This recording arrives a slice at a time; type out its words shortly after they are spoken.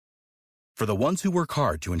For the ones who work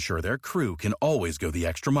hard to ensure their crew can always go the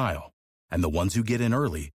extra mile, and the ones who get in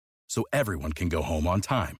early so everyone can go home on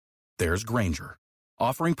time, there's Grainger,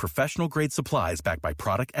 offering professional-grade supplies backed by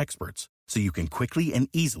product experts so you can quickly and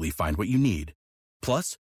easily find what you need.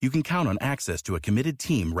 Plus, you can count on access to a committed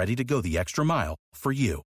team ready to go the extra mile for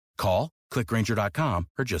you. Call, click Grainger.com,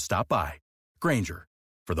 or just stop by. Grainger,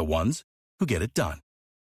 for the ones who get it done.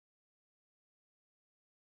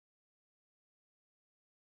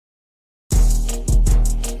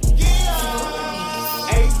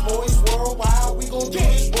 AceBoyz worldwide, we gon' do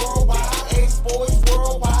this worldwide. AceBoyz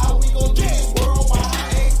worldwide, we gon' do this worldwide.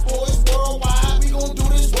 AceBoyz worldwide, we gon' do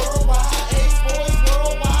this worldwide. AceBoyz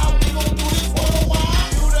worldwide, we gon' do this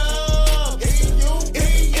worldwide. You the, it's you,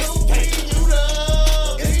 it's the game. You the,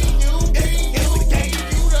 it's you, it's the game.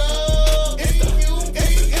 You the, it's you,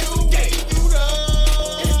 it's the game. You the,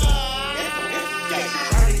 it's the game.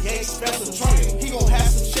 Cartier special trunk, he gon' have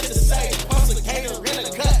some shit to say. Plus a gator in a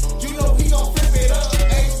cut, you know he gon' flip it up.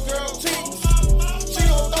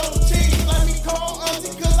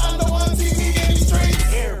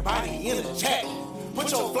 Everybody in the chat, put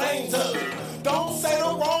your flames up. Don't say the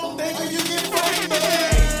wrong thing or you get flamed up.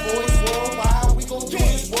 AceBoyz worldwide, we gon' do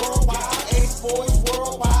this worldwide. AceBoyz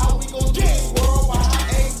worldwide, we gon' do this worldwide.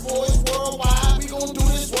 AceBoyz worldwide, we gon' do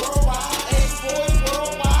this worldwide. AceBoyz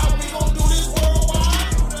worldwide, we gon' do this worldwide.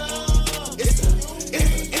 It's the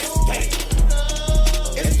game. It's the game.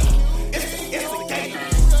 It's the game. It's the game.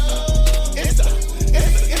 It's the game.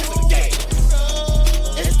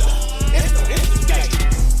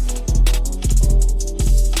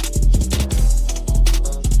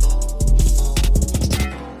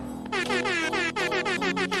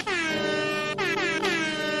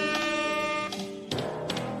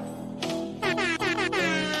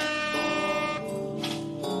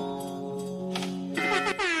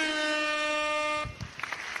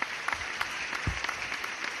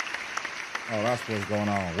 Oh, that's what's going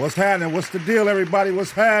on. What's happening? What's the deal, everybody?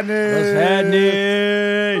 What's happening? What's happening?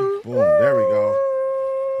 Boom, there we go.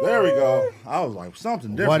 There we go. I was like,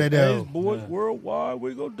 something different. What it is? AceBoyz worldwide,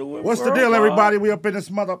 we gonna do it. What's the deal, everybody? We up in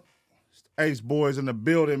this mother AceBoyz in the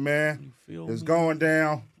building, man. It's going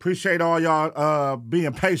down. Appreciate all y'all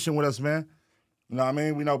being patient with us, man. You know what I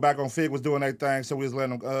mean? We know back on Fig was doing their thing, so we was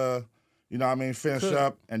letting them you know what I mean, finish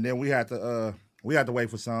up, and then we had to wait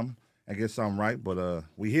for something and get something right. But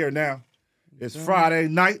we here now. It's Friday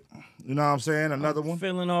night. You know what I'm saying? Another one.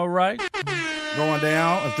 Feeling all right. Going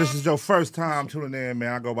down. If this is your first time tuning in,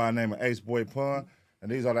 man, I go by the name of AceBoy Pun,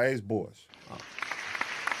 and these are the AceBoyz.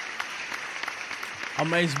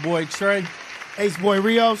 I'm AceBoy Trey. AceBoy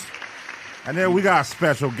Rios. And then we got a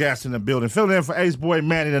special guest in the building. Filling in for AceBoy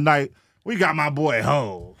Manny tonight, we got my boy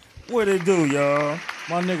Hov. What it do, y'all?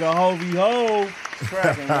 My nigga Hovey Hov.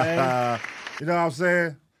 Trapping, man. You know what I'm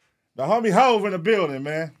saying? The homie Hov in the building,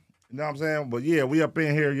 man. You know what I'm saying? But yeah, we up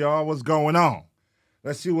in here, y'all. What's going on?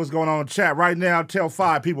 Let's see what's going on in the chat. Right now, tell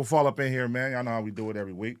 5 people fall up in here, man. Y'all know how we do it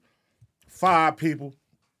every week. 5 people.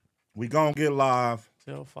 We gonna get live.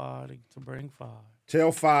 Tell 5 to bring 5.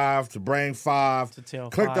 Tell 5 to bring 5. To tell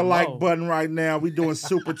Click 5 the like low. button right now. We doing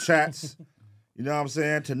super chats. You know what I'm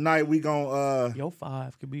saying? Tonight we gonna Your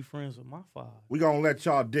 5 could be friends with my 5. we gonna let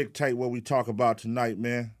y'all dictate what we talk about tonight,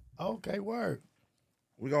 man. Okay, word.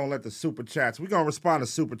 We gonna let the super chats. We gonna respond to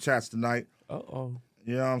super chats tonight. Uh-oh.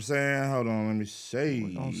 You know what I'm saying? Hold on, let me see.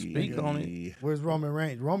 We gonna speak on it. Where's Roman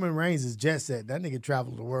Reigns? Roman Reigns is jet set. That nigga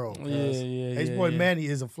travels the world. Yeah. AceBoy Manny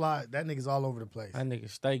is a fly. That nigga's all over the place. That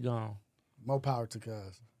nigga stay gone. More power to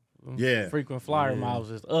cuz. Yeah. Frequent flyer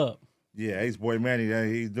miles is up. Yeah, AceBoy Manny,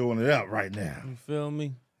 he's doing it up right now. You feel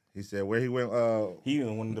me? He said where he went. He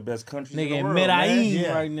in one of the best countries Nigga in the in world, Medellin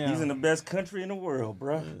man. right now. He's in the best country in the world,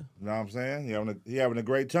 bro. You know what I'm saying? He having a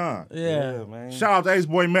great time. Yeah. man. Shout out to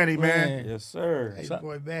AceBoy Manny, man. Yes, sir.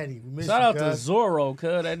 AceBoy Manny. We miss Shout you, out to cuz. Zorro,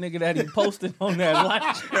 cuz that nigga that he posted on that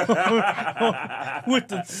light with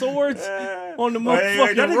the swords on the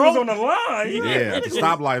motherfucking that nigga rope. was on the line. Yeah, at the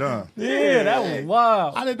stoplight, huh? Yeah, that was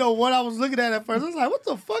wild. I didn't know what I was looking at first. I was like, what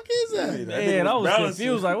the fuck is that? Man, I was balancing.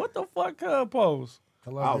 confused. Like, what the fuck, cuz pose? I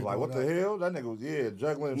was like, what the hell? That nigga was,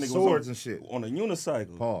 juggling Nigga was swords and shit. on a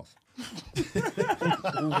unicycle. Pause.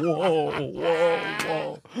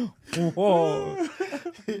 Whoa.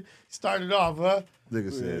 Started off, huh?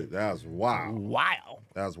 Nigga said, that was wild. Wow.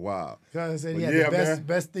 That was wild. Cuz said he But had yeah, the man.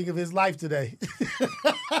 best thing of his life today.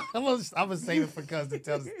 I'm gonna save it for Cuz to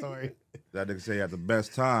tell the story. That nigga said he had the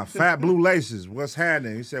best time. Fat Blue Laces, what's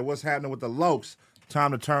happening? He said, what's happening with the Lokes? Time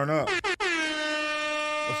to turn up.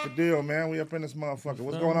 What's the deal, man? We up in this motherfucker.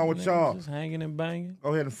 What's going on with y'all? Just hanging and banging.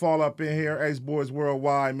 Go ahead and fall up in here. AceBoyz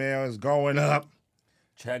Worldwide, man. It's going up.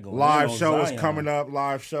 Chat going Live in on show is Zion. coming up.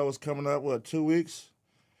 Live show is coming up. What, 2 weeks?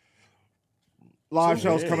 Live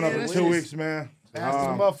show's coming up in 2 weeks, man. Fast to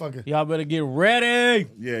the motherfucker. Y'all better get ready.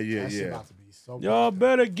 Yeah. That shit about to be so Y'all much.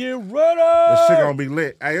 better get ready. This shit gonna be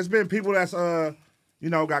lit. Hey, it's been people that's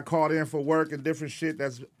got called in for work and different shit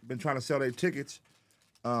that's been trying to sell their tickets.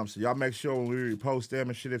 So y'all make sure when we repost them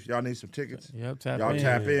and shit, if y'all need some tickets, Yep, y'all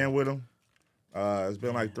tap in with them. It's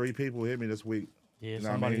been like 3 people hit me this week. Yeah, You know what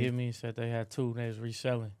I somebody mean? hit me and said they had 2. They was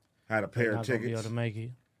reselling. Had a pair They're of not gonna be able tickets. to make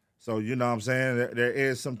it. So you know what I'm saying? There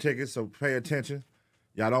is some tickets, so pay attention.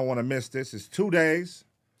 Y'all don't want to miss this. It's 2 days.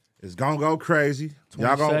 It's gonna go crazy.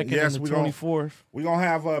 Y'all gonna 22nd and the 24th. We're going to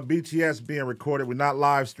have BTS being recorded. We're not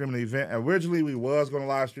live streaming the event. Originally, we was going to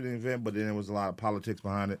live stream the event, but then there was a lot of politics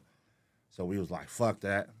behind it. So we was like, fuck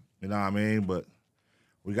that. You know what I mean? But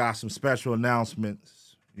we got some special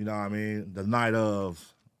announcements, you know what I mean, the night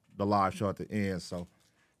of the live show at the end. So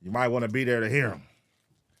you might want to be there to hear them.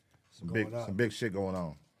 Some big shit going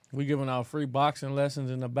on. We giving out free boxing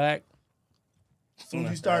lessons in the back. As soon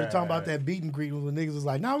as you started talking about that beat and greet, when niggas was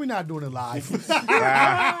like, "No, we not doing it live."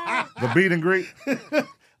 The meet and greet.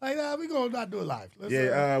 Like, nah, we gonna not do it live.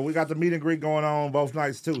 Let's, We got the meet and greet going on both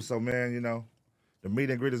nights too. So man, you know, the meet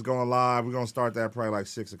and greet is going live. We're gonna start that probably like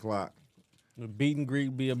 6 o'clock. The beat and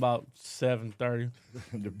greet be about 7:30.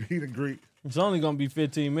 The meet and greet. It's only gonna be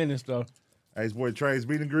 15 minutes though. AceBoy Trey's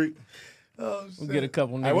meet and greet. oh, We'll shit. get a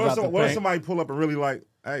couple Hey, niggas out the what if paint. somebody pull up and really like,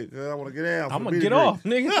 hey, I want to get down? for I'm the gonna meet get and off,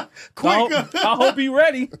 greet? nigga. Quick. I hope he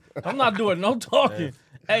ready. I'm not doing no talking.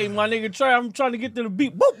 Hey, my nigga Trey, I'm trying to get to the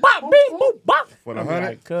beat. Boop, bop, beep, boop, bop. For the I'm 100?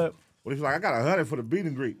 like, cut. What if you're like, I got 100 for the meet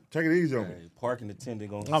and greet? Take it easy on me. Hey, parking attendant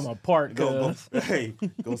gonna I'm a park. go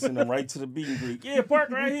send them right to the beat and greet. Yeah, park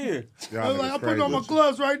right here. Y'all I was like, niggas I'm putting on my crazy.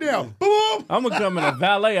 gloves right now. Boom. I'm gonna come in a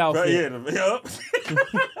valet outfit. Right, yeah, yup.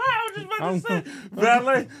 I was just about I'm- to say,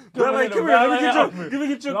 valet, in come a here. valet outfit. Let me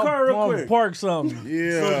get your I'm car real gonna quick. park something As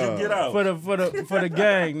Yeah. soon as you get out. for the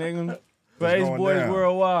gang, nigga. For It's Ace going Boys down.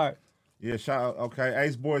 Worldwide. Yeah, shout out. Okay,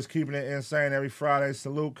 AceBoyz keeping it insane every Friday.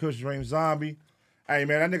 Salute, Kush Dream Zombie. Hey,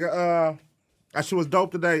 man, that nigga, that shit was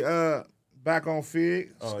dope today. Back on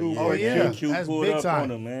Fig. Schoolboy yeah. Q Q That's pulled big up time.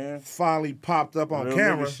 on him, man. finally popped up on Real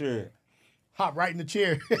camera. nigga shit. Hop right in the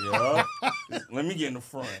chair. Yeah. Let me get in the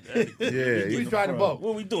front. Yeah, We tried to vote.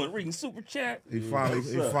 What we doing? Reading super chat? He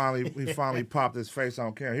finally popped his face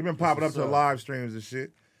on camera. He been popping up to the live streams and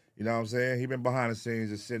shit. You know what I'm saying? He been behind the scenes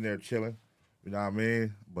just sitting there chilling. You know what I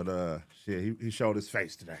mean? But shit, he showed his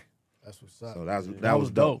face today. That's what's up. So that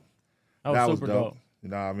was dope. That was super dope. You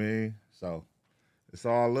know what I mean? So it's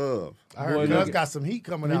all love. I heard Boy, Cuz look- got some heat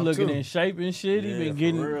coming He out looking too. in shape and shit. He Yeah, been for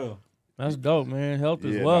getting. real. That's dope, man. Health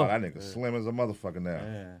as Yeah, well. nah, that nigga slim as a motherfucker now.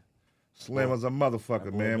 Man. Slim as a motherfucker,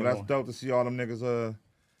 That boy man. But that's doing- dope to see all them niggas,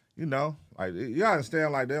 you know, like, you gotta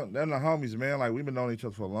understand, like, they're the homies, man. Like, we've been knowing each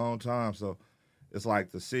other for a long time, so it's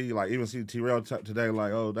like to see, like, even see T-Rail today,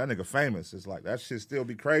 like, oh, that nigga famous. It's like, that shit still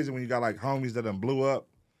be crazy when you got, like, homies that done blew up.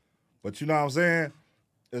 But you know what I'm saying?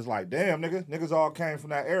 It's like, damn, niggas all came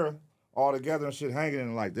from that era, all together and shit hanging,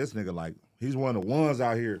 and like, this nigga, like, he's one of the ones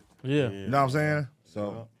out here. Yeah. You know what I'm saying?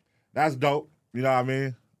 So that's dope. You know what I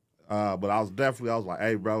mean? But I was like,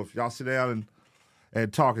 hey, bro, if y'all sit down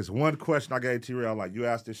and talk, it's one question I gave T-Rail. Like, you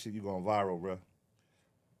ask this shit, you going viral, bro.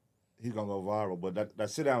 He's going to go viral. But that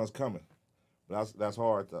sit down is coming. But that's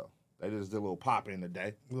hard, though. They just did a little pop in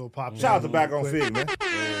today. Little pop. Shout out to Back on Fig, man.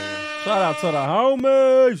 Shout out to the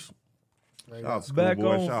homies. Shout out to Back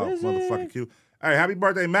Schoolboy. on Shout out Fizzy. motherfucking Q. Hey, happy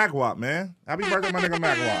birthday, Macwop, man. Happy birthday, my nigga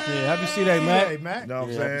Macwop. Yeah, happy see that, Matt. Hey, Mac. You know what I'm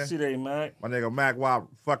Yeah, saying? see that, Mac. My nigga Macwop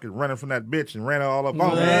fucking running from that bitch and ran her all up on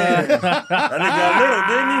me. That nigga got little,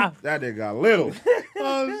 didn't he? That nigga got little.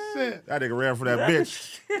 Oh shit. That nigga ran for that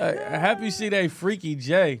bitch. Happy see that Freaky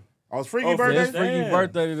J. Oh, it's Freaky Oh, birthday? His Freaky Damn.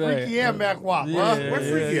 birthday today. Freaky and Mac Wop, Yeah, huh? Where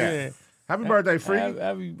Freaky at? Happy birthday, Freaky.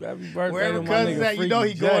 Happy birthday Wherever to my Cuz nigga is at, you know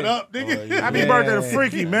he Freaky going J. up, nigga. Happy Yeah. birthday to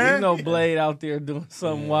Freaky, man. You know Blade out there doing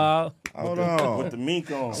something wild. Hold With on. the mink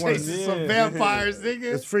on. Chasing some vampires, nigga.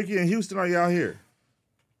 Is Freaky in Houston or y'all here?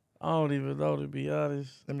 I don't even know, to be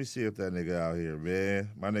honest. Let me see if that nigga out here,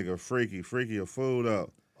 man. My nigga Freaky a fool up.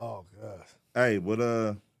 Oh god. Hey, but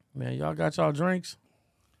Man, y'all got y'all drinks?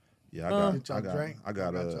 yeah, Get y'all drink. I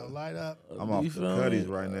got y'all light up. I'm off You the feel me? cutties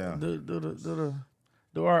right now.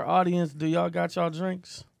 Do our audience, do y'all got y'all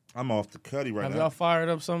drinks? I'm off the cutty right Have now. y'all fired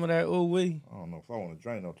up some of that ooh wee? I don't know if I want to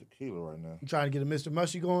drink no tequila right now. You trying to get a Mr.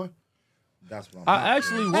 Mushy going? That's what I'm I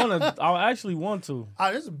actually want to.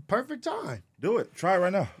 Oh, this is a perfect time. Do it. Try it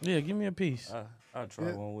right now. Yeah, give me a piece. I'll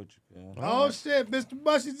try one with you, man. Oh shit, Mr.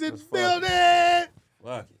 Mushy's in the fuck it. building.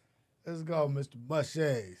 Fuck it. Let's go, Mr.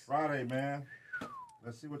 Mushies. Friday, man.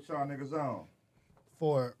 Let's see what y'all niggas on.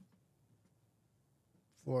 For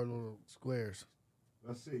 4 little squares.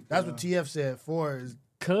 Let's see. That's what TF said. 4 is.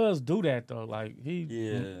 Cuz do that though. Like he,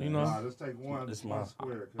 Yeah. you know. Nah, let's take one. It's one my-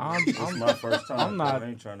 square. It's my first time. I'm not- I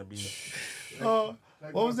ain't trying to be. What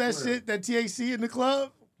was that shit? That THC in the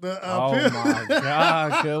club? The Oh pill? my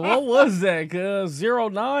god, cuz what was that? Cuz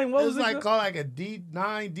 09? What It was was it? like cuz? called like a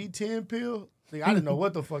D9, D10 pill. Like, I didn't know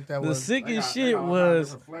what the fuck that The was. sickest shit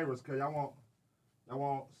was different flavors. Cause y'all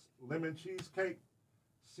want lemon cheesecake,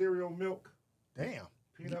 cereal milk, Damn.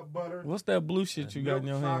 peanut butter. what's that blue shit you got in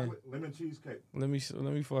milk your hand? chocolate, lemon cheesecake. Let me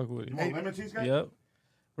fuck with You it. want lemon cheesecake? Yep.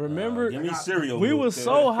 Remember, Give me cereal. we milk, was cuz.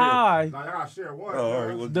 so high. Nah, y'all gotta share one. Oh, all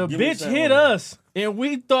right. Well, The give me bitch some hit of that. us, and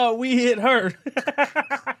we thought we hit her.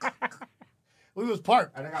 We was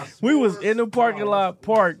parked. And they got We was s'mores. in the parking Oh, lot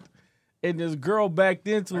parked, and this girl backed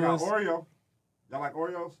into They got us. Oreo. Y'all like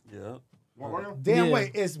Oreos? Yeah. You want Oreo? Damn, Yeah.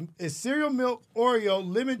 wait. It's cereal milk, Oreo,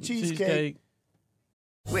 lemon cheesecake.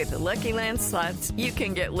 With the Lucky Land Slots, you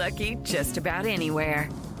can get lucky just about anywhere.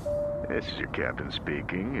 This is your captain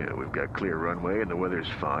speaking. We've got clear runway and the weather's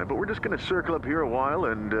fine, but we're just going to circle up here a while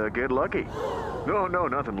and get lucky. No,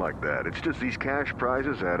 nothing like that. It's just these cash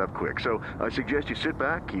prizes add up quick. So I suggest you sit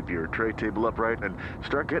back, keep your tray table upright, and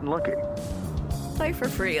start getting lucky. Play for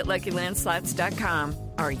free at LuckyLandSlots.com.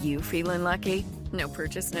 Are you feeling lucky? No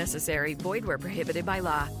purchase necessary. Void where prohibited by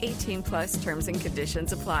law. 18 plus terms and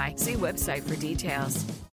conditions apply. See website for details.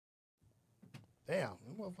 Damn,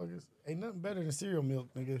 them motherfuckers ain't nothing better than cereal milk,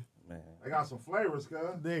 nigga. Man. They got some flavors, cuz.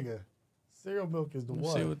 Nigga, cereal milk is the Let's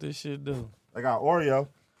one. see what this shit do. They got Oreo.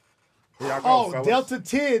 Here y'all go, Oh, fellas. Delta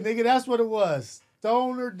 10, nigga, that's what it was.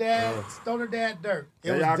 Stoner Dad Dirt. It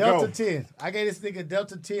There was y'all Delta go. 10. I gave this nigga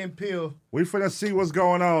Delta 10 pill, We finna see what's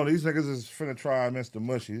going on. These niggas is finna try Mr.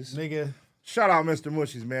 Mushies. nigga. Shout out Mr.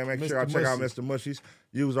 Mushies, man. Make sure y'all Mr. check out Mushies. Mr. Mushies.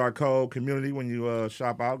 Use our code community when you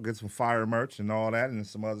shop out. Get some fire merch and all that and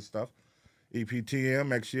some other stuff. EPTM.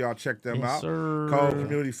 Make sure y'all check them Yes, out. sir. Code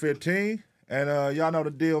community 15. And y'all know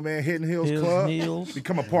the deal, man. Hidden Hills Hills Club. Hills.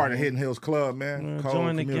 Become a part of Hidden Hills Club, man. Man, Code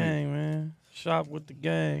join the community. gang, man. Shop with the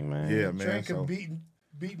gang, man. Yeah, man. Drink So, and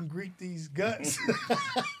beat and greet these guts.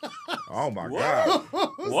 oh my God.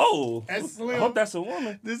 Whoa. That's I Slim. hope that's a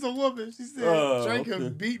woman. This is a woman. She said, drink okay.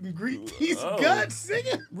 and beat and greet these Oh. guts,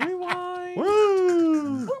 nigga. Rewind.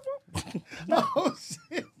 Woo! Oh,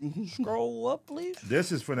 shit. Scroll up, please.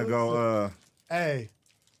 This is finna go. Hey,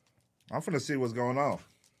 I'm finna see what's going on.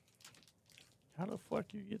 How the fuck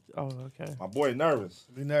you get? Oh, okay. My boy nervous.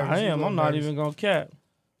 be nervous. I You am. look I'm not nervous. even gonna cap.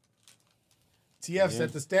 TF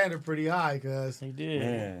set the standard pretty high, cuz. He did.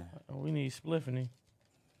 Man. We need spliffany.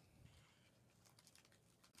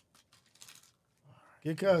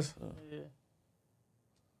 Get cuz.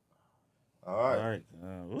 All All right. right.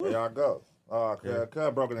 There y'all go. Oh,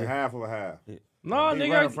 cut broken in half of a half. No, He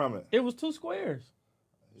nigga. running from it. It was 2 squares.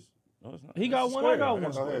 No, it's not. He got It's a one, I square. got got one. a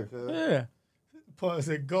Go square. ahead, cuz. Yeah. Paul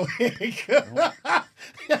said, go ahead, cuz.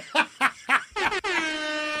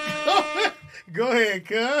 Go ahead,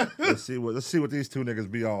 cuz. Let's see what these two niggas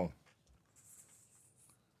be on.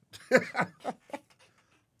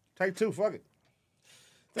 Take 2, fuck it.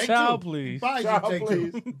 Take Child, 2. please. Probably Child, should take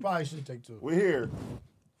please. 2. Probably should take 2. We here.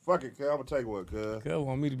 Fuck it, cuz. I'm gonna take one, cuz. God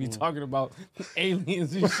want me to be talking about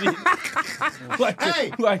aliens and shit. like,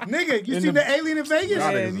 Hey, like, nigga, you in seen the- the alien in Vegas?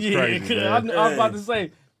 Y'all man, niggas is yeah, crazy, cuz man. I was about to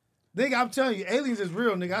say, Nigga, I'm telling you, aliens is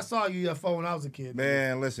real, nigga. I saw a UFO when I was a kid.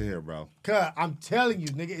 Man, listen here, bro. Cuz, I'm telling you,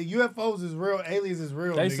 nigga, UFOs is real, aliens is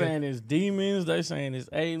real, they nigga. saying it's demons. They saying it's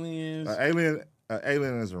aliens. Alien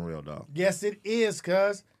isn't real, dog. Yes, it is,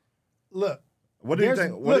 cuz. Look, What do you There's-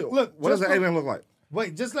 think? look, What does just an look- alien look like?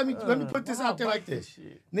 wait, just let me put this out there like this.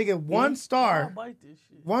 Shit. Nigga, one I'll star bite this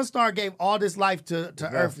shit. gave all this life to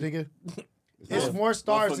Earth, nigga. It's more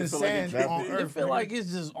stars than Motherfucker feel like sand it's on drafted. It Earth. feel nigga. like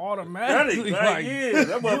it's just That automatically is, like, yeah,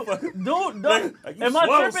 that motherfucker. don't. Like you Am I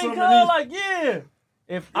swallow tripping, some cuz? of these- Like, yeah.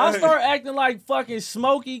 If I start acting like fucking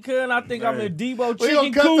Smokey, cuz, and I think I'm in Debo We chicken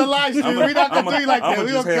gonna cut coop. the live stream. We not gonna do you like that. I'ma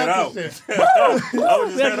We just gonna head cut out. this shit. I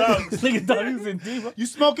was just head out. Nigga thought he was in Debo. You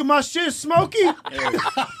smoking my shit, Smokey?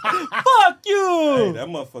 Fuck you. Hey, that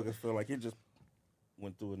motherfucker feel like it just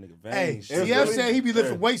went through a nigga vein. Hey, Shit. CF really- said he be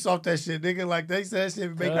lifting Yeah. weights off that shit, nigga. Like they said that shit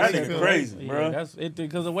make That me nigga feel crazy, Yeah, bro. that's it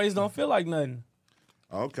because the waist don't feel like nothing.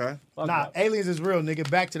 Okay. Fuck Nah, that. aliens is real, nigga.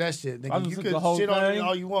 Back to that shit, I nigga. just You took could the whole shit on it thing.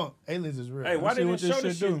 all you want. Aliens is real. Hey, why see didn't what it this show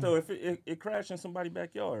this shit do. shit though? If it crashed in somebody's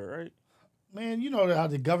backyard, right? Man, you know how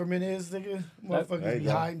the government is, nigga. Motherfuckers There you be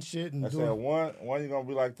go. hiding shit and I said doing. one you gonna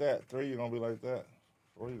be like that. 3 you gonna be like that.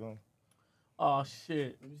 4 you gonna. Oh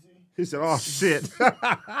shit. He said, "Oh shit."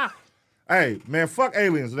 Hey, man, fuck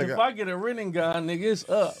aliens, nigga. If I get a renting gun, nigga, it's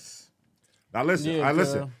up. Now listen, Yeah,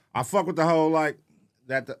 listen. cuz. I fuck with the whole like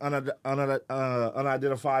that the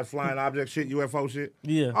unidentified flying object shit, UFO shit.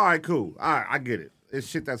 Yeah. All right, cool. All right, I get it. It's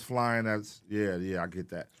shit that's flying. That's I get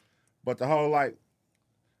that. But the whole like,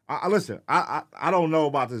 I listen. I don't know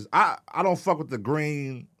about this. I don't fuck with the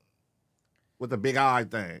green, with the big eye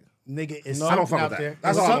thing. Nigga, it's I don't something fuck out with there. that.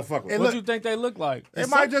 That's all I don't fuck with. What you think they look like? It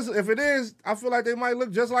might just, if it is, I feel like they might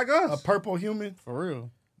look just like us. A purple human. For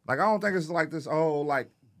real. Like, I don't think it's like this old, like,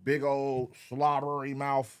 big old slobbery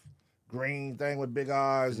mouth green thing with big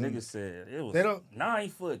eyes. The nigga said it was They don't- 9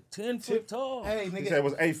 foot, 10 foot tall. Hey, He nigga. said it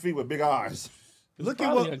was 8 feet with big eyes. Look at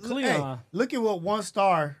probably what a Cleon. look at what one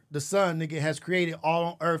star, the sun, nigga, has created all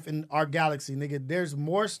on Earth in our galaxy, nigga. There's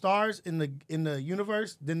more stars in the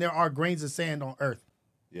universe than there are grains of sand on Earth.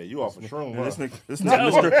 Yeah, you off a shroom, Man, huh? this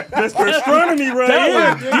nigga, Mr. Astronomy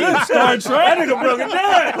right here. Star Trek. That nigga broke it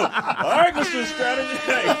down. All right, Mr. Strategy.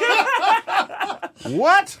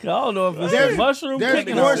 What? I don't know if it's There's- a mushroom there's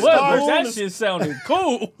picking more or what, but stars. that shit sounded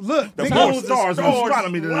cool. Look, The nigga, more the stars in stars,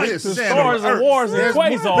 astronomy than right, there is The sand stars on and Earth. wars and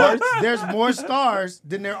quasars. there's more stars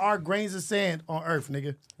than there are grains of sand on Earth,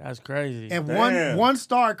 nigga. That's crazy. And Damn. one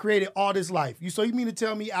star created all this life. So you mean to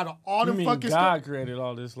tell me out of all you the mean fucking God created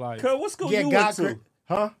all this life? Cuz, what school yeah, you God went to? cre-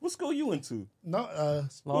 huh? What school you went to? No,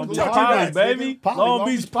 Long Beach talking Poly, about, baby. nigga. Long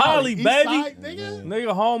Beach Poly, East baby. Side, nigga.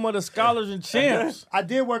 Nigga, home of the scholars and champs. I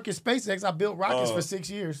did work at SpaceX. I built rockets Oh. for 6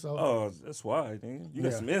 years. So Oh, that's why, nigga. You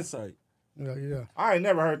got Yeah. some insight. yeah. I ain't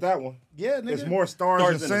never heard that one. Yeah, nigga. There's more stars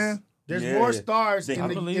Stars than in the- sand. There's Yeah, more yeah. stars I in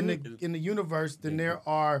believe the universe than there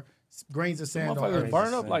are grains of sand on Motherfuckers Earth.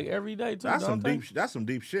 burn up like every day too. That's don't some they? deep. That's some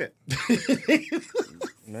deep shit.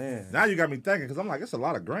 Man. Now you got me thinking because I'm like, it's a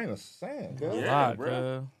lot of grain of sand. Cuz. Yeah, Lot,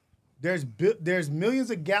 bro. There's millions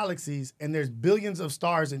of galaxies and there's billions of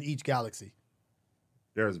stars in each galaxy.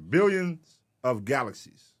 There's billions of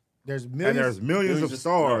galaxies. There's And millions there's millions of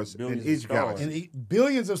stars billions in of each stars. galaxy. and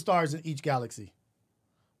billions of stars in each galaxy.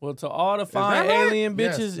 Well, to all the fine right? alien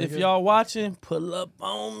Yes, bitches, if nigga. y'all watching, pull up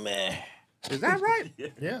on me. Is that right?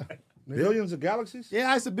 Yeah. Billions of galaxies? Yeah,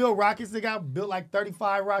 I used to build rockets. Nigga, I built like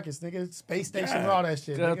 35 rockets, nigga. Space station and all that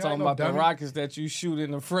shit. They're Nigga, I ain't talking no about the dummy. rockets that you shoot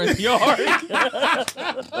in the front yard.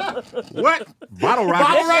 What? Bottle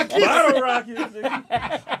rockets? Bottle rockets, nigga.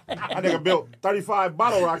 I nigga built 35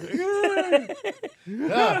 bottle rockets.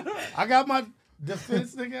 Yeah. I got my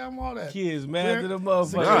defense, nigga. I'm all that. Kids mad to the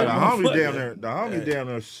motherfucker. Nah, the homie damn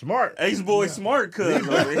near smart. AceBoyz smart cuz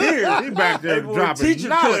over here. He back there AceBoy dropping teacher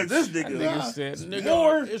knowledge. cuz. This nigga. Nigga said,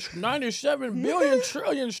 nigga, it's 97 billion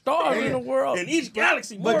trillion stars in the world. In each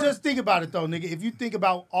galaxy, But more. just think about it though, nigga. If you think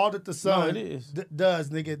about all that the sun it is. does,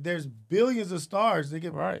 nigga, there's billions of stars,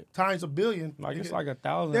 nigga. Right. Times a billion. Like, it's nigga. like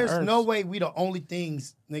 1,000 There's Earths. no way we the only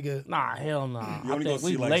things, nigga. Nah, hell nah. You I only think gonna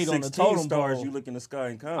we see like late on the 16 totem stars. pole. You look in the sky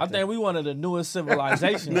and count. I think we one of the newest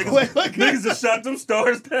civilizations. Niggas just shot them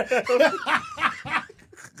stars down.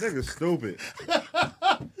 Nigga stupid.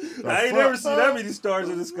 I ain't never seen that many stars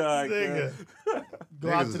in the sky. Nigga. cuz. Go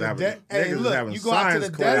out Niggas to is the having- desert. niggas Hey, is look, having you go out to science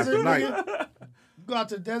the class desert, tonight. nigga. You go out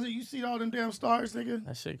to the desert, you see all them damn stars, nigga.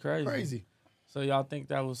 That shit crazy. Crazy. So y'all think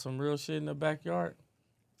that was some real shit in the backyard?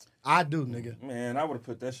 I do, nigga. Man, I would have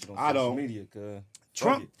put that shit on I social don't. media, cuz.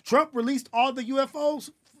 Trump released all the UFOs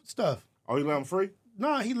stuff. Oh, you let him free?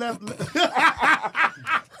 No, he left.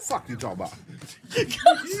 Fuck you talking about?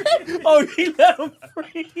 Oh, he let him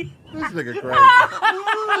free. This nigga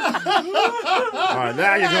crazy. All right,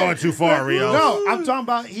 now you're going too far, Rio. No, I'm talking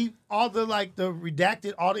about all the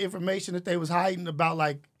redacted, all the information that they was hiding about,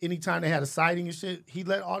 like anytime they had a sighting and shit. He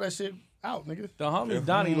let all that shit out, nigga. The homie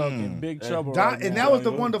Donnie Loke in big trouble right And now. that was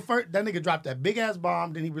the one, the first, that nigga dropped that big ass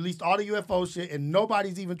bomb, then he released all the UFO shit, and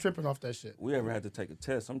nobody's even tripping off that shit. We ever had to take a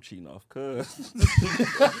test, I'm cheating off, cuz.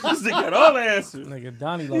 This nigga got all the answers. Nigga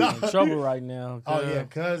Donnie Loke in trouble right now. Oh, yeah,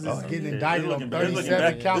 cuz it's getting Yeah, indicted on it's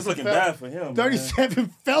 37 counts It's looking of bad for him. 37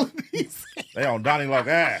 felonies. They on Donnie Luck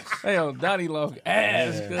ass. Hey, on Donnie Loke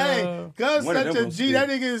ass. cuz. Hey, cuz One of such them a was G, good. that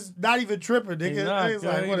nigga is not even tripping, He nigga. not, It's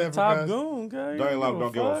cuz. like, He the whatever, top cuz. goon, cuz. Donnie Luck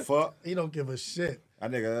don't give a fuck. He don't give a shit.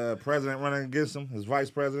 That nigga president running against him, his vice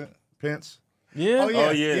president, Pence. Yeah? Oh, yeah.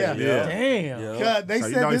 Oh, yeah. Damn. Yeah. Cuz they So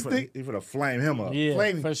you said know this he thing. finna flame him up. Yeah,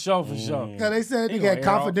 Flaming. for sure, for sure. Cause they said He nigga gonna had air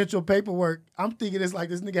out. confidential paperwork. I'm thinking it's like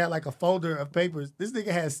this nigga had like a folder of papers. This nigga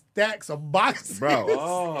has stacks of boxes. Bro,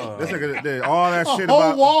 Oh. this nigga did all that a shit whole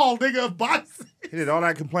about. wall, nigga, of boxes. He did all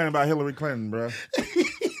that complaining about Hillary Clinton, bro.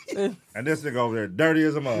 And this nigga over there, dirty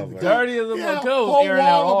as a motherfucker. Dirty as a Yeah, motherfucker. Was whole airing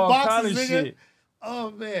out wall of all boxes, kind of nigga. shit.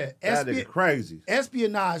 Oh man, That nigga crazy.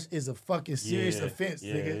 espionage is a fucking serious Yeah, offense,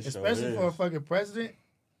 yeah, nigga, it sure especially for a is. fucking president.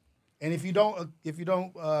 And if you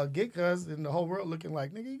don't get cuz, then the whole world looking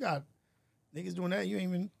like nigga, you got niggas doing that. You ain't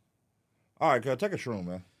even. All right, cuz, take a shroom,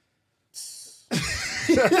 man.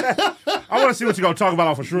 I want to see what you're going to talk about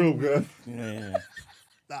off of Shroom, good. Yeah.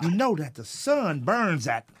 You know that the sun burns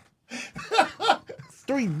at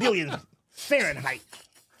 3 billion Fahrenheit.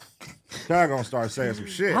 Y'all going to start saying some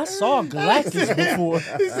shit. I saw Galactus before.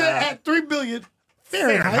 He said at 3 billion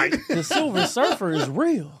Fahrenheit. The Silver Surfer is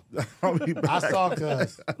real. I saw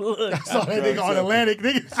cuz. I saw that nigga on Atlantic,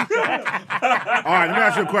 nigga. All right, let me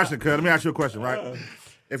ask you a question, cuz. Let me ask you a question, right?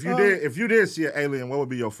 If you did see an alien, what would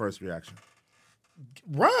be your first reaction?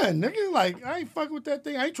 Run, nigga. Like, I ain't fucking with that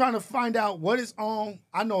thing. I ain't trying to find out what it's on.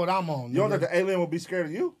 I know what I'm on. You don't nigga. think the alien will be scared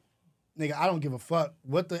of you? Nigga, I don't give a fuck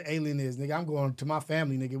what the alien is, nigga. I'm going to my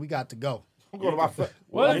family, nigga. We got to go. I'm going to my family.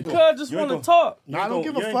 Well, the cuz just want to talk. No, I don't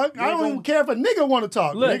give a fuck. I don't even care if a nigga want to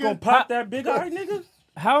talk. Look, nigga. Gonna pop that big eye, nigga?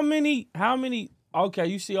 How many, okay,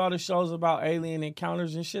 you see all the shows about alien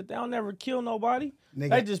encounters and shit. They don't never kill nobody. Nigga,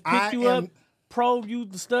 They just pick you up, probe you,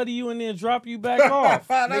 study you, and then drop you back off.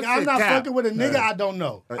 Nigga, I'm not fucking with a nigga I don't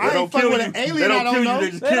know. I don't ain't fucking kill with an you. alien They don't I don't kill you, know. they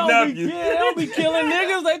just They don't kidnap be, you. yeah, they don't be killing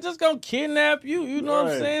niggas. They just gonna kidnap you. You know what I'm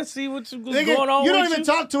Right. saying? See what's Nigga, going on you with don't even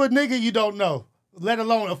talk to a nigga you don't know, let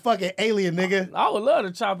alone a fucking alien, nigga. I would love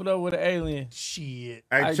to chop it up with an alien. Shit.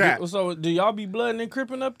 Hey, chat. So do y'all be blooding and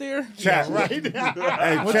cripping up there? Chat. Right?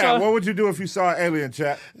 Hey, What chat, y'all- what would you do if you saw an alien,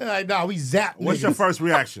 chat? Like, nah, we zap niggas. What's your first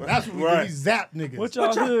reaction? That's what we do. Right. We zap niggas. What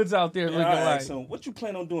y'all hoods out there Yeah, looking I like? asked him, what you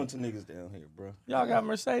plan on doing to niggas down here, bro? Y'all got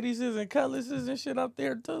Mercedeses and Cutlasses and shit up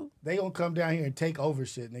there too. They gonna come down here and take over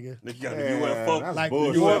shit, nigga. Nigga got a Yeah, UFO. that's Like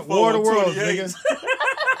bullshit. War of the Worlds, 28. nigga.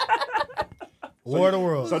 War of the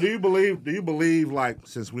Worlds. So do you believe like,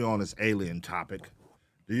 since we on this alien topic,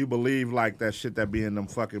 do you believe like that shit that be in them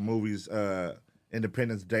fucking movies,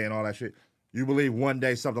 Independence Day and all that shit? You believe one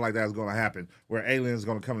day something like that is gonna happen, where aliens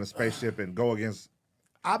gonna come in a spaceship and go against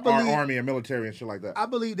I our believe army and military and shit like that? I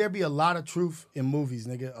believe there be a lot of truth in movies,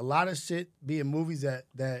 nigga. A lot of shit be in movies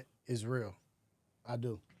that is real. I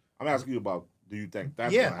do. I'm asking you about, do you think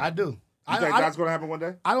that's Yeah, gonna I happen? do. You think that's gonna happen one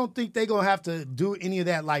day? I don't think they gonna have to do any of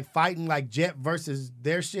that like fighting like Jet versus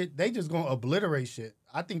their shit. They just gonna obliterate shit.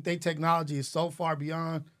 I think their technology is so far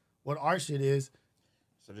beyond what our shit is.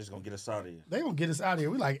 So just gonna get us out of here. They gonna get us out of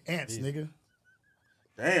here. We like ants, nigga.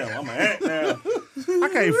 Damn, I'm an ant now. I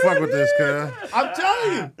can't fuck with this, cuz. I'm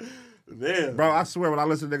telling you. Damn. Bro, I swear when I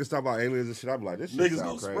listen to niggas talk about aliens and shit, I'm like, this shit Niggas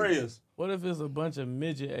sound gonna crazy. spray us. What if it's a bunch of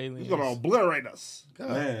midget aliens? He's gonna obliterate us.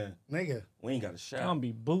 Man, Nigga, we ain't got a I'm shot. gonna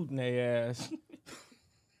be booting their ass.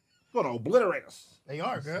 He's gonna obliterate us. they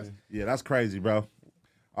are, cuz. Yeah, that's crazy, bro.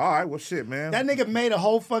 All right, well, shit, man. That nigga made a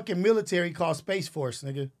whole fucking military called Space Force,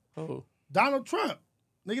 nigga. Oh, Donald Trump.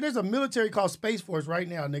 Nigga, there's a military called Space Force right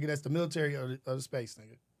now, nigga. That's the military of the space,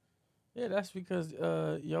 nigga. yeah, that's because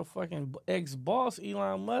your fucking ex-boss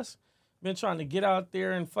Elon Musk been trying to get out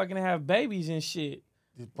there and fucking have babies and shit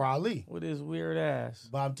Probably. with his weird ass.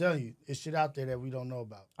 But I'm telling you, it's shit out there that we don't know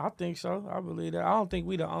about. I think so. I believe that. I don't think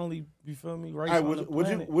we the only, you feel me, race Hey, on the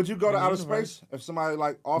planet. would you go to in the outer universe. space if somebody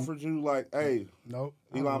like offered you like, hey, Nope.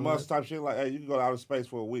 Elon Musk type shit, like, hey, you can go to outer space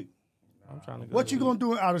for a week? I'm trying to go. What to you gonna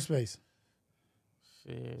do in outer space?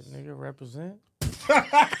 Shit, nigga, represent.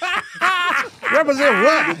 Represent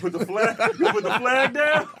what? You put the flag. You put the flag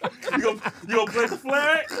down. You gonna play the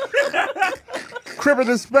flag? Crippin'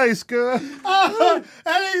 in space, cuz.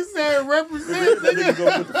 That ain't saying represent, That nigga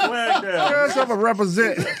gonna put the flag down. Cuz, I'm gonna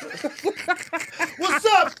represent. What's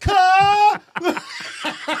up, cuz?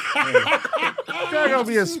 Cuz gonna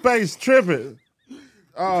be in space tripping.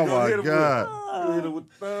 Oh, Gonna hit my him God. Hit him with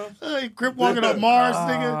the thumbs. Hey, Crip walking up Mars,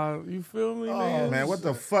 nigga. You feel me, Oh, nigga? man, what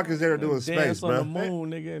the fuck is there to do in space, Dance on the bro?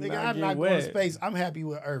 moon, nigga, and Nigga, not I'm get not wet. going to space. I'm happy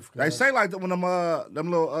with Earth. They cuz. say like that when them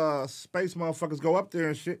little space motherfuckers go up there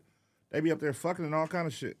and shit, they be up there fucking and all kind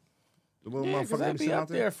of shit. The little Yeah, 'cause motherfuckers they be be sitting up out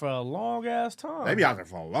there there. for a long ass time. They be out there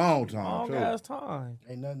for a long time, long too. ass time.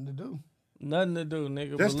 Ain't nothing to do. Nothing to do,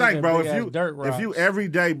 nigga. Just but look think, at bro, big ass dirt if you rocks. every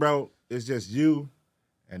day, bro, it's just you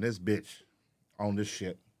and this bitch on this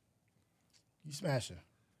shit. You smashing.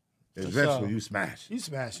 Eventually, sure. you smash. You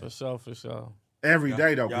smashing. for sure. Every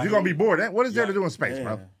day, though, because y'all you're going to hear be bored. What is there to Y'all- do in space,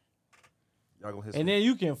 bro? Man. Y'all gonna hit And then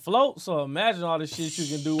you can float, so imagine all the shit you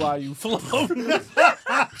can do while you float.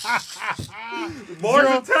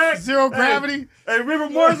 Mars attack. Zero gravity. Hey, remember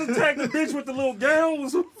Mars attack the bitch with the little gown?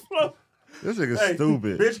 Was This nigga's hey,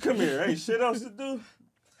 stupid. Bitch, come here. Ain't shit else to do.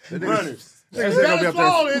 Run it. Niggas You ain't gonna be better up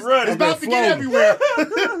swallow there. this. Right, It's about to get floating. everywhere.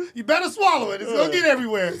 You better swallow it. It's going to get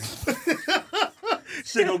everywhere.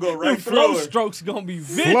 Shit gonna go Them right flow through her. strokes gonna be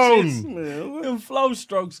vicious. Floating. Man, Them flow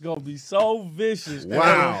strokes gonna be so vicious.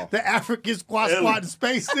 Wow. The African squat in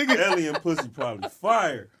space, nigga. alien pussy probably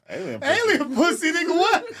fire. Alien pussy, nigga,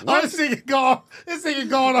 what? Oh, this nigga gone. This nigga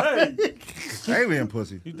gone already. Alien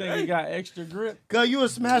pussy. You think he got extra grip? Girl, you a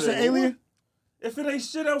smasher Yeah, alien? If it ain't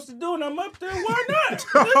shit else to do and I'm up there, why not?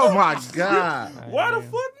 Oh my God. Why the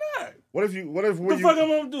fuck not? What if What the fuck I'm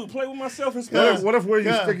gonna do? Play with myself and stuff? What if where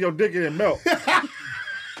you stick your dick in and melt?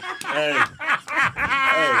 Hey.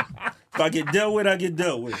 If I get dealt with, I get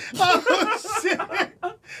dealt with. Oh, shit.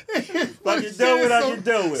 If I get dealt with, I get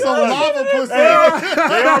dealt with. Some lava pussy.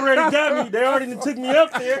 They already got me. They already took me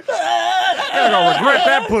up there. I don't regret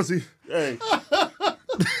that pussy. Hey.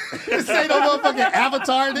 This ain't no motherfucking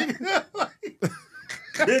Avatar, nigga.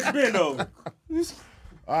 Bitch been over.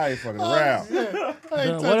 I ain't fucking around.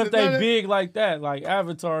 What if they big like that, like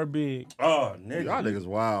Avatar big? Oh, nigga. Y'all niggas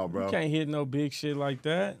wild, bro. You can't hit no big shit like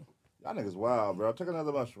that. Y'all niggas wild, bro. Take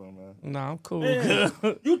another mushroom, man. Nah, I'm cool. Man,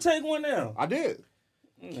 you take one now. I did.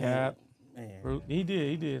 Cap. Man. He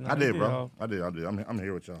did. I did, bro. I did. I'm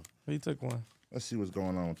here with y'all. He took one. Let's see what's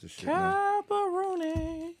going on with this shit, man.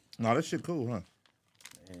 Caparoni. No, this shit cool, huh?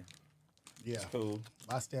 Yeah. Cool.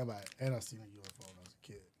 I stand by it. And I seen a UFO when I was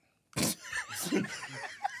a kid.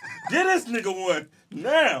 Get this nigga one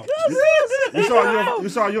now. You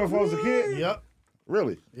saw UFO as a kid? Yep.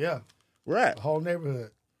 Really? Yeah. Where at? The whole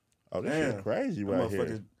neighborhood. Oh, this shit crazy right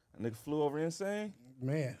here. A nigga flew over insane.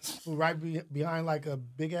 Man. Flew right behind like a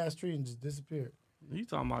big ass tree and just disappeared. You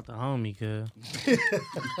talking about the homie, cuz.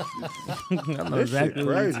 I know exactly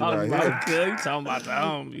what you crazy talking right about, cuz. You talking about the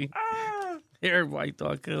homie. Everybody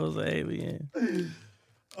thought cuz was an alien.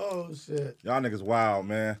 Oh, shit. Y'all niggas wild,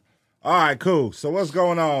 man. All right, cool. So what's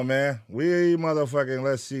going on, man? We motherfucking,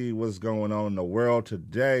 let's see what's going on in the world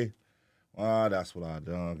today. That's what I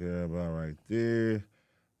don't care about right there.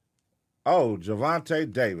 Oh,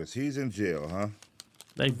 Javante Davis. He's in jail, huh?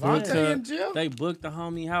 They booked in jail? They booked the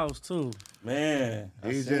homie house, too. Man.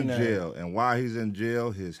 He's in jail. And while he's in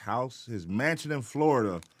jail, his house, his mansion in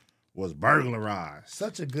Florida was burglarized.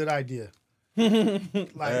 Such a good idea.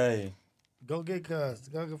 Like, Hey. go get cuz.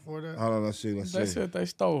 Go get for that. Hold on, let's see. They said they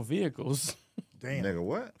stole vehicles. Damn. Nigga,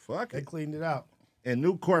 what? Fuck They it. cleaned it out. In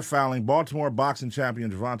new court filing, Baltimore boxing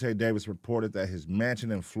champion Javante Davis reported that his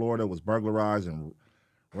mansion in Florida was burglarized and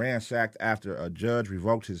ransacked after a judge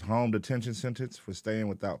revoked his home detention sentence for staying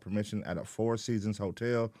without permission at a Four Seasons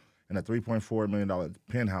hotel and a $3.4 million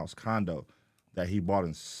penthouse condo that he bought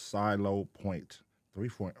in Silo Point.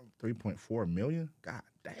 $3.4 million? God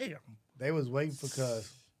damn. They was waiting for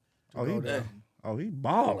cuz. He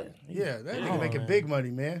balling. Yeah, that nigga making big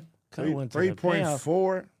money, man.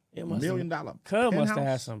 $3.4 million Cuz must have had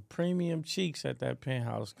penthouse? some premium cheeks at that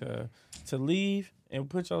penthouse, cuz. To leave and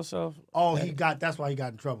put yourself... Oh, that's why he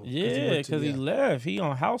got in trouble. Yeah, because he left. He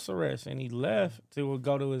on house arrest, and he left to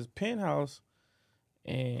go to his penthouse,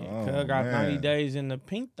 and cuz got 90 days in the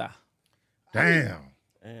pinta. Damn.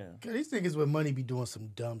 Cause these niggas with money be doing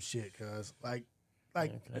some dumb shit, cuz. Like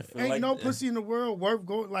ain't like no pussy in the world worth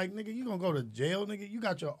going. Like, nigga, you gonna go to jail, nigga? You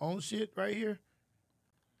got your own shit right here.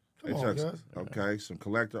 Come on, cuz. Okay, some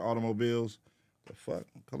collector automobiles. The fuck?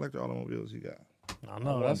 Collector automobiles he got? I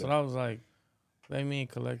know, that's what I was like. They mean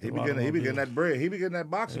collective. He be getting that bread. He be getting that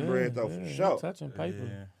boxing bread, though, for sure. Touching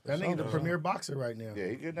paper. That nigga the premier boxer right now. Yeah,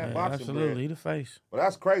 he getting that boxing absolutely. bread. He the face. But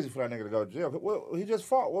that's crazy for that nigga to go to jail. Well, he just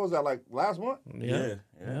fought. What was that, like last month? Yeah.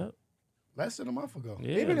 Less than a month ago.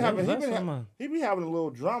 Yeah, he be having a little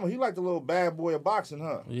drama. He like the little bad boy of boxing,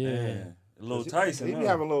 huh? Yeah. A little Tyson. He be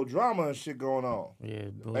having a little drama and shit going on. Yeah.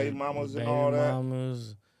 Baby mamas and all that.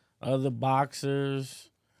 Mamas, other boxers.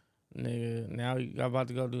 Nigga, now you about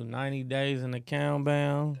to go do 90 days in the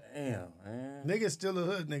countdown. Damn, man. Niggas still a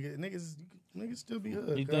hood, nigga. Niggas still be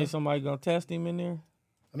hood. You think somebody gonna test him in there?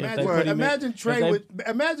 Imagine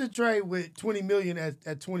Trey with 20 million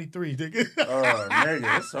at 23, nigga. Oh,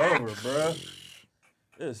 nigga, it's over, bro.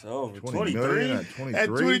 It's over. 23 at 23. At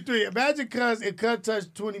 23. Imagine cuz if Cuz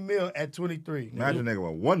touched 20 mil at 23. Imagine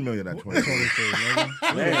nigga with 1 million at 23.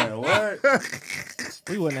 Nigga. Man, what?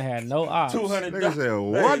 We wouldn't have had no odds. $200. Nigga said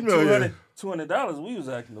 1 million. $200. We was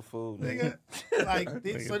acting the fool, nigga. Like, so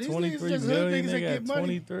these 23 niggas just hood million, niggas that nigga, get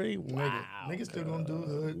money. 23? Wow. Niggas still gonna do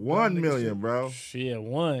hood. 1 million, bro. Shit,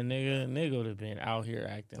 one, nigga. Nigga would have been out here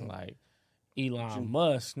acting like Elon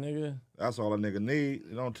Musk, nigga. That's all a nigga need.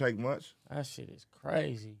 It don't take much. That shit is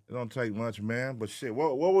crazy. It don't take much, man. But shit,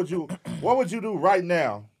 what would you do right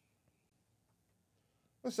now?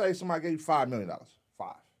 Let's say somebody gave you $5 million.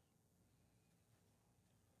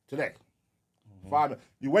 Today. $5 million.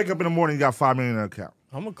 You wake up in the morning, you got $5 million in the account.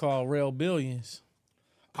 I'm gonna call Real Billions.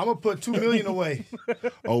 I'm gonna put $2 million away.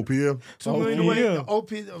 OPM. $2 million away.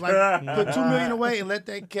 OP, like put $2 million away and let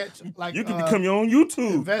that catch. Like You can become your own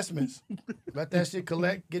YouTube. investments. Let that shit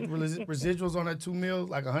collect, get residuals on that $2 million,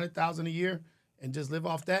 like $100,000 a year, and just live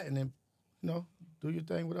off that, and then do your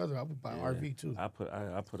thing with others. I would buy an RV too. I put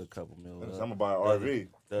a couple mil. I'm gonna buy an RV.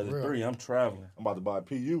 The other 3, I'm traveling. I'm about to buy a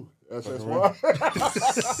PU. SSY.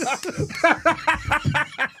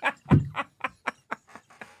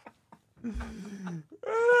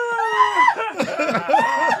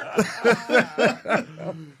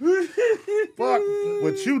 Fuck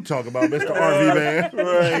what you talk about, Mr. RV man.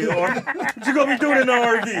 Right. What you gonna be doing in the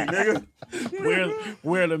RV, nigga?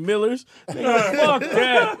 Where the Millers? Nigga, fuck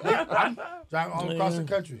that. Driving all across the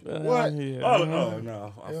country. What? Yeah. Oh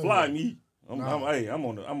no, fly me. I'm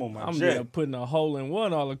on my I'm jet. there putting a hole in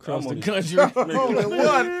one all across the on the- country. Only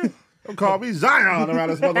one. Don't call me Zion around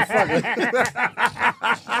this motherfucker.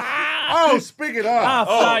 Oh, speaking of. I'll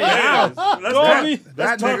fly you out. Call me,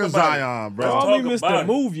 That nigga Zion, bro. call me talk Mr. about it.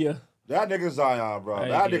 Move Ya. That nigga Zion, bro. Hey,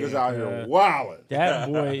 That nigga's out here yeah. wilding.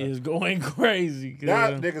 That boy is going crazy.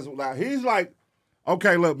 That nigga's like, he's like,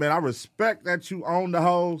 okay, look, man, I respect that you own the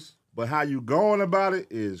hoes, but how you going about it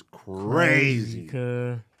is crazy.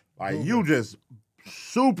 Cuz. Like, you just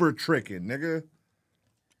super tricking, nigga.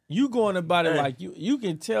 You going about it like you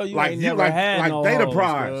can tell you Like ain't you, never had like no they the hoes,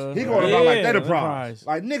 prize. cuz. He going about like they the Yeah, prize.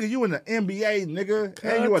 Like, nigga, you in the NBA, nigga,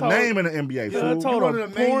 and you a told- name in the NBA, I fool. told one a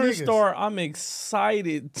of the main porn niggas. star I'm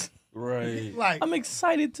excited. Right. Like, I'm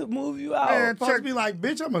excited to move you out. Man, supposed to be like,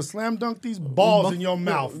 bitch, I'm gonna slam dunk these balls in your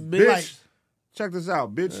mouth. Bitch. Like, Check this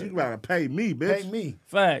out, bitch. You gotta pay me, bitch. pay me.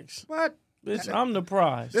 Facts. What? Bitch, I'm the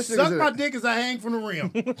prize. This Suck nigga's my dick as I hang from the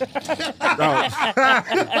rim.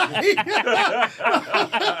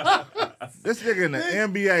 This nigga in the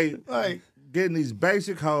NBA Like, getting these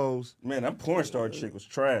basic hoes. Man, that porn star chick was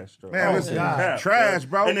trash, though. Man, listen, God. trash,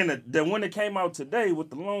 bro. And then the one that came out today with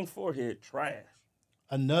the long forehead, trash.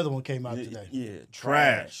 another one came out today. Yeah,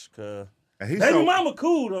 Trash. Cause And he's baby so, mama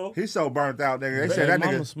cool though. he's so burnt out, nigga. They said Baby that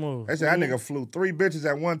mama nigga. smooth. They said that nigga flew 3 bitches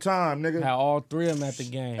at one time, nigga. Had all 3 of them at the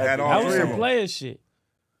game. Had all That was 3 of some them. player shit.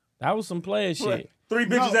 That was some player shit. 3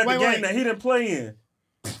 bitches at the wait, game wait. that he didn't play in.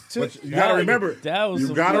 But you gotta remember. that was You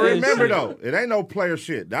some gotta player remember shit. though. It ain't no player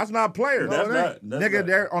shit. That's not player. That's No, it ain't. not- that's Nigga, not.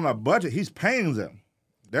 they're on a budget. He's paying them.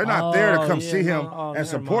 They're not there to Oh, come yeah, see him no, oh, and never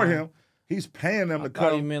support mind. him. He's paying them to I cut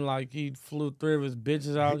thought he him. meant like he flew 3 of his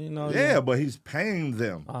bitches out, you know? Yeah, but he's paying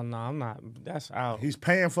them. Oh, no, I'm not. That's out. He's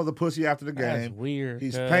paying for the pussy after the That's game. weird.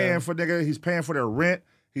 He's cuz. paying for nigga. He's paying for their rent.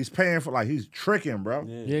 He's paying for he's tricking, bro.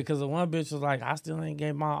 Yeah, because the one bitch was like, I still ain't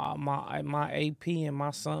gave my AP and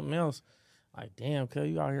my something else. Like, damn, cuz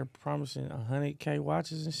you out here promising 100K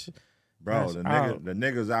watches and shit. Bro, That's the out.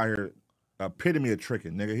 nigga's out here epitome of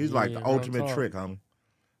tricking, nigga. He's like Yeah, the real ultimate talk. trick, homie.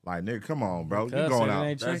 Like, nigga, come on, bro. You Cuz going said it out.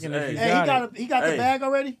 ain't That's- tricking if you hey. Hey, got it. he got Hey. the bag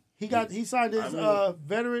already? He signed his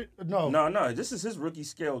veteran No, this is his rookie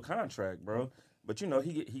scale contract, bro. But you know,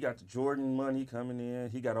 he got the Jordan money coming in.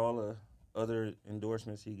 He got all the other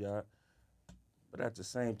endorsements he got. But at the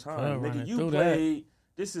same time, running nigga, you through played.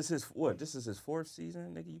 This is his what? This is his 4th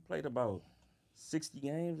season, nigga. You played about 60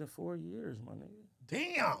 games in 4 years, my nigga.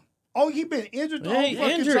 Damn. Oh, he been injured the He whole ain't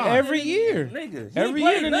fucking injured time. every year. Nigga, he Every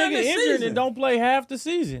played year the none nigga this injured season. and don't play half the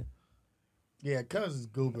season. Yeah, cuz is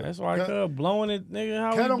goober. That's why Cuz- cuz blowing it, nigga,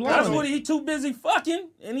 how Cut he him- blowing That's it. what he too busy fucking,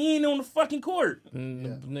 and he ain't on the fucking court. And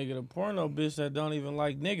the nigga, the porno bitch that don't even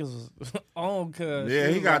like niggas on cuz. Yeah, She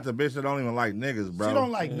he was got like, the bitch that don't even like niggas, bro. She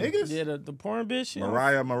don't like niggas? Yeah, the porn bitch. She don't-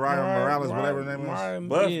 Mariah Morales, whatever her name is.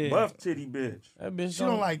 Mariah, Buff titty bitch. That bitch She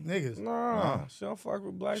don't like niggas. Nah, she don't fuck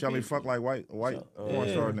with black She only people. fuck like white porn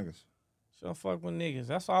yeah. star niggas. She don't fuck with niggas.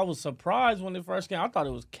 That's why I was surprised when it first came. I thought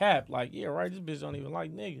it was cap. Like, yeah, right, this bitch don't even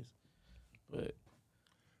like niggas.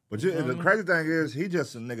 But The crazy thing is, he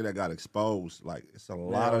just a nigga that got exposed. Like, it's a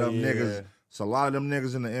lot of them niggas. It's a lot of them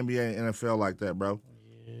niggas in the NBA and NFL like that, bro.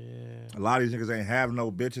 yeah. A lot of these niggas ain't have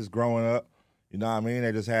no bitches growing up. You know what I mean?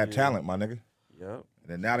 They just had talent, my nigga. Yep. And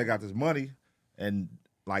then now they got this money, and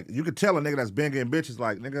like you could tell a nigga that's been getting bitches,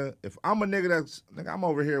 like, nigga, if I'm a nigga I'm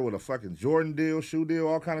over here with a fucking Jordan deal, shoe deal,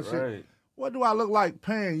 all kind of shit. Right. What do I look like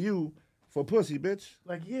paying you for pussy, bitch?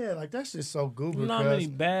 Like, yeah, like that's just so goober. You know how many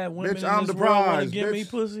bad women Bitch, in I'm this the world want to prize, give me bitch.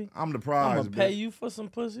 pussy? I'm the I'm prize, gonna pay bitch. you for some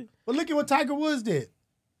pussy. But look at what Tiger Woods did.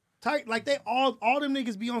 Like they all them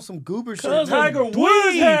niggas be on some goober shit. Cuz Tiger Dweeb.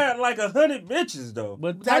 Woods had like 100 bitches though.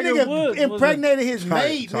 But That Tiger nigga Woods impregnated his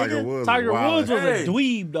maid, Tiger nigga. Woods Tiger Woods was Hey. a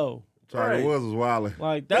dweeb though. Tiger Right. Woods was wildin'.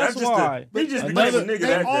 Like that's just why. he just became Another- a nigga they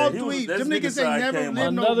that all day. He was- dweeb. that's Them nigga niggas side ain't never came lived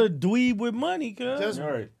up. no- Another dweeb with money, cuz. Just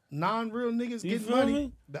Right. non-real niggas You getting feel money.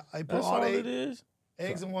 me? They put That's all all they it is.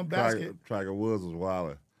 eggs in one basket. Tiger Woods was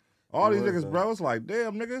wildin'. All He these was, niggas, bro, it's like,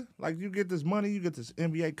 damn, nigga, like you get this money, you get this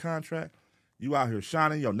NBA contract, you out here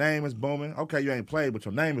shining, your name is booming. Okay, you ain't played, but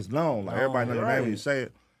your name is known. Like everybody know your name when you say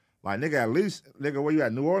it. Like, nigga, at least, nigga, where you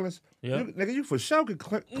at, New Orleans? Yep. Nigga, you for sure could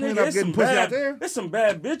clean Nigga, up it's getting some pussy out bad, there. there's some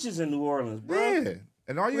bad bitches in New Orleans, bro. Yeah.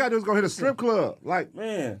 And all you gotta do is go hit a strip club. Like,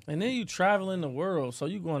 Man. And then you traveling the world, so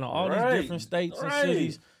you going to all Right. these different states and Right.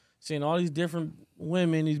 cities, seeing all these different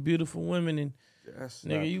women, these beautiful women, and That's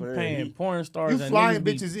not nigga, you fair. paying porn stars. You and flying niggas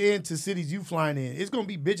be- bitches into cities you flying in. It's gonna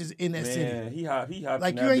be bitches in that city. Man, he hopped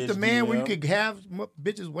Like in you that ain't the bitch man where you DM. could have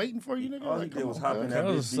bitches waiting for you, nigga. All Like, he did come was on, hop in cuz. that That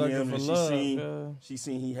bitch was a sucker DM for and love, she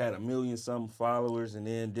seen he had 1 million something followers and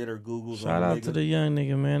then did her Googles. Shout on out the to nigga. the young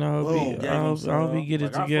nigga, man. I hope Boom, he, gave I him hope, I hope he some. get it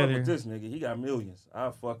Like, I fuck together. with this nigga. He got millions. I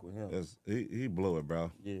fuck with him. he blew it,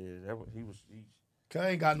 bro. Yeah, he was. Cuz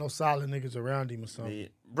ain't got no solid niggas around him or something. Yeah.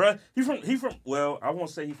 Bruh, he from. Well, I won't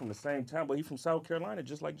say he from the same town, but he from South Carolina,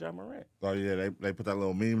 just like Ja Morant. Oh, yeah, they put that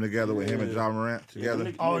little meme together with him and John Morant together.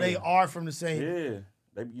 them niggas- Oh, they yeah. are from the same. Yeah,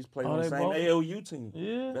 they used to play Oh, on the they same both- ALU team.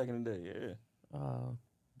 Yeah. Back in the day. Yeah.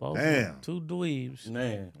 Both Damn. two dweebs.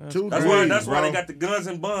 Man. Two That's dweebs, why bro. they got the guns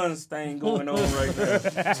and buns thing going on right now.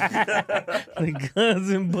 The guns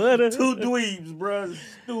and butter. Two dweebs, bro.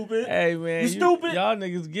 Stupid. Hey man, You stupid. Y'all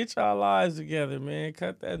niggas get y'all lives together, man.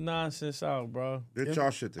 Cut that nonsense out, bro. Get y'all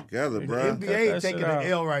shit together, bro. Cut NBA that taking shit out.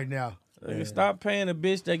 an L right now. Nigga, stop paying a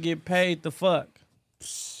bitch that get paid to fuck.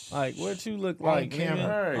 Like what you look like, camera.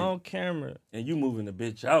 nigga? Right. On camera. And you moving the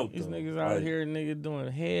bitch out. These though. niggas out Like, here, nigga,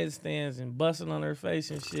 doing headstands and busting on their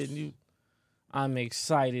face and shit. And I'm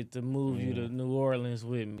excited to move you to New Orleans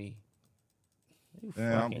with me. You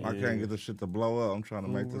Damn, fucking I can't get this shit to blow up. I'm trying to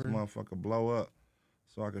make this Hoover. motherfucker blow up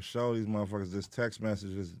so I can show these motherfuckers this text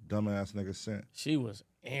message this dumbass nigga sent. She was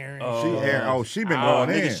airing. She been Oh, going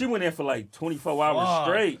nigga, in. she went in for like 24 hours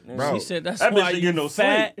straight. nigga. Bro. She said that's That bitch why didn't you get no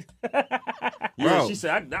fat. Yeah, Bro. she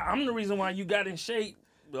said, I'm the reason why you got in shape.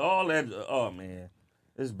 All that. Oh, man.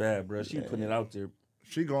 It's bad, bro. She putting it out there.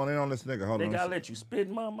 She going in on this nigga. Hold They on. gotta let you spit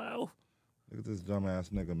in my mouth. Look at this dumbass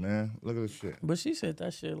nigga, man. Look at this shit. But she said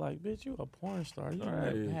that shit like, bitch, you a porn star. You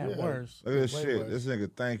Right. had worse. Look at this Way shit. worse. This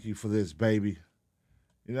nigga, thank you for this, baby.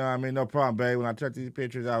 You know what I mean? No problem, babe. When I took these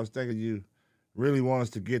pictures, I was thinking you really want us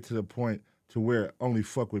to get to the point to where only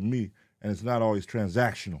fuck with me, and it's not always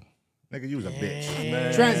transactional. Nigga, you was a bitch.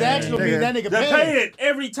 Transactional mean that nigga They paying. pay it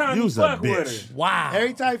every time You you was a fuck with bitch. her. Wow.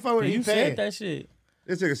 Every time you fuck with And her, you you said paying. that shit.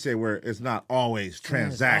 This nigga said where it's not always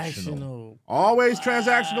transactional. Transactional. Always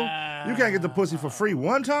transactional? You can't get the pussy for free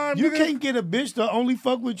one time, You nigga? can't get a bitch to only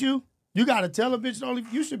fuck with you. You gotta tell a bitch to only.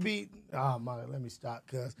 You should be. Oh my, let me stop,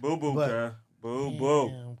 cuz. Boo boo, But- cuz. Boo boo.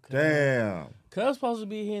 Damn, cuz. Damn. Cuz supposed to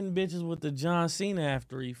be hitting bitches with the John Cena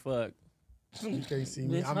after he fucked. You can't see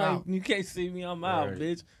me. Bitch, I'm I ain't- out. You can't see me. I'm out, Right.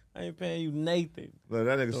 bitch. I ain't paying you Nathan. Look,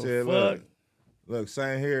 that nigga The said, fuck? look,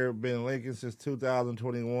 same here, been Lincoln since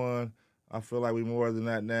 2021. I feel like we more than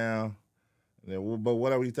that now. And then, but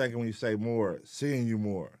what are we thinking when you say more? Seeing you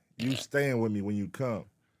more. You staying with me when you come.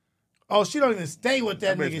 Oh, she don't even stay with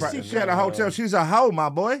that Bitch, nigga. she at a hotel. She's a hoe, my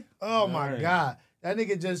boy. Oh my god, that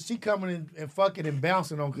nigga just she coming in and fucking and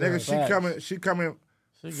bouncing on. Nigga, cuz. she coming,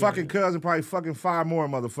 She fucking good. cousin, probably fucking 5 more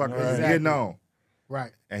motherfuckers and Exactly. getting on.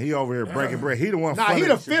 Right. And he over here breaking bread. He the one Nah, funding. he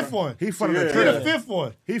the fifth one. He funding the Yeah. He the trip. fifth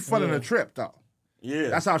one. He funding the trip though. Yeah.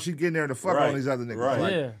 That's how she getting there to fuck Right. on these other niggas. Right.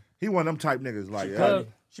 Like, Yeah. he one of them type niggas. Like, Cuz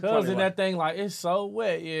She probably in like- that thing like, it's so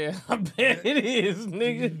wet. Yeah, I bet it is,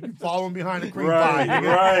 nigga. Following behind the cream Right, pie,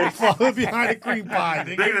 nigga. right. Following behind the cream pie,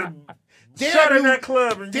 nigga. Nigga, Damn shut in you- that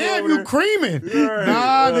club and Damn, over you there. creaming. Right.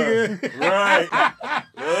 Nah, nigga. Right.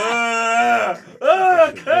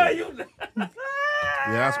 Cuz, you. yeah,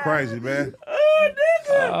 that's crazy, man.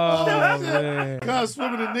 Oh, man. Cuz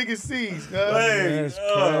swimming in nigga seas, cuz. Hey, That's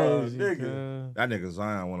oh, crazy, nigga. cuz. That nigga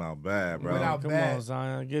Zion went out bad, bro. Went out Come bad. on,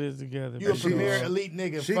 Zion. Get it together. You a bitch. premier elite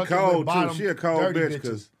nigga. She fucking cold with bottom, too. She a cold dirty bitch bitches.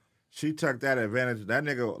 because she took that advantage. That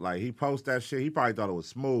nigga, like, he post that shit. He probably thought it was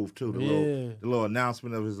smooth too. The Yeah. little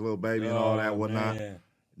announcement of his little baby and all that Oh, whatnot. man.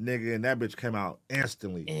 Nigga, and that bitch came out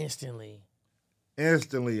instantly,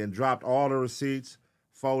 Instantly. and dropped all the receipts,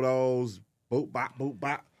 photos, boop bop, boop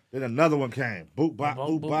bop. Then another one came, boop bop,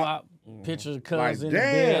 boop bop. Pictures of Like, cuz in the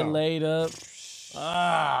bed damn. laid up.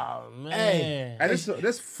 Oh, man. And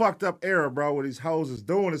this fucked up era, bro, where these hoes is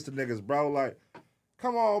doing this to niggas, bro. Like,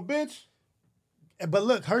 come on, bitch. But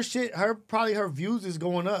look, her shit, probably her views is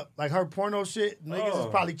going up. Like her porno shit, niggas is Oh.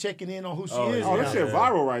 probably checking in on who she Oh, is. Oh, now. this shit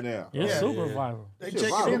viral right now. It's Yeah. super Yeah. viral. They Shit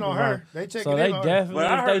checking viral. in on her. They checking So in they on her. definitely, But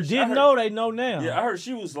I if they heard- I didn't heard- know, they know now. Yeah, I heard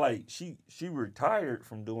she was like, she retired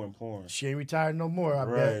from doing porn. She ain't retired no more. I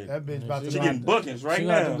bet Right. that bitch about to She be getting bookings right she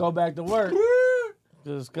now. got to go back to work.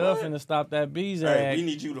 Because Scuff finna stop that bees Hey, act. we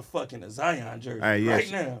need you to fucking a Zion jersey Hey, yeah,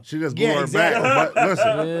 right now. she just blew Yeah, her exactly. back. But listen,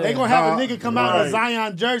 Yeah. They gonna have a Nah, nigga come out in a right.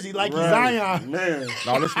 Zion jersey like he's Right. Zion. Man.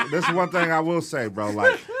 no, this is one thing I will say, bro.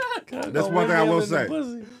 Like, Go that's one thing I windmill will in the say.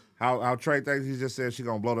 pussy. How Trey thinks he just said she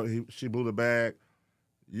gonna she blew the bag.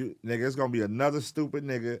 You nigga, it's gonna be another stupid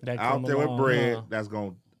nigga That out there along, with bread huh? that's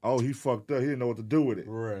gonna he fucked up. He didn't know what to do with it.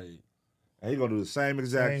 Right. And he gonna do the same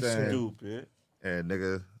exact thing. Stupid. And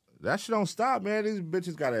nigga, that shit don't stop, man. These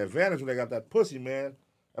bitches got an advantage when they got that pussy, man.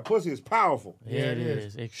 That pussy is powerful. Yeah, it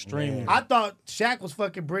is. Extremely. I thought Shaq was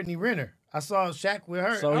fucking Brittany Renner. I saw Shaq with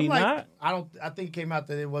her. So I'm he like, not? I think it came out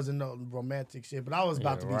that it wasn't no romantic shit, but I was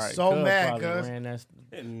about to be right. so Cuz mad, probably cuz. ran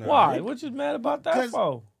that- No, Why? What you mad about that 'Cause-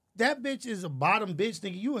 for? That bitch is a bottom bitch,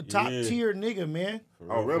 nigga. You a top tier nigga, man.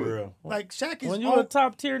 Oh, really? For real. Like Shaq is When you a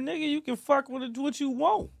top tier nigga, you can fuck with it what you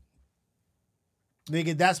want.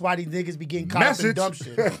 nigga. That's why these niggas be getting caught up in dumb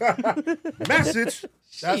shit. Message.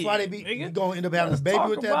 That's why they Shit, be nigga. you gonna end up having a Let's baby talk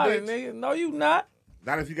with that about bitch. it, nigga. No, you not.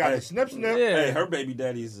 Not if you got the snip snip. Yeah. Hey, her baby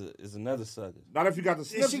daddy is another sucker. Not if you got the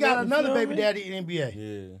snip She got snip. another feel baby me? daddy in NBA.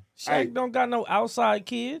 Yeah. Shaq Hey. don't got no outside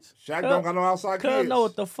kids. Shaq don't got no outside Cuz kids. know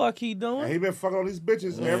what the fuck he doing. And he been fucking on these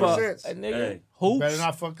bitches ever Fuck. since. Hey, nigga, Hey. hoops. Better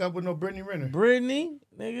not fuck up with no Brittany Renner. Brittany,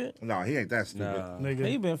 nigga. No, he ain't that stupid. Nah. Nigga,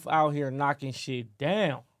 He been out here knocking shit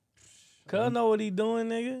down. Cuz know what he doing,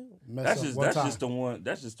 nigga. mess That's up just one that's time. just the one.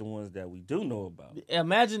 That's just the ones that we do know about.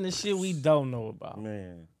 Imagine the shit we don't know about.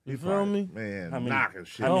 Man. You feel me? Man, I mean, knocking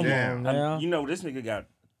shit Come down. on, now. You know this nigga got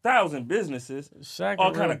 1,000 businesses, Shaq all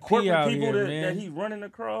a kind real of corporate P out people here, that man. he running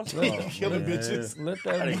across. killing man. bitches. Let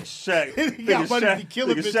I think that Shaq, He got nigga money to Shaq, be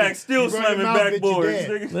killing nigga bitches. Shaq still You run slamming your mouth, bitch, you backboards. dead.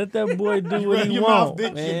 Nigga. let that boy do You what run he your mouth, want, bitch,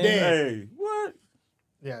 you man. dead. Hey, what?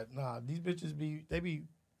 Yeah, nah, these bitches be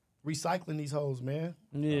recycling these hoes, man.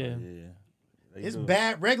 Yeah. Yeah. They It's do.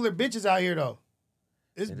 bad regular bitches out here though.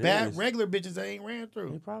 It's It bad is. regular bitches that ain't ran He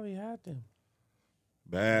through. probably had them.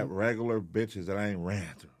 Bad regular bitches that I ain't ran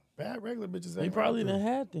through. Bad regular bitches ain't He probably ran done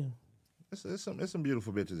through. had them. It's some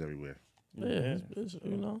beautiful bitches everywhere. Yeah, it's,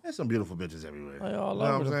 you know, There's some beautiful bitches everywhere. they all You know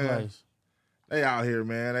over what the I'm saying? place. They out here,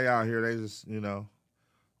 man. They out here. They just,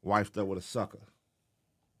 wifed up with a sucker.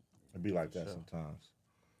 It be like that sometimes.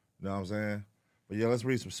 You know what I'm saying? But yeah, let's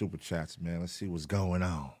read some super chats, man. Let's see what's going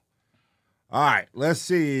on. All right, let's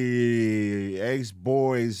see.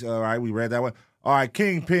 AceBoyz. All right, we read that one. All right,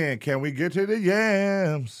 Kingpin. Can we get to the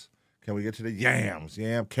yams? Can we get to the yams?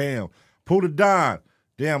 Yam Cam. Pull the Don.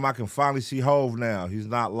 Damn, I can finally see Hove now. He's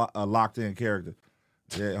not a locked-in character.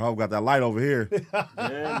 Yeah, Hove got that light over here.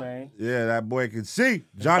 Yeah, man. Yeah, that boy can see.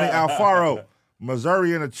 Johnny Alfaro,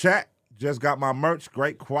 Missouri in the chat. Just got my merch.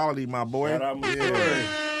 Great quality, my boy. Shout out Missouri.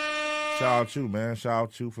 Shout out you, man. Shout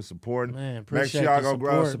out you for supporting. Man, Make appreciate sure y'all the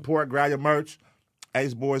go support. grab your merch.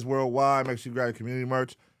 AceBoyz Worldwide. Make sure you grab your community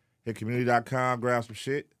merch. Hit community.com, grab some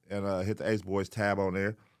shit, and hit the AceBoyz tab on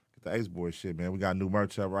there. Get the AceBoyz shit, man. We got new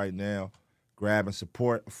merch up right now. Grab and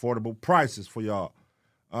support affordable prices for y'all.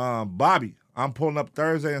 Bobby, I'm pulling up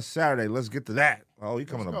Thursday and Saturday. Let's get to that. Oh, you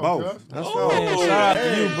coming to both. Let's go. Man, shout out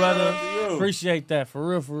to you, brother. shout out to you. Appreciate that. For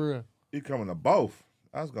real, for real. You coming to both.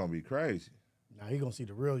 That's going to be crazy. Now you gonna see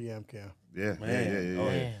the real Yam Cam. Yeah, Man, yeah. oh,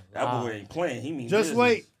 Man, that wow. boy ain't playing. He means Just business.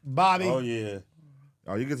 wait, Bobby. Oh yeah.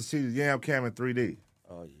 Oh, you get to see the Yam Cam in 3D.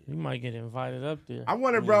 Oh yeah. You might get invited up there. I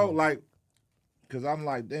wonder, bro, like, because I'm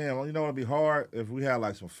like, damn, you know it'd be hard if we had,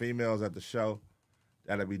 like, some females at the show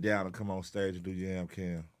that'd be down to come on stage and do Yam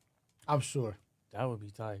Cam. I'm sure. That would be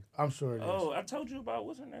tight. I'm sure it is. Oh, I told you about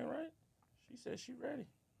what's her name, right? She said she ready.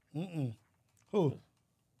 Who?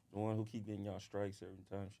 The one who keep getting y'all strikes every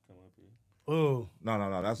time she come up here. Ooh.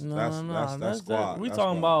 No, that's That's squad. We That's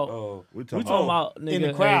talking squad. about. Oh, We We talking talking about. about nigga, in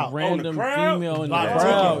the crowd. a random Oh, the crowd? female in the Live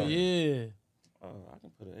crowd. ticket. Yeah. I can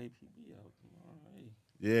put an APB out tomorrow.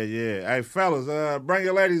 Hey. Yeah. Hey, fellas, bring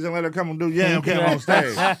your ladies and let her come and do Yam Cam on stage.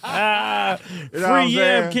 You know what I'm Free Yam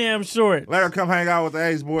saying? Cam short. Let her come hang out with the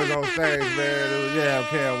AceBoyz on stage, man. Do Yam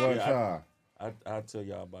Cam one time. I'll tell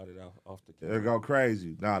y'all about it off the camera. It'll go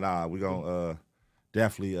crazy. Nah, we gonna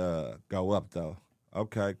definitely go up though.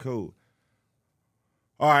 Okay, cool.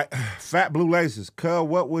 All right, Fat Blue Laces. Cuz,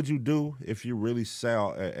 what would you do if you really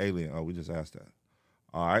saw an alien? Oh, we just asked that.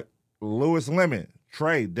 All right. Lewis Lemon.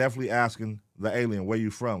 Trey definitely asking the alien, where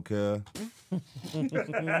you from, cuz?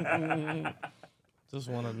 Just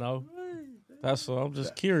want to know. That's all. I'm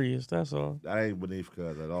just curious. That's all. That ain't beneath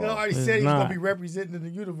cuz at all. He already It's said he's not. gonna be representing in the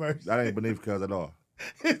universe. That ain't beneath cuz at all.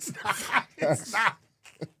 It's not. It's not.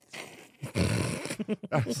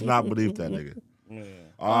 That's not beneath that nigga. Yeah.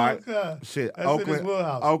 All right. Okay. Shit. That's in his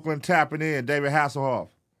wheelhouse. Oakland tapping in. David Hasselhoff.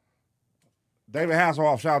 David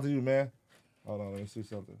Hasselhoff, shout out to you, man. Hold on, let me see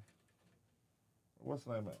something. What's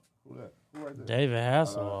the name at? Who that? Who right there? David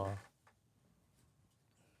Hasselhoff.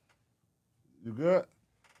 You good?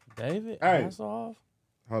 David Hey. Hasselhoff?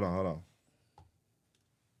 Hold on.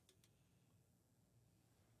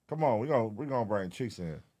 Come on, we gonna bring Cheeks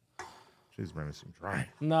in. She's bringing some drink.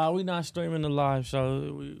 Nah, we not streaming the live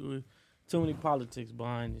show. We too many politics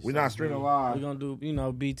behind it. We not streaming live. We gonna do,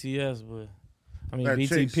 BTS, but I mean That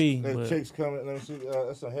BTP. That but chick's coming. Let me see.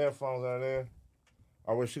 That's some headphones out there.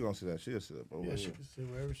 Oh, where she gonna see that? She'll see that. Yeah, she can see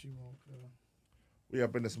wherever she wants. We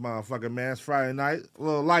up in this motherfucker, man. It's Friday night. A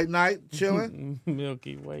little light night. Chilling.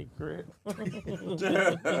 Milky Way crib.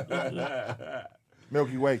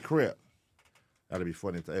 Milky Way crib. That'd be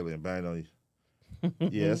funny if the alien banged on you.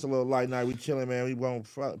 Yeah, it's a little light night. We chilling, man. We won't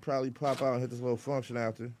probably pop out and hit this little function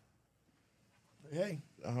after. Hey.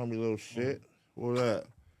 A homie little shit. What up?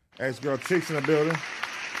 Ex-girl Chicks in the building.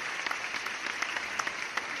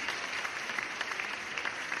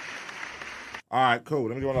 All right, cool.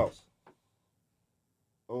 Let me do one else.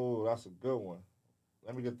 Oh, that's a good one.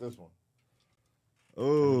 Let me get this one.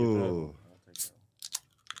 Oh.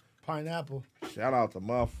 Pineapple. Shout out to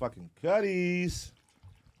motherfucking Cuddies.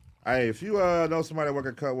 Hey, if you know somebody that work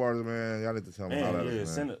at Cutwaters, man, y'all need to tell them holler at us, man.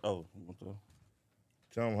 Send it. Oh, you want to?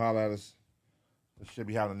 Tell them holler at us. We should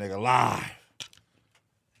be having a nigga live.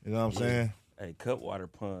 You know what I'm saying? Hey, Cutwater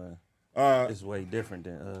pun is way different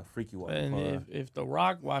than Freaky Water And pun. if The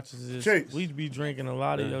Rock watches this, Chicks. we'd be drinking a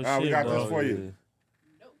lot of your shit. We got bro. this for you.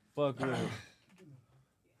 Fuck with it.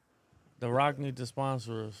 The Rock need to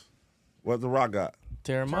sponsor us. What The Rock got?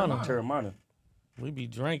 Terramana. We be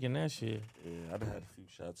drinking that shit. Yeah, I've had a few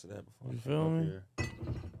shots of that before. You feel me? Here.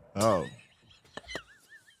 Oh.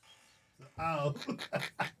 Oh.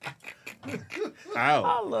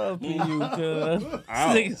 I love PU, cuz.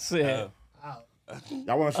 Nigga said.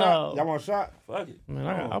 Y'all want a shot? Y'all want a shot? Fuck it. Man,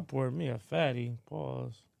 I poured me a fatty.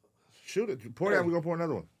 Pause. Shoot it. Pour that. We're going to pour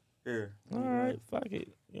another one. Here. All right, fuck it.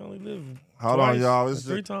 You only live Hold twice, on, y'all. or This is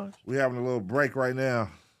 3 times. We having a little break right now.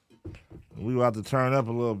 We about to turn up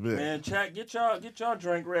a little bit. Man, chat, get y'all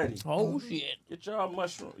drink ready. Oh shit. Get y'all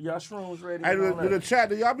shrooms ready. Hey, and all do the that. chat,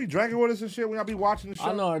 do y'all be drinking with us and shit when y'all be watching the show?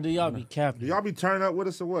 I know, or do y'all be capping? Do y'all be turning up with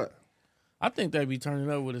us or what? I think they be turning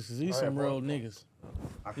up with us because these some real niggas.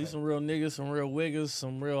 These some real niggas, some real wiggers,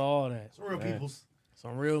 some real all that. Some real peoples.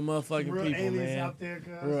 Some real motherfucking Some real people, aliens man. out there,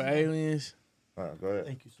 guys. Real aliens. All right, go ahead.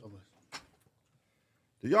 Thank you so much.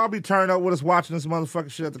 Do y'all be turning up with us watching this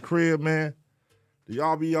motherfucking shit at the crib, man? Do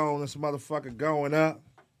y'all be on this motherfucker going up?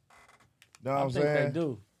 Know what I I'm think saying? they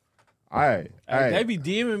do. All right. They be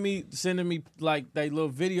DMing me, sending me like they little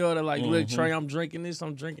video that like, look, Trey, I'm drinking this,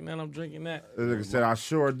 I'm drinking that, I'm drinking that. This nigga said, I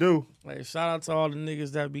sure do. Like, shout out to all the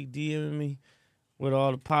niggas that be DMing me with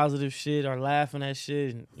all the positive shit or laughing at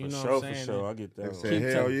shit. And, you know what I'm saying? For sure, I get that. They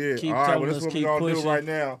said, hell yeah. keep All right, telling well, this us, is what we keep going to do pushing. right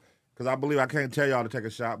now. Because I believe I can't tell y'all to take a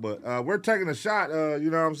shot. But we're taking a shot, you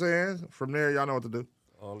know what I'm saying? From there, y'all know what to do.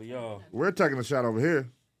 All of y'all. We're taking a shot over here.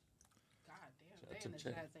 God damn, they in the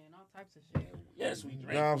chat saying all types of shit. Yes, we drink.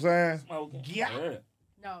 You know what I'm saying? Smoking. Yeah.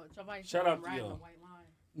 No, somebody Shout out to riding y'all. the white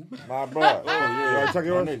line. My bro. Oh, yeah. You already took My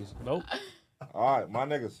yours? niggas. Nope. All right, my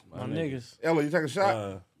niggas. My niggas. Ella, you take a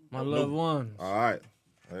shot? My loved ones. All right.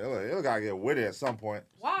 Ella got to get with it at some point.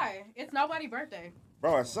 Why? It's nobody's birthday.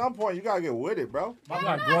 Bro, at some point, you got to get with it, bro. I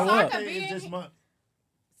gotta no, grow so I up. could be It's this in, month.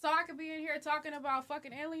 so I could be in here talking about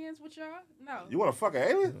fucking aliens with y'all? No. You want to fuck an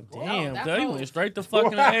alien? Damn, that's cuz you hoes. went straight to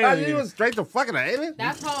fucking You went aliens. straight to fucking an alien?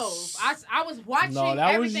 That's hoes. I was watching No,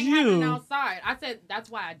 that was everything you. happening outside. I said that's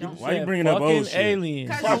why I don't. Why you Said bringing up fucking old shit? aliens?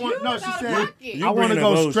 Because you No, know she the said, rocket. You I want to bringing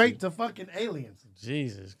up go old straight shit. to fucking aliens.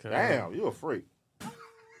 Jesus, cuz. Damn, you a freak.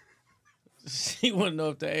 She wouldn't know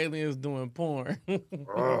if the aliens doing porn.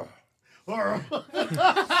 Ugh.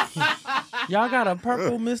 Y'all got a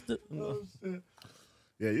purple Mr.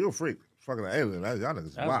 Yeah, you a freak. Fucking an alien. Y'all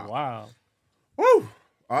niggas That's wild. wild. Woo!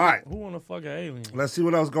 All right. Who wanna fuck an alien? Let's see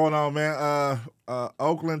what else going on, man.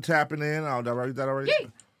 Oakland tapping in. Oh, did I read that already?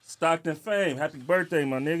 Stockton fame. Happy birthday,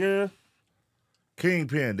 my nigga.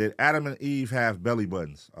 Kingpin, did Adam and Eve have belly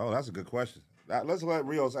buttons? Oh, that's a good question. Let's let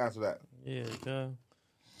Rios answer that. Yeah, cuz.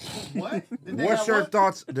 What? Did they What's have your what?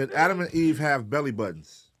 thoughts? Did Adam and Eve have belly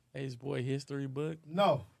buttons? AceBoy history book.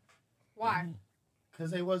 No, Why?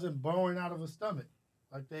 because they wasn't born out of a stomach.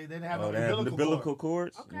 Like they didn't have Oh, an they have umbilical umbilical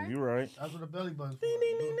cord. cords? Okay. You right. That's what a belly button.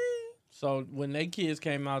 So when they kids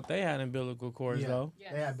came out, they had umbilical cords Yeah. though.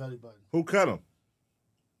 Yes. They had belly buttons. Who cut them?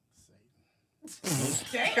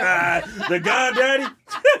 Damn. The God Daddy?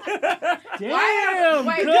 Damn,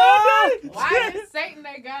 Wait, cuz. why is Satan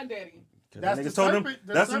their goddaddy? That's Nigga the told them. serpent-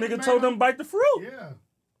 the That's the serpent nigga man told on- them bite the fruit. Yeah,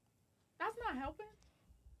 That's not helping.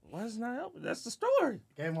 Why is it not helping? That's the story.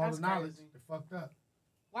 gave them all That's the knowledge. crazy. They fucked up.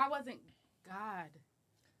 Why wasn't God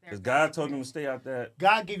their Because God told them to stay out that.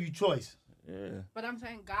 God gave you choice. Yeah. But I'm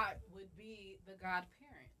saying God would be the God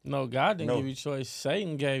parent. No, God didn't No. give you choice.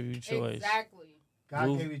 Satan gave you choice. Exactly.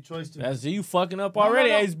 God gave you choice to. That's you fucking up already,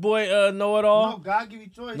 no. Ace Boy. Know it all. No, God gave you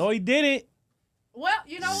choice. No, he didn't. Well,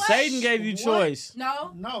 you know what? Satan gave you choice.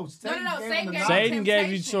 No. Satan Satan gave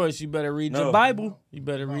you temptation. choice. You better read your Bible. You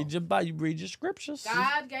better read your Bible. You read your scriptures.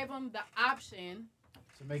 God gave him the option.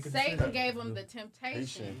 To make a Satan decision. gave him the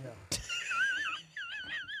temptation.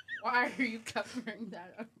 Why are you covering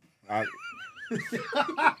that up? This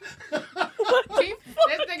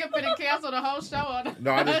nigga finna cancel the whole show on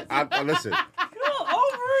No, I listen.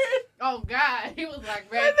 Over it. Oh God, he was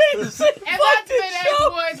like, man. And that's been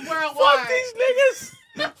AceBoyz Worldwide. Fuck these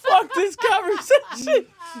niggas. Fuck this conversation.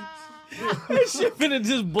 This shit finna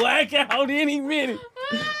just black out any minute.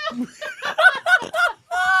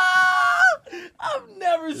 I've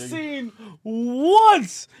never seen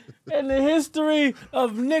once in the history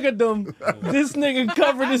of niggerdom this nigga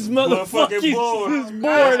cover this motherfucking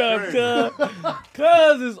board up,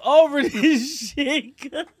 cuz it's over this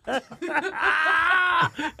shit.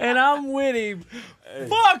 And I'm with him. Hey.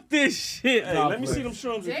 Fuck this shit. Hey, let me see them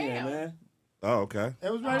shrooms again, man. Oh, okay.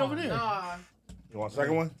 It was right over there. Nah. You want a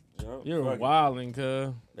second one? You're wildin',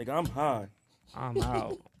 cuz. Nigga, I'm high. I'm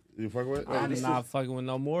out. You fucking with it? I'm not fucking with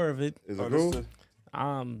no more of it. Is it cool?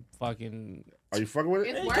 I'm fucking. Are you fucking with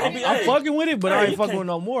it? I'm fucking with it, but I ain't fucking with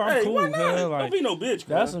no more. I'm cool, why not? Cuz. Like, don't be no bitch, cuz.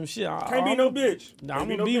 That's some shit. Can't be no bitch. I'm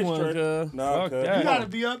gonna be one, cuz. Nah, fuck that. You gotta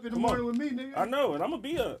be up in the morning with me, nigga. I know, and I'm gonna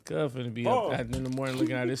be up. Cuz finna be up in the morning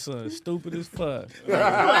looking at this son stupid as fuck.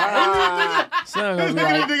 Son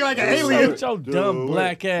gonna be like an alien. With your dumb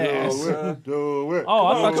black ass. Do it. Oh,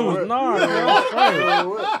 I thought you was nah,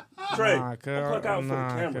 Trey, nah, cuz. punk out for the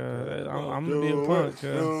Nah, camera. cuz. I'm gonna be a punk,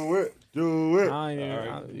 cuz. Do it. I ain't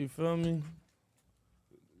even, you feel me?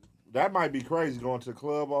 That might be crazy going to the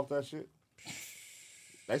club off that shit.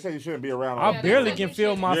 They say you shouldn't be around. I barely can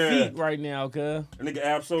feel my feet right now, cuz. Nigga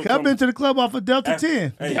Absol. I've been to the club off of Delta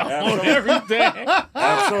 10. Hey, on everything.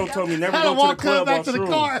 Absol told me never I go to walk the club back off to the shrooms.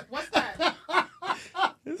 car. What's that?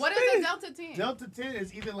 What is a Delta 10? Delta 10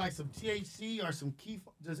 is either like some THC or some key.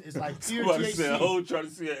 Just it's like pure Somebody THC. said, "Oh, trying to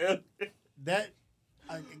see an alien." That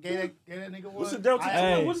gave that nigga one. What's the Delta 10?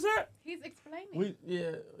 Hey. What's that? He's explaining.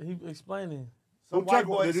 He explaining. Some white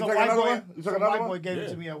boy, some white boy gave it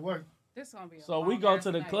to me at work. This gonna be a So we go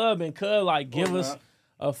to the club and cuz like give us not.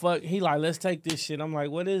 a fuck. He like, let's take this shit. I'm like,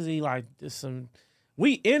 what is he like? This some.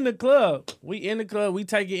 We in the club. We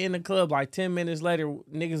take it in the club. Like 10 minutes later,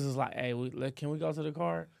 niggas is like, hey, can we go to the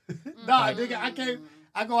car? Nah, nigga, I can't.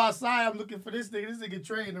 I go outside. I'm looking for this nigga. This nigga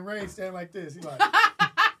Trey in the rain, standing like this. He like.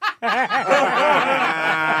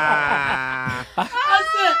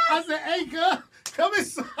 I said, hey, girl, come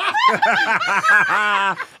inside.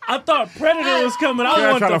 I thought Predator was coming.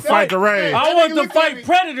 I want to fight the rain. I want to fight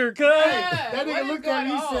Predator, cuz. That nigga looked at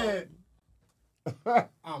me. He said,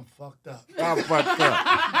 I'm fucked up. I'm fucked up.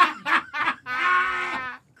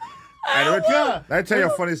 Hey, let me tell you a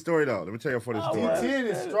funny story, though. Let me tell you a funny story.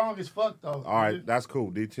 D10 is strong as fuck, though. All right, that's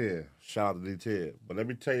cool. D10. Shout out to D10. But let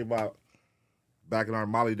me tell you about back in our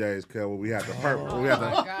Molly days, cuz when we had the purple, when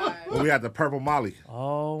we had the purple Molly.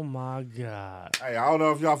 Oh my God. Hey, I don't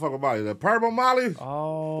know if y'all fuck with Molly. The purple Molly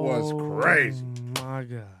was crazy. Oh my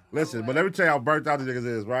God. Listen, but let me tell you how burnt out these niggas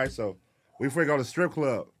is, right? So we freak go to strip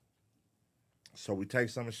club. So we take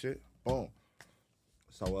some of shit. Boom.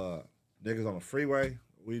 So niggas on the freeway.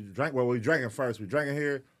 We drinking first. We drinking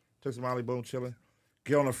here. Took some Molly, boom, chilling.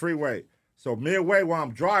 Get on the freeway. So midway while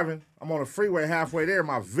I'm driving, I'm on the freeway halfway there.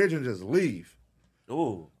 My vision just leave.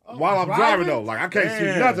 Ooh. While I'm driving though, like I can't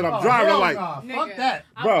see nothing. I'm driving. I'm like, fuck that,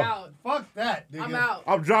 bro. I'm out. Fuck that, nigga. I'm out.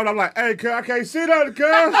 I'm driving. I'm like, hey, cuz, I can't see nothing, cuz.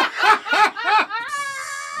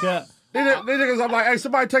 Yeah. These niggas, I'm like, hey,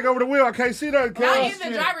 somebody take over the wheel. I can't see nothing, cuz. Not in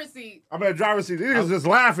the driver's seat. I'm in the driver's seat. These niggas just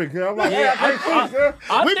laughing, cuz. I'm like, hey, I can't see, cuz.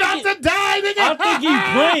 We about to die, nigga. I think he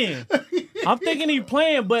playing. I'm thinking he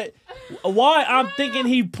playing, but why I'm thinking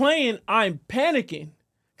he playing, I'm panicking.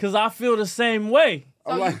 Because I feel the same way.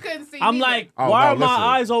 So you couldn't see I'm neither. like, Oh, why no, are my listen.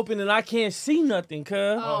 eyes open and I can't see nothing, cuz?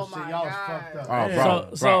 Oh shit, my y'all was God. fucked up. Oh,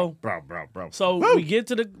 Yeah. bro. So we get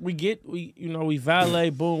to we valet,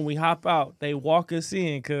 boom, we hop out. They walk us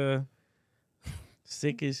in, cuz.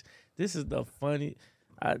 Sickish. This is the funny.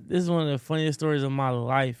 This is one of the funniest stories of my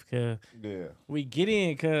life, cuz. Yeah. We get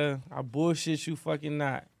in, cuz. I bullshit you fucking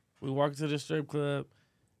not. We walk to the strip club.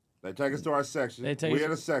 They take us to our section. We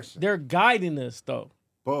in a section. They're guiding us, though.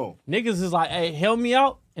 Boom. Niggas is like, hey, help me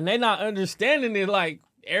out. And they not understanding it. Like,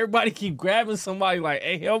 everybody keep grabbing somebody like,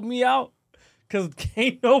 hey, help me out. Because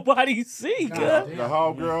can't nobody see, cuz. The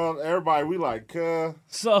whole girl, everybody, we like, cuz.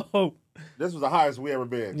 So. This was the highest we ever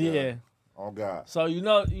been. Cuz. Yeah. Oh, God. So, you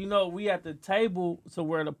know, we at the table to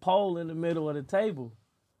where the pole in the middle of the table.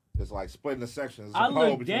 It's like splitting the sections. It's a I pole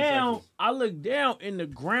look between down. sections. I look down, and the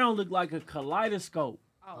ground looked like a kaleidoscope.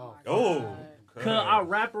 Oh. Oh. Cause I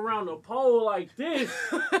wrap around the pole like this.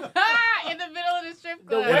 In the middle of the strip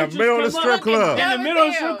club. In the middle of the strip club. In the middle of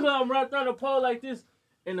the strip club, I'm wrapped around the pole like this.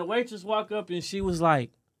 And the waitress walked up and she was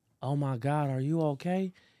like, "Oh my God, are you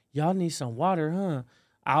okay? Y'all need some water, huh?"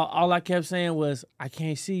 All I kept saying was, "I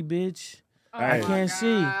can't see, bitch. I can't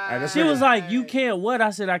see." She was like, "You can't what?"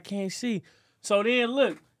 I said, "I can't see." So then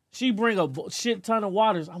look, she bring a shit ton of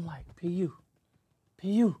waters. I'm like, "P.U.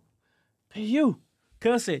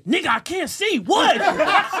 Cuz said, "Nigga, I can't see." What?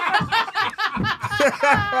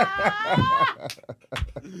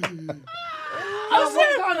 I said,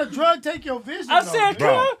 what kind of drug take your vision? I said,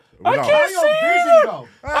 Bro, I no. can't How your vision see. go?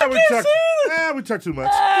 I can't see. We took too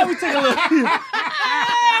much. We took a little.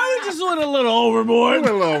 We just went a little We overboard.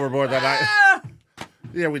 went a little overboard that night.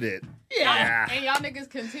 Yeah, we did. Yeah. And y'all niggas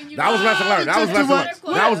continue. That was lesson learned.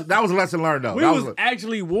 That was a lesson learned though. We was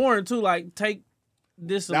actually warned too, like take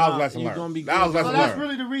this That was amount. lesson You're learned. gonna be That was good. lesson So that's learned.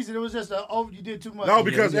 really the reason. It was just you did too much. No,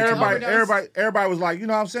 because Yeah, everybody was like, you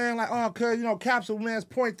know what I'm saying? Like, oh, cuz, capsule man's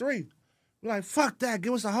 0.3. We're like, fuck that.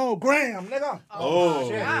 Give us a whole gram, nigga. Oh,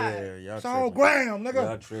 shit. yeah. Y'all It's a whole tripping. gram, nigga.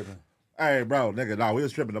 Y'all tripping. Hey, bro, nigga, no, we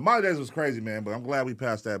was tripping. The Monday days was crazy, man, but I'm glad we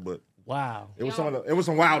passed that. But Wow. it was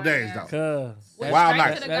some wild days, though. Cuz Wild straight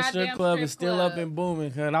nights. to the that strip goddamn club strip is still club. up and booming.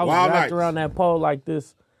 Cuz I was Wild wrapped nights. around that pole like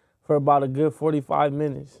this for about a good 45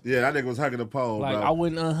 minutes. Yeah, that nigga was hugging the pole, Like bro. I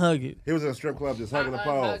wouldn't unhug it. He was in a strip club just hugging the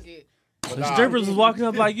pole. Unhug it. The strippers was walking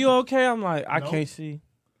up like, "You okay?" I'm like, "I can't see."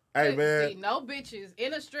 Hey, See, man, no bitches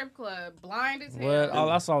in a strip club, blind as hell. What? All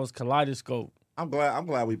I saw was kaleidoscope I'm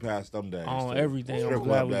glad we passed them days. on too. everything. Strip I'm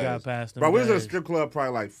glad club we got days. past them. Bro, we was in a days. strip club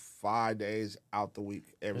probably like 5 days out the week,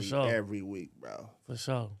 sure. every week, bro. For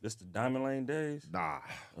sure. This the Diamond Lane days? Nah,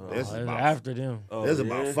 Oh, this is it's about after them. Oh, this is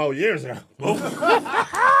about yeah? 4 years ago.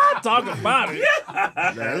 Talk about it.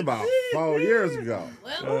 Man, it's about 4 years ago.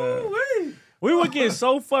 We would get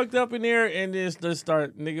so fucked up in there and then just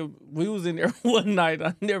start, nigga. We was in there one night.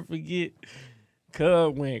 I never forget.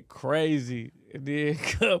 Cub went crazy. And then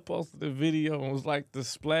Cub posted a video and was like the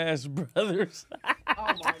Splash Brothers. Oh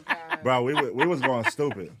my god. Bro, we was going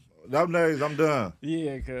stupid. Them days, I'm done.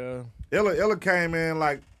 Yeah, Cub. Illa came in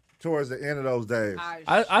like towards the end of those days.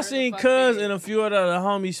 I sure seen the fuck Cuz did. and a few of the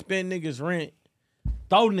homies spend niggas rent.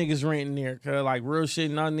 Throw niggas rent in there, Cuz. Like real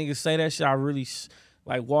shit. Not niggas say that shit. I really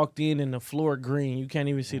like walked in and the floor green. You can't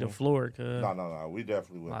even see the floor, Cuz. No. We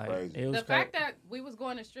definitely went Like, crazy. it was The fact that we was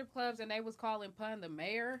going to strip clubs and they was calling Pun the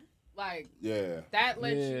mayor, like Yeah. that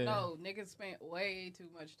lets Yeah. you know niggas spent way too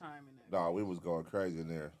much time in there. No, we was going crazy in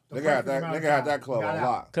there. The Nigga had perfect amount of that time. club Got on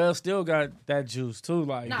out. lock. Cuz still got that juice too.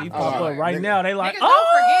 Like Nah, he for pop sure. up right Nigga- now. They like, Niggas don't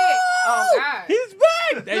forget. Oh God. he's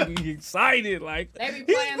back. They be excited. Like They be he's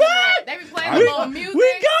playing back. they be playing We- the little music.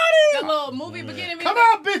 We got the him. little movie beginning music. Come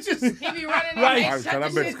on, bitches. He be running in. Right. They Right, shut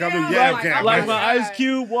that the bitch shit come to down. Yam Like, Camp. oh Like my my God. Ice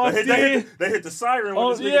Cube walked in. They hit the siren Oh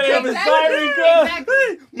when this yeah, nigga the came siren, in. Cuz.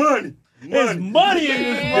 Exactly. Money. It's money in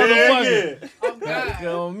this Yeah, motherfucker. Oh God.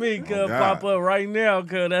 Come me, cuz God. pop up right now,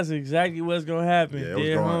 cuz that's exactly what's gonna happen. Yeah,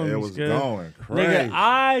 Dead homies, it was cuz. going crazy.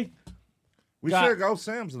 Nigga, we got- should go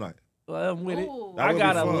Sam's tonight. I'm with it. Ooh. That I would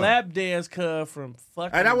got be a fun. lap dance, cuz from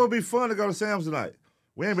fucking. Hey, that would be fun to go to Sam's tonight.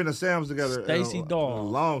 We ain't been to Sam's together Stacey in a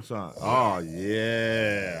Dawes. long time. Oh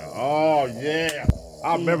yeah.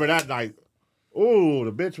 I remember that night. Ooh,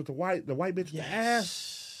 the bitch with the white bitch with the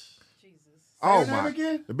ass. Jesus. Oh Say her name my.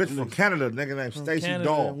 again? The bitch from Canada, nigga named From Stacey Canada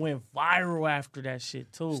Dahl. went viral after that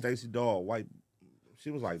shit too. Stacey Dahl, white. She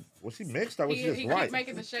was like, was she mixed or was she He just keep white?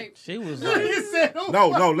 making the shape. She was like, You said who?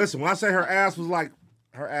 No, listen. When I say her ass was like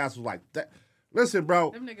that. Listen,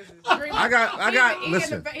 bro. Them niggas is dreaming. I got-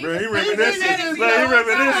 listen. Bro, he reminiscing. reminiscing. Look, he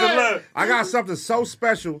reminiscing. Look. I got something so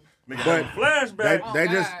special, but Flashback.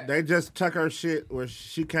 they God. just took her shit where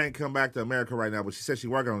she can't come back to America right now. But she said she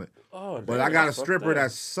working on it. Oh, But damn, I got a fuck stripper that.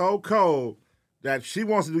 that's so cold that she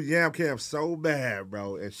wants to do Yam Camp so bad,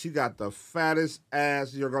 bro. And she got the fattest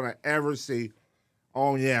ass you're gonna ever see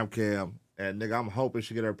on Yam Camp. And nigga, I'm hoping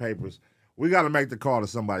she get her papers. We gotta make the call to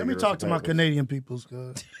somebody. Let me talk to my Canadian peoples,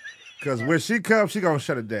 cuz. Because when she comes, she gonna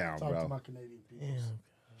shut it down, Talk to bro. my Canadian peoples.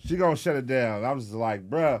 She gonna shut it down. I was just like,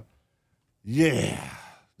 bruh,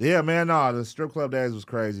 yeah, man. Nah, the strip club days was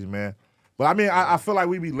crazy, man. But I mean, I feel like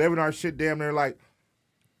we be living our shit damn near like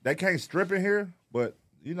they can't strip in here, but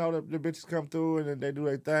you know the bitches come through and then they do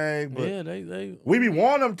their thing. But yeah, they. we be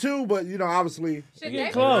wanting them too, but you know, obviously, Shit, Get they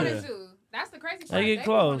be close. wanting to. That's the crazy part. They get be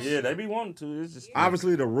close. wanting Yeah, to. they be wanting to. It's just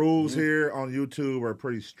obviously the rules here on YouTube are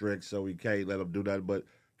pretty strict, so we can't let them do that. But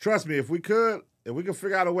trust me, if we could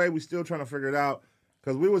figure out a way, we still trying to figure it out.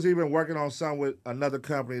 Because we was even working on something with another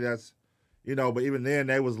company that's, You know, but even then,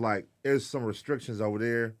 they was like, there's some restrictions over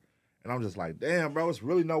there. And I'm just like, damn, bro, it's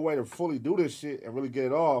really no way to fully do this shit and really get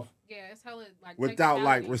it off. Yeah, it's hella like without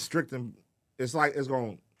like restricting. It's like it's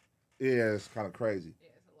going. Yeah, it's kind of crazy. Yeah,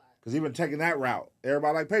 it's a lot. Because even taking that route,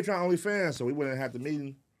 everybody like Patreon OnlyFans, so we wouldn't have the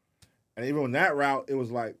meeting. And even on that route, it was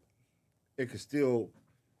like it could still.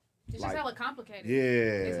 It's just hella complicated. Yeah,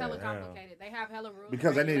 it's hella complicated. They have hella rules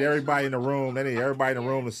because they need everybody in the room. They need everybody in the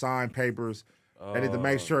room to sign papers. They need to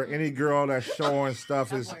make sure any girl that's showing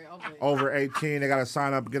stuff is over 18. They got to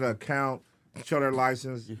sign up, get an account, show their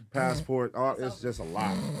license, passport. Oh, it's just a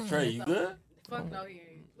lot. Trey, you good? Fuck no, he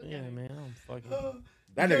ain't. Yeah, man, I'm fucking.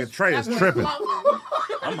 That nigga Trey is tripping.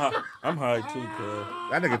 I'm high too, cuz.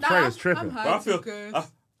 That nigga Trey is tripping. I feel good though.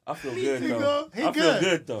 I feel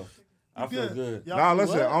good though. I feel good. Nah,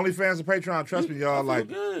 listen, OnlyFans and Patreon, trust me, y'all. Like,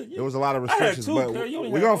 there was a lot of restrictions, but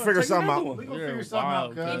we're gonna figure something out. We're gonna figure something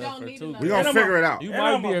out, cuz. We're gonna figure it out. You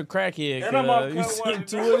might be a crackhead, cuz. You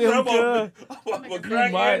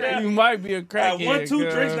might be a crackhead. 1,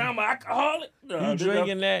 2 drinks, now I'm an alcoholic. You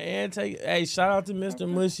drinking that and take. Hey, shout out to Mr.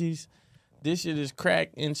 Mushies. This shit is crack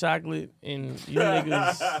and chocolate, and you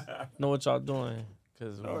niggas know what y'all doing.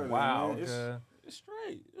 Cause wow, it's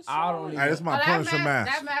straight. I don't. Hey, this is my Punisher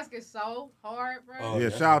mask. That mask is so hard, bro. Oh, yeah,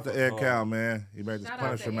 shout out to Ed Cal, man. He made this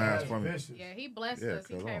Punisher mask for me. Yeah, he blessed us.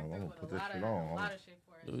 He came through with a lot of shit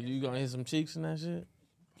for us. Dude, you gonna hit some cheeks and that shit?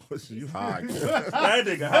 You high? That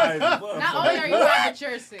nigga high. Not only are you high, but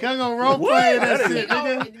you're sick. Can go role play that shit,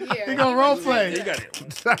 nigga. He gonna role play. He got it.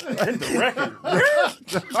 The record.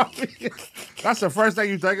 That's the first thing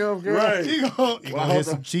you think of, girl? Right. He gonna hit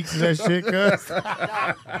some cheeks and that shit, cuz.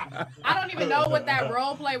 I don't even know what that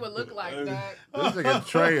role play would look like, dog. This nigga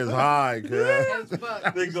Trey is high, cuz. As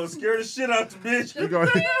fuck. They gonna scare the shit out the bitch. You gonna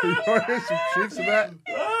hit some cheeks in that?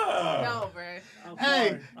 No, bro.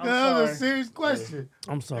 Hey, that was a serious question.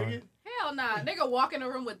 I'm sorry. Hell nah. Nigga walk in the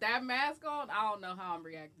room with that mask on, I don't know how I'm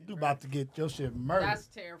reacting. You about to get your shit murdered. That's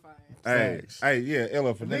terrifying. Hey, yeah, Ella,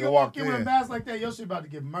 if a nigga walk in with a mask like that, your shit about to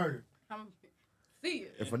get murdered. See ya.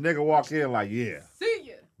 If a nigga walk in like, yeah, see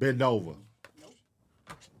ya, bend over.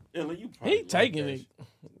 Ella, you he taking it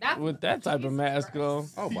with that type of mask on.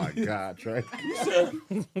 Oh my God, Trey.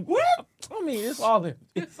 What? I mean, it's all in.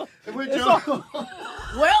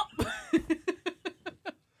 Well.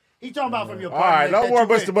 He talking about from your all right, no more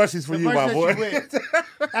Mr. Mushies for you, my boy.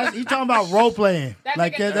 He talking about role playing.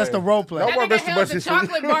 Like that's the role play. No more Mr. held Mushies the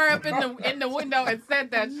chocolate bar up in the window and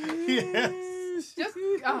said that shit. Yes. Just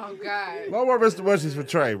oh God. No more Mr. Mushies for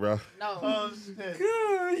Trey, bro. No. Oh shit.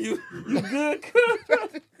 good. You good?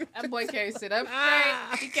 That boy can't sit up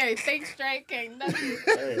straight. He can't think straight. Can't nothing.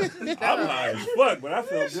 Hey, I'm high as fuck, but I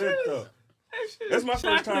feel good though. That's my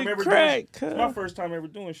first time ever doing. It's my first time ever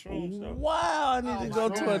doing shrooms. Though. Wow, I need to go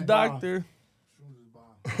to a doctor.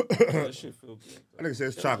 That shit feel good. I think it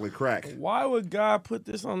says chocolate crack. Why would God put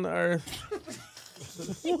this on the earth?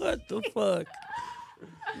 What the fuck?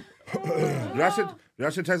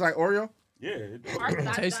 That shit taste like Oreo? Yeah, it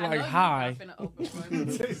tastes like high.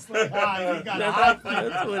 Tastes like high. It got a high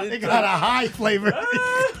flavor. It got a high flavor.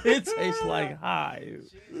 It tastes like high.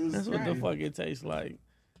 That's what the fuck it tastes like.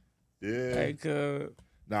 Yeah. Hey, cuz.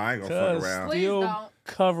 Nah, I ain't gonna fuck around. Still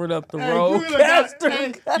covered up the road.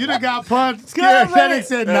 You done got punched. Scared. Fennec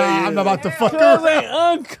said, nah, I'm about to fuck around. They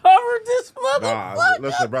uncovered this motherfucker. Nah,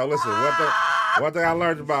 listen, bro, listen. One thing I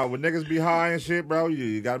learned about when niggas be high and shit, bro,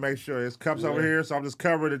 you gotta make sure there's cups over here, so I'm just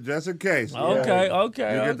covering it just in case. Okay. You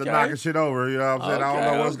get to knocking shit over, you know what I'm saying? I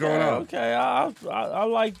don't know what's going on. Okay, I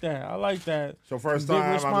like that. So first big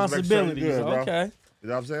time, responsibilities. Good, bro. Okay. You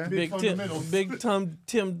know what I'm saying? Big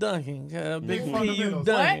Tim Duncan, big P.U.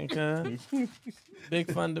 Duncan,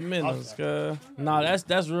 big fundamentals, Nah,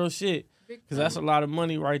 that's real shit. Cause that's a lot of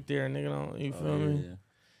money right there, nigga. You feel me? Yeah.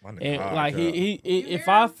 And like he if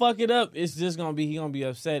I fuck it up, it's just he gonna be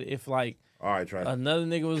upset if like. All right, Trey. Another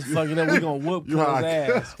nigga was fucking up. We gonna whoop his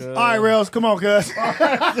ass. All right, Rails, come on, cuz.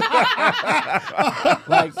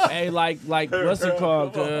 like what's it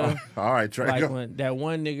called? All right, Trey. Like when that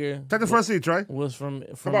one nigga. Take the front seat, Trey. Was from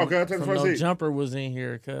come on, cuz. Take the front seat. Jumper was in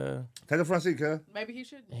here, cuz. Take the front seat, cuz. Maybe he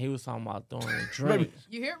should. He was talking about throwing a drink.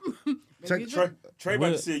 You hear? Trey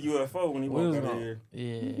about to see a UFO when he walked out of here.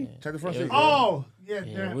 Yeah. Take the front seat. Oh, yeah.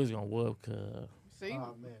 Yeah, we was gonna whoop, cuz. See?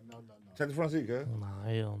 Oh man, no. Take the front seat, cuz. Nah,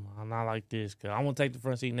 hell no. Not like this, cuz. I'm gonna take the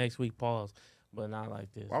front seat next week, pause. But not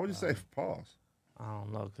like this. Why would you say pause? I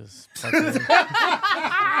don't know, cause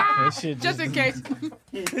that shit just in case.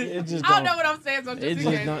 It just I don't know what I'm saying, so just in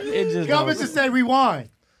case. It just government just say rewind.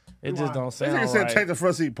 It just don't sound right. This nigga said right. take the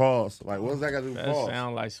front seat, pause. Like, what's that got to do with pause? That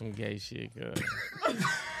sound like some gay shit, cuz.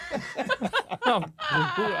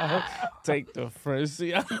 I'll take the front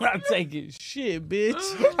seat. I'm not taking shit, bitch.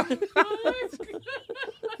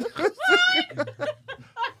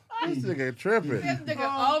 This nigga tripping. This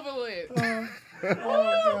nigga over with.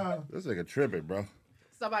 This nigga tripping, bro.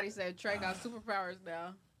 Somebody said Trey got superpowers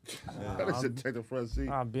now. I should take the front seat.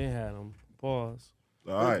 I've been had them. Pause.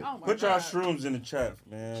 All right. Oh my Put y'all God. shrooms in the chat,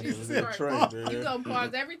 man. Jesus Trey, Christ. man. You gonna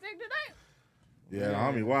pause everything today? Yeah, the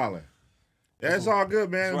homie wildin'. Yeah, it's all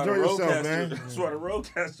good, man. That's why Enjoy the yourself, roadcaster- man. That's why the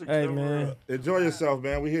roadcaster Hey, cover man. up. Enjoy yourself,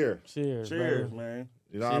 man. We here. Cheers. Cheers, brother. man.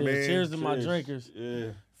 You know what I mean? Cheers to my Cheers. drinkers. Yeah.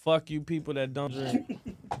 Fuck you people that don't drink.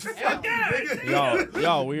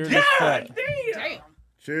 y'all weird as fuck. Damn.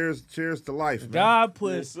 Cheers to life, man. God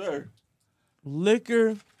put Yes, sir.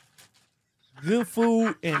 liquor, good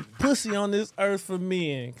food, and pussy on this earth for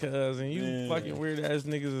men, cuz. And you Man. fucking weird ass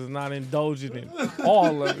niggas is not indulging in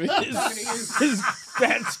all of it.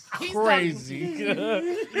 That's crazy. He's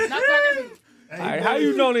not talking to me. Like, how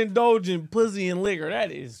you don't indulge in pussy and liquor?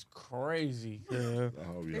 That is crazy. Cuz. I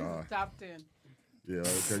hope you This are. is top 10. Yeah,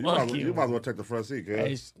 okay. Fuck You might as well take the front seat,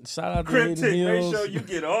 Hey, cuz. shout out to Cryptic, Hidden make Hills. sure you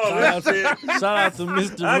get all Shout that out, shit. shout out to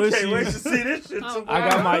Mr. I Mushy. can't wait to see this shit Oh, tomorrow. I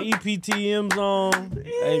got my EPTMs on.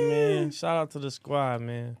 Hey, man. Shout out to the squad,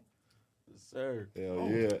 man. Sir. Hell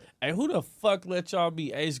yeah. Hey, who the fuck let y'all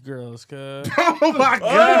be ace girls, cuz? Oh my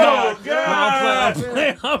Oh, God. God.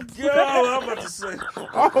 I'm playing. Yo, I'm about to say.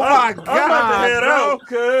 Oh my God. I'm about to head bro. out,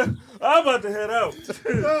 cuz. I'm about to head out.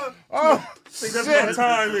 Oh, I think that's my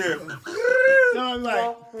time here. So I'm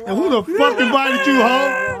like, and who the fuck invited you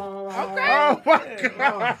home? oh my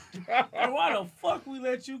God. Hey, why the fuck we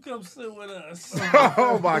let you come sit with us?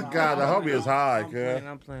 Oh my God. The homie is high, cuz.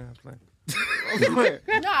 I'm playing.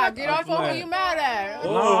 Nah, get off on who you mad at.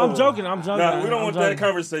 No, I'm joking. Nah, we don't want that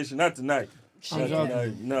conversation. Not tonight. Not joking.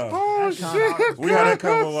 tonight. No. Oh, shit. We had that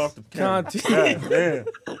combo off the camera. Content. God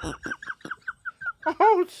damn.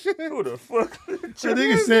 Oh, shit. Who the fuck? The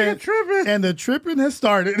nigga said, Tripping. and the tripping has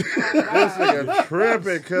started. This nigga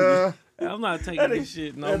tripping, cuz. I'm not taking this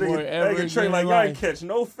shit no That more nigga ever Trey again like in I ain't life. catch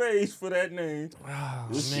no face for that name. Oh,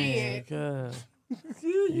 Shit. man, God.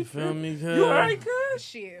 You feel me, cuz? You alright, cuz?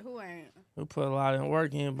 Shit, who ain't? We put a lot of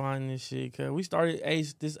work in behind this shit, cuz. We started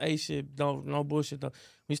this Ace shit, no bullshit, though.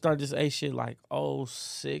 We started this Ace shit like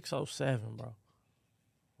 06, 07, bro.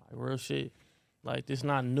 Like, real shit. Like, this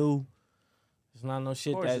not new. It's not no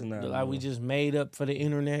shit course that it's not like new. we just made up for the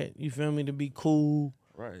internet. You feel me? To be cool.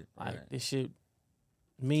 Right. Like, this shit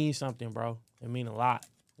means something, bro. It mean a lot.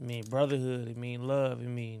 It mean brotherhood. It mean love. It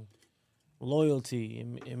mean loyalty.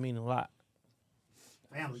 It mean a lot.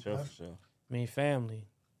 Family, Sure, cuz. for sure. It mean family.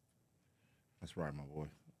 That's right, my boy.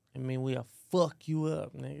 It mean we'll fuck you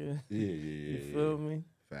up, nigga. Yeah. You feel me?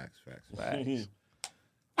 Facts. Facts.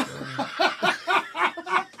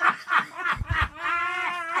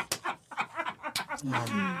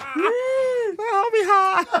 Homie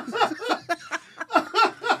high.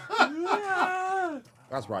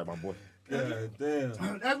 That's right, my boy. God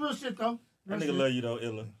damn. That's real shit, though. That nigga love you though,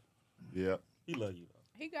 Illa. Yeah. He love you though.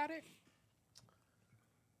 He got it.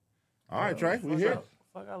 All right, Trey. We here.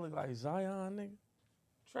 Fuck, I look like Zion, nigga.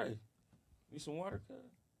 Trey, need some water, cuz?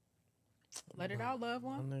 Let it out, loved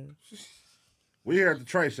one. Nigga. We here at the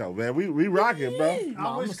Trey Show, man. We rocking, bro. I'm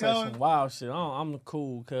gonna say some wild shit. I'm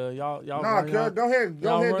cool, cuz y'all. Nah, run cuz, y'all- go ahead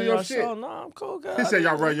y'all do run your y'all shit. show. Nah, I'm cool, cuz. He said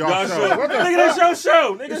y'all run y'all Y'all show. show. What the Nigga, that's your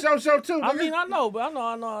show, nigga. It's your show too, nigga. I mean, I know, but I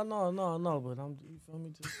know, but I'm. You feel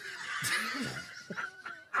me? Too?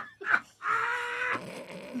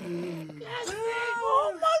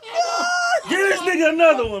 Get this nigga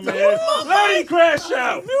another one, man. Let him crash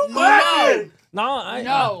out. No,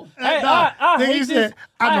 No. Hey, Nah, I nigga, hate he this. said,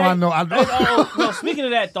 I know. Hey, no, speaking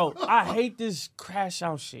of that though, I hate this crash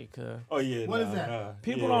out shit, cuz. Oh yeah. What is that?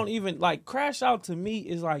 People don't even like crash out. To me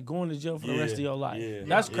is like going to jail for the rest of your life.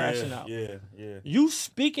 That's crashing out. Yeah. You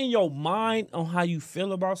speaking your mind on how you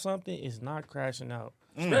feel about something is not crashing out.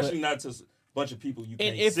 Especially not to a bunch of people you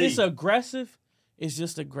can't And if see. it's aggressive, it's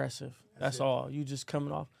just aggressive. That's all. You just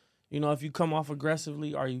coming off. You know, if you come off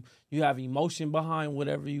aggressively or you have emotion behind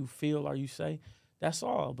whatever you feel or you say, that's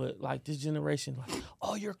all. But like this generation, like,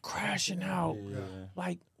 oh, you're crashing out. Yeah.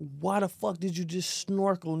 Like, why the fuck did you just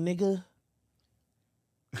snorkel, nigga?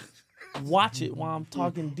 Watch it while I'm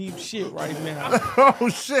talking deep shit right now. Oh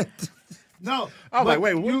shit. No. I was but like,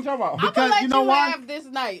 wait, what you talking about? I'm gonna Because let you know you why? have this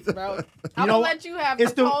night, bro. I'm know gonna what? let you have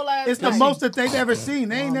It's this the whole ass it's the night. most that they've ever seen.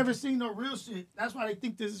 They ain't never seen no real shit. That's why they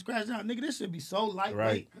think this is crashing out. Nigga, this should be so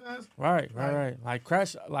lightweight. cuz. Right. Like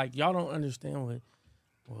crash, like y'all don't understand what.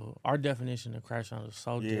 Well, our definition of crashing out is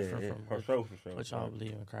so different from for sure. what y'all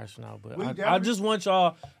believe in crashing out. But We I definitely- just want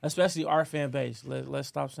y'all, especially our fan base, let's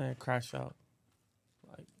stop saying crash out.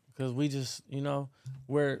 Like, because we just, you know,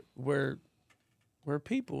 we're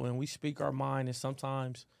people and we speak our mind, and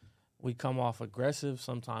sometimes we come off aggressive,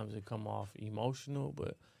 sometimes it come off emotional,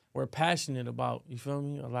 but we're passionate about, you feel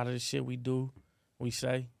me? A lot of the shit we do, we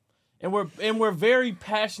say. And we're very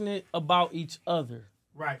passionate about each other.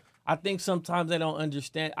 Right. I think sometimes they don't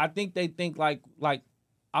understand. I think they think like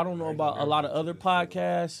I don't know about a lot of other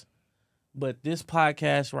podcasts, but this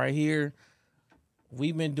podcast right here,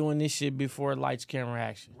 we've been doing this shit before Lights, Camera,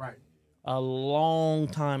 Action. Right. A long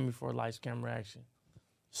time before Lights, Camera, Action.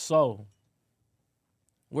 So,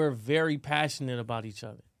 we're very passionate about each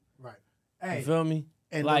other. Right. Hey, you feel me?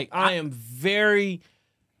 And like, look, I am very,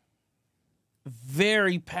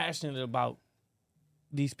 very passionate about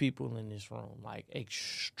these people in this room. Like,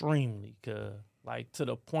 extremely. Like, to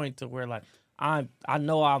the point to where, like, I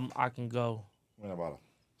know I can go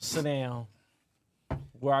sit down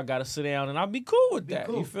where I gotta sit down, and I'll be cool with that.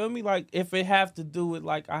 Cool. You feel me? Like, if it have to do with,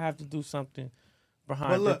 like, I have to do something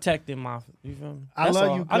behind protecting my, you feel me? I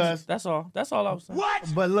love you, cuz. That's all. That's all I was saying.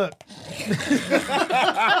 What? But look.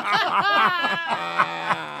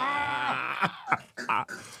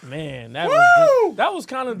 Man, that was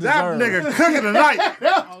kind of deserved. That nigga cooking tonight.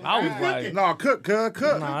 I was like, no, cook.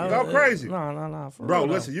 Nah, go crazy. No. Bro,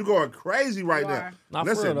 listen, you going crazy right now. Nah,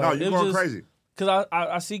 listen, no, you going crazy. Because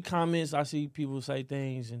I see comments, I see people say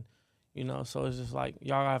things, and, you know, so it's just like,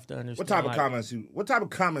 y'all have to understand. What type of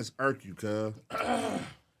comments irk you, cuz?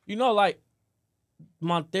 You know, like,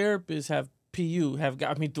 my therapists have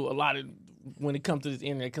got me through a lot of, when it comes to this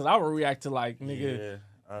internet, because I would react to, like, nigga,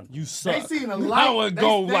 you suck. They seen a light. I would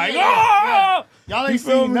go like, ah! Y'all ain't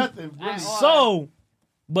seen nothing. Really. So,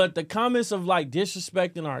 but the comments of, like,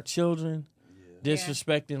 disrespecting our children,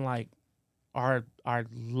 disrespecting, like, our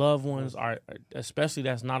loved ones, especially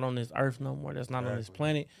that's not on this earth no more, that's not on this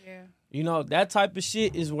planet. Yeah. You know, that type of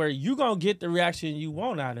shit is where you gonna get the reaction you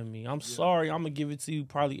want out of me. I'm sorry, I'm gonna give it to you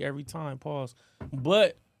probably every time, pause.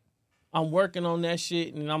 But I'm working on that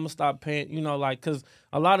shit, and I'm gonna stop paying, you know, like, cause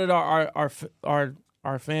a lot of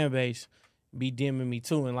our fan base be DMing me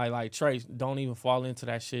too, and like Trace, don't even fall into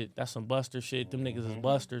that shit. That's some buster shit. Them niggas is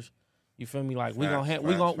busters. You feel me? Like, we gonna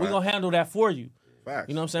handle that for you. Facts.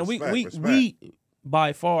 You know what I'm saying? Respect. We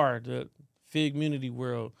by far the Fig Community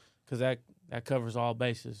world, because that covers all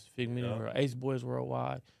bases. Fig Community world, AceBoyz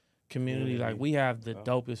worldwide community. Like, we have the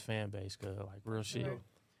dopest fan base, cause like real shit. Right.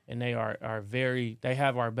 And they are very, they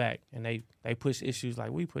have our back, and they push issues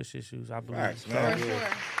like we push issues. I believe. Facts, man. For sure.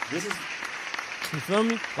 This is You feel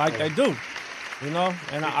me? Like they do, you know.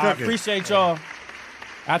 And I appreciate y'all.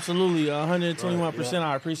 Absolutely, 121%.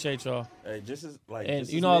 I appreciate y'all. Hey, just as like, and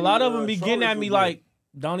you know, a lot of them be getting at me like,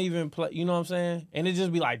 don't even play. You know what I'm saying? And it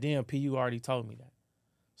just be like, damn, P, you already told me that.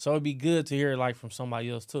 So it'd be good to hear it like from somebody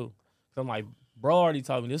else too. So I'm like, bro already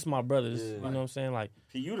told me. This is my brother. You know what I'm saying? Like,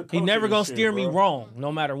 he never gonna steer me wrong,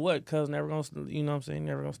 no matter what. Cuz never gonna, you know what I'm saying?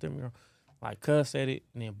 Never gonna steer me wrong. Like, Cuz said it,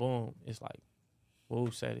 and then boom, it's like,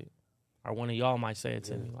 who said it? Or one of y'all might say it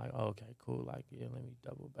to me, like, oh, okay, cool. Like, yeah, let me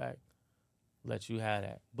double back. Let you have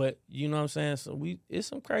that. But you know what I'm saying? So it's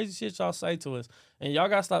some crazy shit y'all say to us. And y'all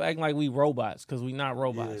gotta stop acting like we robots, because we not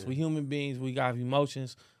robots. Yeah. We human beings. We got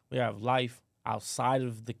emotions. We have life outside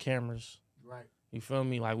of the cameras. Right. You feel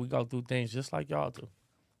me? Like, we go through things just like y'all do.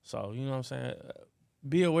 So, you know what I'm saying?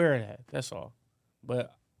 Be aware of that. That's all.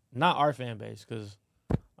 But not our fan base, because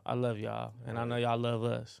I love y'all. And I know y'all love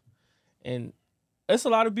us. And it's a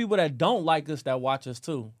lot of people that don't like us that watch us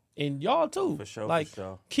too. And y'all too. For sure, like, for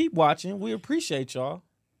sure. Keep watching. We appreciate y'all.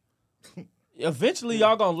 Eventually,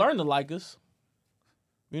 y'all gonna learn to like us.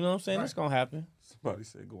 You know what I'm saying? Right. It's gonna happen. Somebody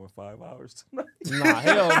said going 5 hours tonight. Nah,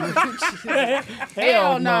 hell no.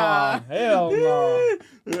 Hell no. Hell no.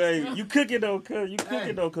 Hey, you cooking though, cuz. You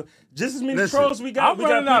cooking though, cuz. Just as many trolls we got. I'm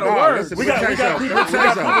running out of words. We got people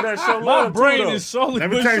that show love. My brain is slowly.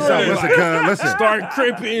 Let me tell you something. Listen. Start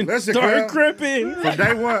cripping. Start cripping.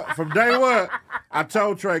 From day one, I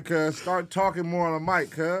told Trey, cuz, start talking more on the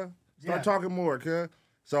mic, cuz. Start talking more, cuz.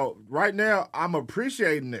 So right now, I'm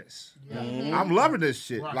appreciating this. Mm-hmm. I'm loving this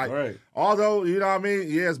shit. Right. Like, although, you know what I mean?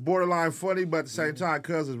 Yeah, it's borderline funny, but at the same time,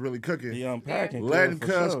 cuz is really cooking. The unpacking. Letting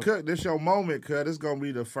cuz cook. This your moment, cuz. This going to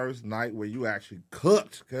be the first night where you actually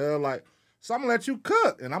cooked, cuz. Like, so I'm going to let you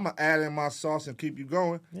cook, and I'm going to add in my sauce and keep you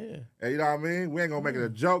going. Yeah. And you know what I mean? We ain't going to make it a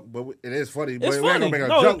joke, but it is funny. But we ain't going to make it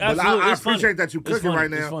a joke. But I appreciate that you cooking right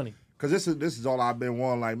now. It's funny. Because this is all I've been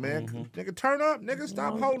wanting. Like, man, nigga, turn up. Nigga,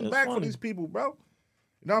 stop holding back for these people, bro.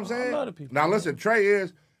 You know what I'm saying? A lot of people. Now listen, Trey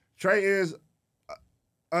is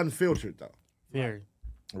unfiltered though. Very.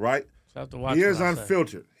 Right? He is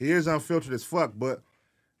unfiltered. He is unfiltered as fuck, but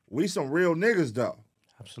we some real niggas though.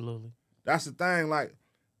 Absolutely. That's the thing. Like,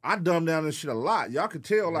 I dumb down this shit a lot. Y'all can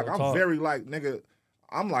tell, like, Real I'm talk. very, like, nigga,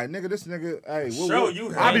 I'm like, nigga, this nigga, hey,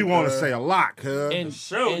 you I be hate, wanting to cuz. say a lot, cuz. And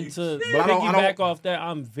to But I don't- piggyback off that,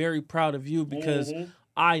 I'm very proud of you because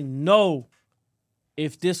I know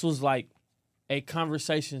if this was like a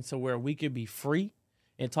conversation to where we could be free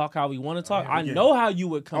and talk how we want to talk, I know how you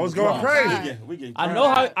would come. I was going across. crazy.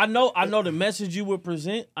 I know the message you would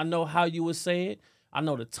present. I know how you would say it. I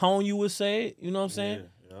know the tone you would say it. You know what I'm saying?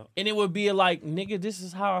 Yeah. And it would be like, nigga, this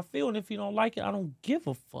is how I feel, and if you don't like it, I don't give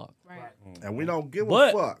a fuck. Right. And we don't give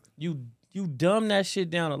But a fuck. you dumb that shit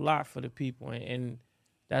down a lot for the people, and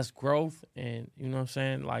that's growth, and you know what I'm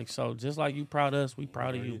saying? Like, so just like you proud of us, we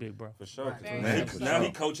proud of you, big bro. For sure. Right. Man, For now sure.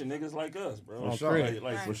 he coaching niggas like us, bro. For sure.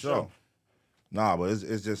 For sure. Nah, but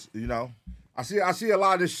it's just, you know, I see a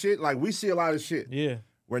lot of this shit. Like, we see a lot of this shit. Yeah.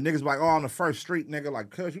 Where niggas be like, oh, I'm the first street nigga. Like,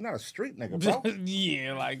 cuz, you're not a street nigga, bro.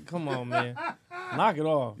 Yeah, like, come on, man. Knock it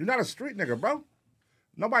off. You're not a street nigga, bro.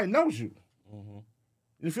 Nobody knows you.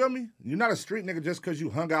 You feel me? You're not a street nigga just because you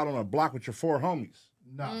hung out on a block with your 4 homies.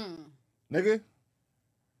 No. Nigga.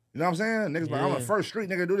 You know what I'm saying? Niggas like, I'm Yeah. the first street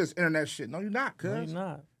nigga to do this internet shit. No, you're not, cuz. No, you're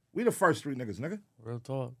not. We the first street niggas, nigga. Real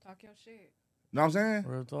talk. Talk your shit. You know what I'm saying?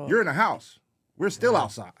 Real talk. You're in the house. We're still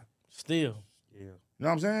outside. Still. Yeah. You know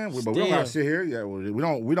what I'm saying? But we don't gotta Still. sit here. Yeah,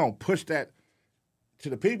 we don't push that to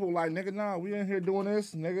the people. Like, nigga, nah, we in here doing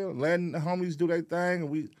this, nigga, letting the homies do their thing, and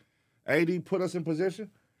we AD put us in position.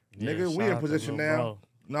 Yeah, Nigga, we shout in out to position Lil now. Bro.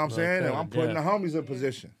 You know what I'm Lil saying? And Cuddy, I'm putting yeah. the homies in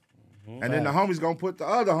position. And then the homies gonna put the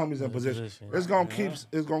other homies in position. position.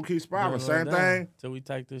 It's gonna keep spiraling. Same thing. Till we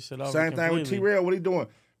take this shit over. Same thing with T-Rail. What he doing?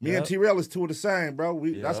 Me and Yep. T-Rail is two of the same, bro.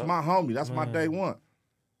 That's Yep. my homie. That's my day one.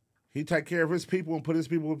 He take care of his people and put his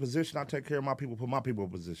people in position. I take care of my people, put my people in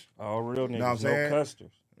position. All real niggas, know what I'm no saying?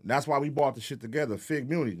 custers. That's why we bought the shit together. Fig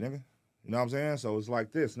Muni, nigga. You know what I'm saying? So it's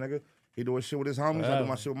like this, nigga. He doing shit with his homies. I do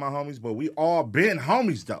my shit with my homies. But we all been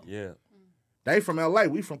homies, though. Yeah. They from L.A.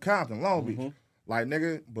 We from Compton, Long Beach. Like,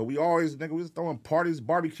 nigga, but we always, nigga, we was throwing parties,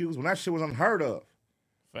 barbecues when that shit was unheard of.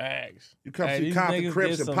 Facts. You come Hey, see these Compton niggas Crips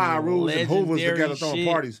did and some Pyrus and Hoovers legendary together throwing shit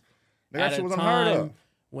parties. Nigga, that at shit a was unheard of. time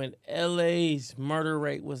when LA's murder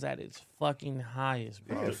rate was at its fucking highest,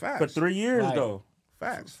 bro. Yeah, facts. For 3 years, Like, though.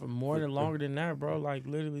 Facts. For more than longer than that, bro. Like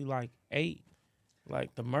literally like 8.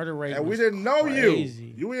 Like the murder rate And was we didn't know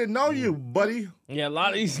crazy. you. We didn't know you, buddy. Yeah, a lot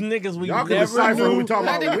of these niggas we Y'all can never decipher what knew. we talking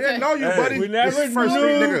about. We didn't know you, buddy. we This never is first knew.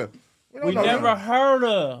 street nigga. Don't We know never you. heard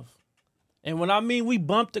of. And when I mean we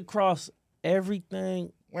bumped across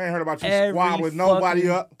everything, We ain't heard about you every squad with nobody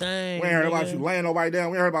fucking up. thing, We ain't heard about nigga. you laying nobody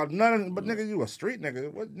down. We ain't heard about none. But nigga, you a street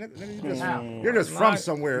nigga. What nigga? You're just from Like,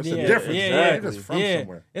 somewhere. It's yeah, a difference. yeah, man. yeah. You're just from Yeah.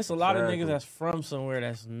 somewhere. It's a lot of Exactly. niggas that's from somewhere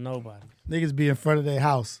that's nobody. Niggas be in front of their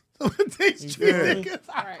house. These street Yeah. niggas.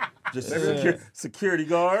 Right. Just a security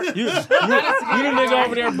guard. You the nigga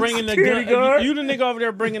over there bringing the Security gun. guard. You the nigga over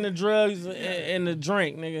there bringing the drugs and the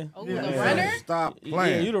drink, nigga. Oh, the runner? Stop Yeah,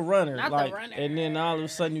 playing. you the runner. Not the like, runner. And then all of a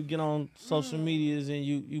sudden you get on social medias and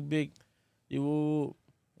you big, you know.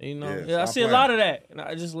 Yeah, Yeah, I stop see a playing. lot of that, and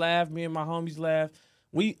I just laugh. Me and my homies laugh.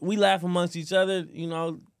 We laugh amongst each other, you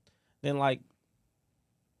know. Then like,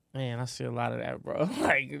 man, I see a lot of that, bro.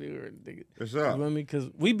 Like, nigga, What's you up? know me? Because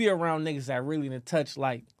we be around niggas that really in touch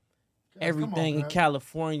like everything in man.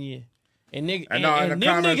 California. And nigga, And and the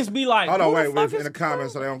them comments, niggas be like, hold on, who the wait, fuck in is the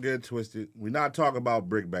comments so Cole? they don't get it twisted. We're not talking about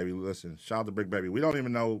Brick Baby. Listen, shout out to Brick Baby. We don't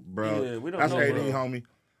even know, bro. Yeah, we don't That's know, AD, bro. homie.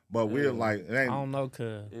 But we're like, it I ain't. don't know,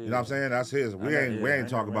 cuz. You know what I'm saying? That's his. We ain't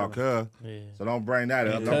talking about Cuz. Yeah. So don't bring that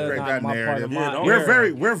up. Cuz Don't create not that my part narrative. of my We're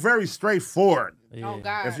era. we're very straightforward. Yeah. Oh,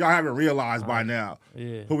 God. If y'all haven't realized by now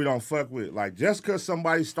Yeah. who we don't fuck with. Like, just because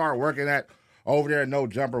somebody start working at over there at No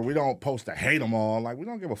Jumper, we don't post to hate them all. Like, we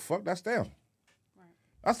don't give a fuck. That's them.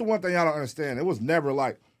 That's the one thing y'all don't understand. It was never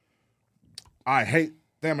like, I hate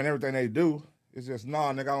them and everything they do. It's just,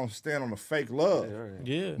 nah, nigga, I don't stand on the fake love.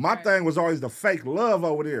 Yeah. My thing was always the fake love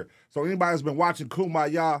over there. So anybody that's been watching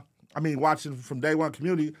Kumbaya, watching from day one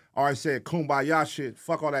Community, always said Kumbaya shit.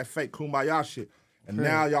 Fuck all that fake Kumbaya shit. And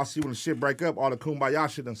now y'all see when the shit break up, all the Kumbaya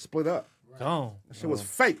shit done split up. Gone. That shit was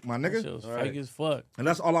fake, my That nigga. shit was fake as fuck. And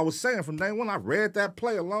that's all I was saying from day one. I read that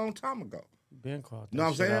play a long time ago. Been caught. You know what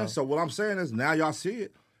I'm saying? So what I'm saying is now y'all see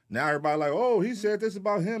it. Now everybody like, oh, he said this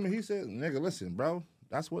about him, and he said, nigga, listen, bro.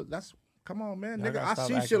 Come on, man. Nigga, I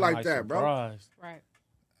see shit like that, bro. Right.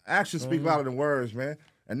 Actions speak louder than words, man.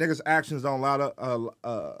 And niggas' actions don't line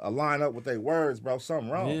up with their words, bro. Something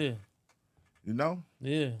wrong. Yeah. You know?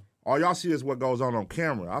 Yeah. All y'all see is what goes on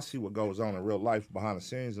camera. I see what goes on in real life behind the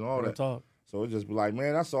scenes and all Real that. talk. So it just be like,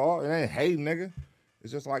 man, that's all. It ain't hating, nigga.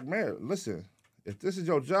 It's just like, man, listen, if this is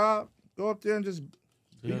your job, go up there and just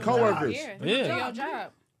be coworkers. Yeah. Yeah. Do your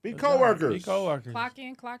job. Be coworkers. Be coworkers. Clock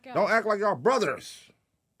in, clock out. Don't act like y'all brothers.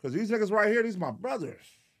 Because these niggas right here, these my brothers.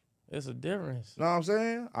 It's a difference. You know what I'm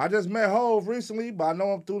saying? I just met Hove recently, but I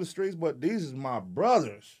know him through the streets, but these is my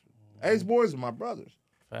brothers. AceBoyz are my brothers.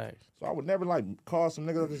 Facts. So I would never, like, call some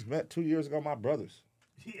niggas I just met 2 years ago my brothers.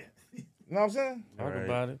 Yeah. You know what I'm saying? Talk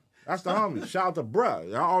about it. That's the homie. Shout out to bruh.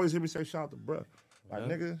 Y'all always hear me say shout out to bruh. Like,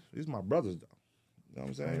 Yeah. nigga, these my brothers, though. You know what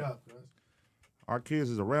I'm saying? Straight up, cuz. Our kids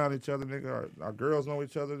is around each other, nigga. Our girls know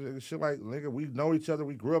each other. Nigga. Shit like, nigga, we know each other.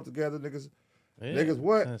 We grew up together, niggas. Yeah. Niggas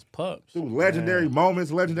what? That's pups. Through legendary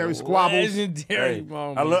moments, legendary squabbles. Legendary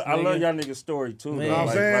moments. I love y'all niggas' story too. Man. Though. Know what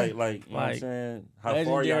I'm saying? Like, you know what I'm saying? How far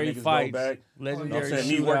y'all Legendary niggas fights. go back. Legendary You know what I'm saying?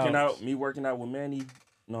 Me shootouts. working out with Manny, you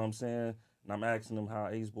know what I'm saying? And I'm asking him how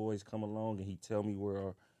AceBoyz come along and he tell me where, you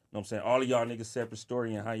know what I'm saying? All of y'all niggas separate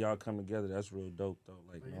story and how y'all come together. That's real dope though.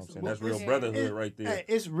 Like, you know what I'm saying? That's real brotherhood right there. Hey,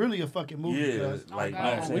 it's really a fucking movie. Yeah, cuz. like, you know God.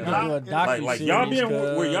 what I'm We saying? can do a Like docu-series, y'all being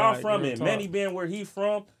where y'all like, from real and talk. Manny being where he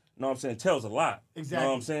from, you know what I'm saying, tells a lot. Exactly. You know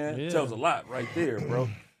what I'm saying? Yeah. Tells a lot right there, bro. You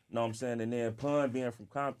know what I'm saying? And then Pun being from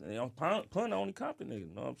Compton. You know, Pun the only Compton nigga,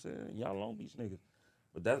 you know what I'm saying? Y'all Long Beach niggas.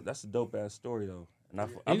 But that's a dope ass story though. And I've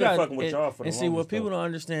been fucking with y'all for the And see, what longest, people though. don't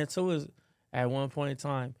understand too is at one point in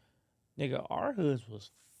time, nigga, our hoods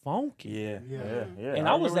was funky. Yeah. And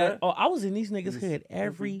I was remember that. I was in these niggas' Yes, hood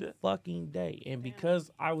every every day. fucking day. And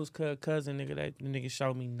because I was cousin nigga, that the nigga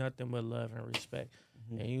showed me nothing but love and respect.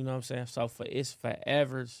 And you know what I'm saying? So it's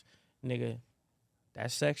forever's, nigga,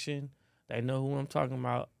 that section, they know who I'm talking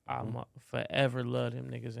about. I'm forever love them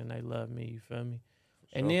niggas and they love me, you feel me?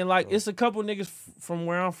 And then like it's a couple niggas from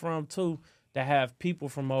where I'm from too that have people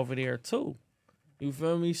from over there too. You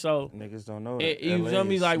feel me? So Niggas don't know it, that. you LA feel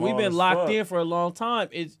me? is Like we've small been as locked fuck. in for a long time.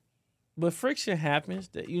 But friction happens.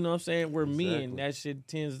 That you know what I'm saying? We're men. Exactly. That shit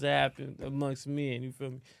tends to happen amongst men. You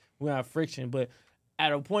feel me? We have friction. But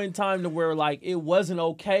at a point in time to where like it wasn't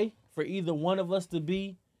okay for either one of us to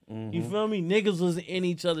be, you feel me? Niggas was in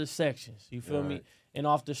each other's sections. You feel me? Right. And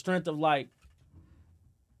off the strength of like,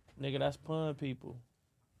 nigga, that's Pun people.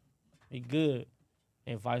 He good.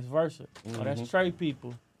 And vice versa. Oh, that's Trey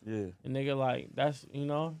people. Yeah. And nigga like that's he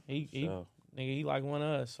So. nigga he like one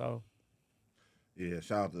of us. So Yeah,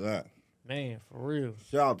 shout out to that. man, for real.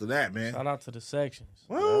 Shout out to that, man. Shout out to the sections.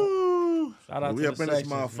 Woo! Shout out We to up the in this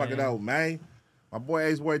sections, motherfucker man. though, man. My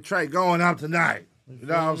boy AceBoy Trey going out tonight. You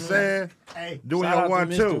know what I'm saying? Hey, Doing Shout your out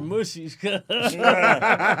to 1-2. Mr. Mushies, cuz.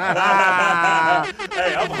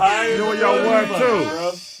 Hey, I'm high. Doing your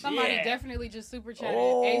 1-2. Somebody definitely just super chatted.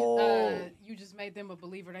 Oh. You just made them a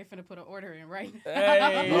believer. They finna put an order in right now.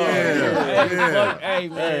 Hey, Yeah. hey,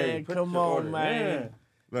 man, Hey, put come the on, order man. in.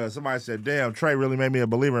 Look, somebody said, "Damn, Trey really made me a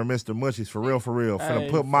believer in Mr. Mushies for real, for real. Finna Hey,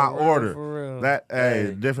 put my for real, order." for real. That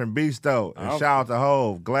Hey. different beast though. And I'm- shout out to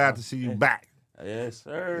Hove. Glad to see you back. Yes,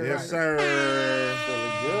 sir. Yes, sir.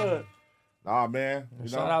 Feeling good. Nah, man. You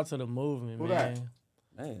Shout know? out to the movement, Who man. that?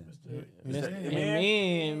 Man.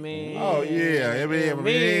 Man. Oh yeah, man.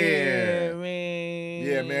 Man.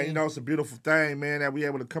 Yeah, man. You know it's a beautiful thing, man, that we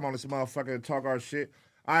able to come on this motherfucker and talk our shit.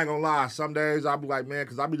 I ain't gonna lie. Some days I'll be like, man,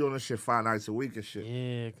 because I be doing this shit 5 nights a week and shit.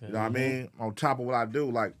 Yeah, You know what I mean? On top of what I do,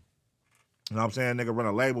 like, you know what I'm saying? Nigga run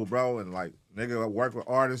a label, bro, and like, nigga work with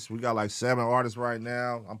artists. We got like 7 artists right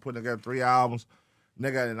now. I'm putting together 3 albums.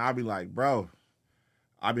 Nigga, and I be like, bro,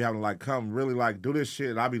 I be having to like come really like do this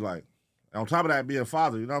shit. And I be like, on top of that, be a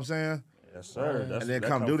father, you know what I'm saying? Yes, sir. And then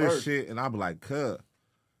come do this shit, and I be like, cuz.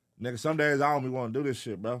 Nigga, some days I don't be want to do this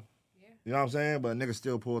shit, bro. Yeah. You know what I'm saying? But nigga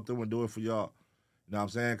still pull through and do it for y'all. You know what I'm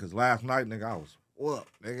saying? Because last night, nigga, I was up,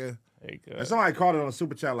 nigga. Hey, And cuz. somebody called it on a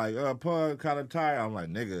super chat like, Pun kind of tired. I'm like,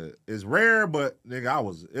 nigga, it's rare, but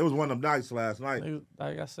nigga, it was one of them nights last night. Niggas,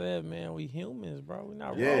 like I said, man, we humans, bro. We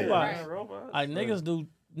not Yeah. robots. Robots. Like niggas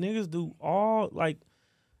do all like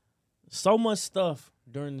so much stuff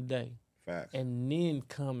during the day, Facts. and then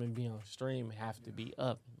come and be on stream and have to be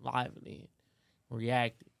up, lively, and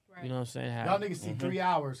reactive. Right. You know what I'm saying? y'all niggas see 3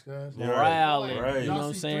 hours, cuz. morale, and, Right. you know what Y'all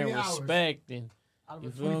I'm see saying? 3 hours. Respect and Out of You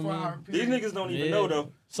a feel me? 24-hour These period. niggas don't even Yeah. know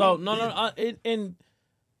though. so and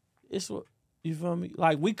it's what you feel me?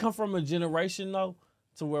 Like we come from a generation though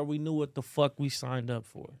to where we knew what the fuck we signed up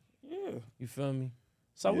for. Yeah. You feel me?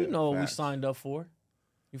 So we Yeah, know what we facts. signed up for.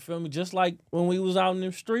 You feel me? Just like when we was out in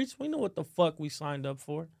the streets, we knew what the fuck we signed up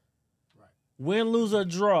for. Right. Win, lose, or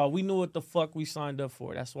draw, we knew what the fuck we signed up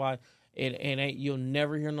for. That's why it ain't. You'll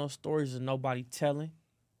never hear no stories of nobody telling.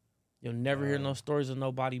 You'll never hear no stories of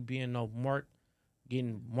nobody being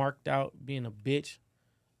getting marked out, being a bitch.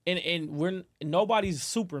 And nobody's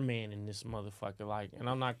Superman in this motherfucker. Like, and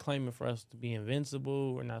I'm not claiming for us to be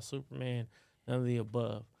invincible. We're not Superman. None of the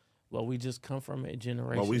above. But we just come from a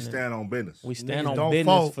generation. But we that- stand on business. We stand Niggas on don't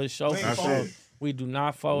business fold. for sure. We ain't That's For sure. it. We do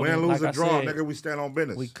not fold. Win, in. lose, Like or draw, I said, nigga. We stand on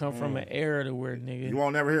business. we come from an era to where nigga. You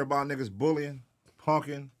won't never hear about niggas bullying,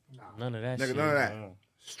 punking, None of that nigga, shit. none of that. None of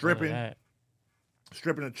Stripping, that.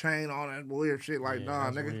 stripping a chain, all that weird shit. Like, Yeah, nah,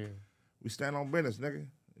 that's nigga. weird. We stand on business, nigga.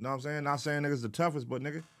 You know what I'm saying? Not saying niggas the toughest, but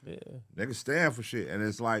nigga, Yeah. niggas stand for shit. And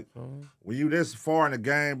it's like, Mhm. when you this far in the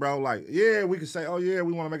game, bro, like, yeah, we can say, oh, yeah,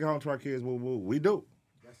 we want to make it home to our kids. We do.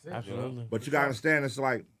 That's it. Absolutely. But you got to understand, it's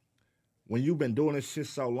like, when you've been doing this shit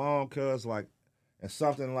so long, cuz, like, and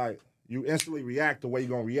something like, you instantly react the way you're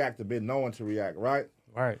going to react to be knowing to react, right?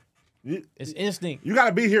 Right. It's instinct. You got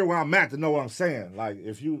to be here where I'm at to know what I'm saying. Like,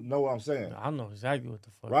 if you know what I'm saying. I know exactly what the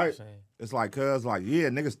fuck Right? you're saying. It's like, cuz, like, yeah,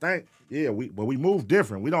 niggas think, yeah, but we move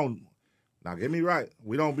different. We don't, now get me right,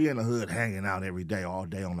 we don't be in the hood hanging out every day, all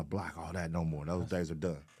day on the block, all that no more. Those days are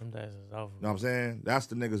done. Them days is over. You know what I'm saying? That's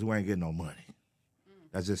the niggas who ain't getting no money.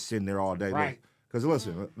 That's just sitting there all day. Right. Because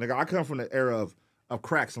listen, nigga, I come from the era of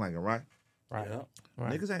crack slanging, right? Right. Yeah.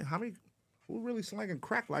 Right. Niggas ain't, who really slanging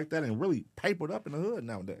crack like that and really papered up in the hood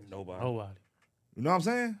nowadays? Nobody. Nobody. You know what I'm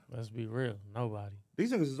saying? Let's be real. Nobody.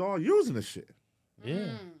 These niggas is all using the shit. Yeah.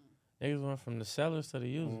 Niggas went from the sellers to the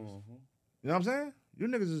users. Mm-hmm. You know what I'm saying? You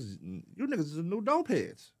niggas is the new dope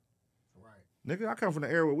heads. Right. Nigga, I come from the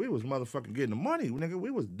era where we was motherfucking getting the money. Nigga,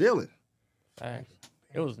 we was dealing. Facts.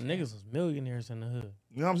 It was niggas was millionaires in the hood.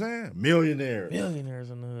 You know what I'm saying? Millionaires. Millionaires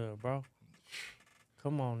in the hood, bro.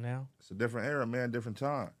 Come on now. It's a different era, man, different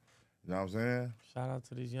time. You know what I'm saying? Shout out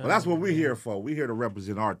to these young. Well, that's what we man. here for. We here to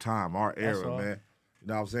represent our time, our That's era, all. man. You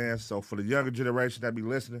know what I'm saying? So for the younger generation that be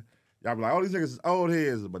listening, y'all be like, oh, these niggas is old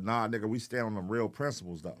heads. But nah, nigga, we stand on them real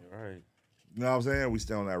principles, though. Right. You know what I'm saying? We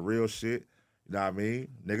stand on that real shit. You know what I mean?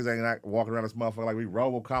 Niggas ain't like walking around this motherfucker like we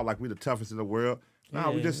RoboCop, like we the toughest in the world. Nah,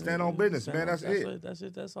 we Yeah, just stand on business, man. That's it. That's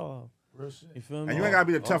it. That's all. Real shit. You feel me? And you ain't gotta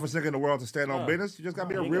be the toughest nigga in the world to stand on business. You just gotta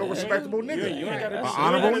be a real respectable nigga. You ain't gotta An be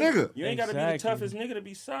honorable nigga. You ain't gotta be the Exactly. toughest nigga to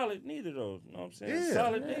be solid neither, though. You know what I'm saying? Yeah.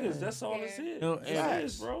 Solid niggas. That's all it's is. know, That's all it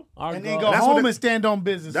is, bro. Our And then goal- go That's what home it- and stand on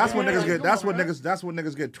business. That's what man. niggas get. Come That's on, what man. niggas. That's what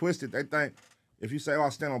niggas get twisted. They think if you say, "Oh, I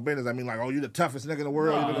stand on business," I mean like, "Oh, you the toughest nigga in the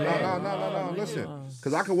world." No. Listen,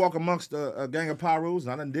 because I could walk amongst a gang of Pyrus,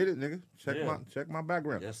 and I done did it, nigga. Check my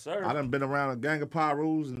background. Yes, sir. I done been around a gang of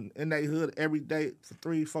Pyrus and in they hood every day for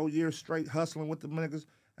 3-4 years straight, hustling with the niggas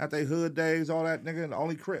at they hood days, all that, nigga. And the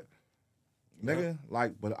only crip, nigga.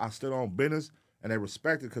 Like, but I stood on business, and they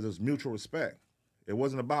respected because it was mutual respect. It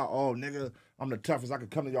wasn't about, oh, nigga, I'm the toughest. I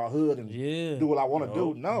could come to y'all hood and Yeah. do what I want to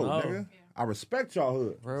do. No, No. nigga. I respect y'all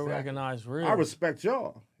hood. Real recognize real. I respect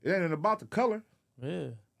y'all. It ain't about the color. Yeah.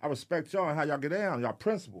 I respect y'all and how y'all get down, y'all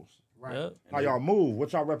principles, Yep. how y'all move,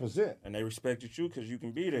 what y'all represent. And they respected you because you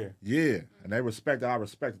can be there. Yeah, and they respected. I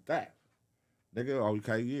respected that. Nigga,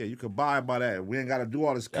 okay, yeah, you can buy by that. We ain't got to do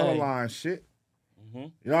all this color Hey. line shit. Mm-hmm.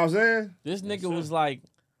 You know what I'm saying? This nigga was like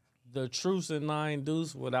the truce and 9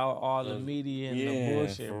 Deuce without all the media and the Yeah,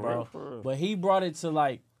 bullshit, for bro. real, for real. But he brought it to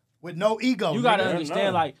like, With no ego. you gotta nigga.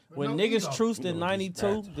 understand, no. like when no niggas ego. truced in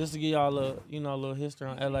 '92. Just to give y'all a little history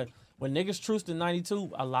on LA. When niggas truced in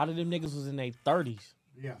 '92, a lot of them niggas was in their 30s.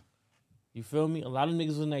 Yeah. You feel me? A lot of niggas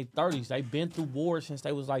was in their 30s. They been through wars since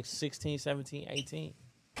they was like 16, 17, 18.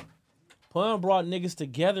 Pun brought niggas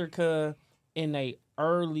together cause in their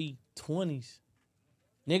early 20s.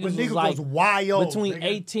 Niggas When was niggas like was wild. between nigga.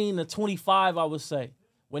 18 to 25, I would say.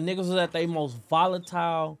 When niggas was at their most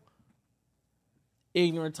volatile,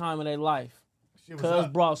 ignorant time of their life. Shit was Cuz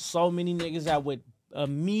up. brought so many niggas that would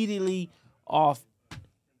immediately off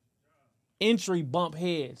entry bump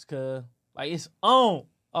heads, cuz. Like, it's on.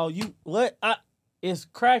 Oh, you, what? It's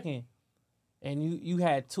cracking. And you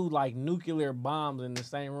had two, like, nuclear bombs in the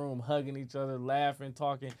same room, hugging each other, laughing,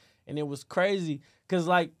 talking. And it was crazy. Because,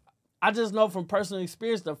 like, I just know from personal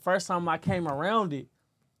experience, the first time I came around it,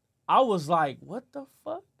 I was like, what the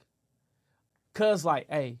fuck? Cuz, like,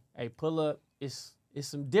 hey, pull up. It's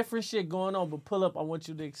some different shit going on, but pull up, I want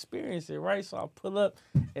you to experience it, right? So I pull up,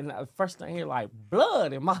 and the first thing I hear, like,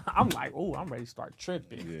 blood. And I'm like, oh, I'm ready to start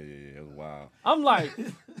tripping. Yeah, it was wild. I'm like,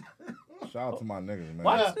 Shout out to my niggas, man.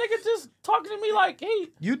 why this nigga just talking to me like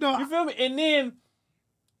he, You know, you feel me? And then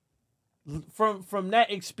from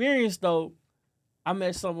that experience, though, I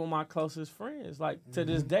met some of my closest friends. Like, to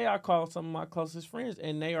this day, I call some of my closest friends,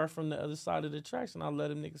 and they are from the other side of the tracks, and I love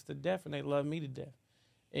them niggas to death, and they love me to death.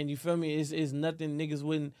 And you feel me? It's nothing niggas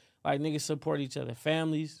wouldn't, like, niggas support each other.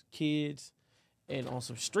 Families, kids, and on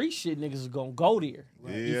some street shit, niggas is gonna go there.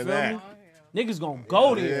 Yeah, You feel that. me? Niggas gonna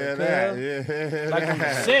go Yeah, there, that. cuz. Yeah, Like on the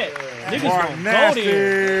that. set. Niggas Mark gonna Nasty. go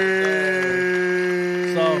there.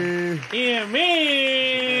 So,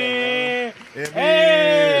 man.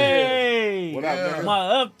 Hey! What up, nigga? My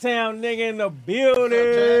uptown nigga in the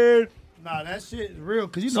building. nah, Nah, that shit is real.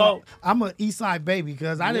 Cause you So- know I'm an East Side baby.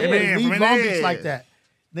 Cause I didn't Yeah, leave man, Long yeah. Beach like that.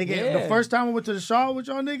 Nigga, Yeah. the first time I went to the Shaw with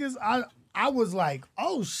y'all niggas, I was like,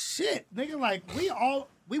 oh shit, nigga, like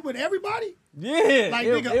we with everybody. Yeah. Like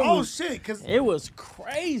it, nigga, it oh was, shit, cause it was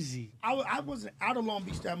crazy. I wasn't out of Long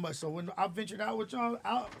Beach that much. So when I ventured out with y'all,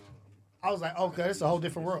 I was like, okay, it's a whole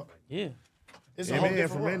different world. Yeah. It's a whole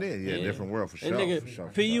different from world. in there. Yeah, different world for That sure. nigga, for sure,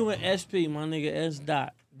 for PU sure. and SP, my nigga S.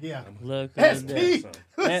 Dot. Yeah. Look, SP.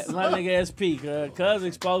 my nigga SP, cuz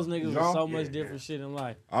exposed niggas with No. so much different shit in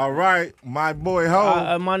life. All right, my boy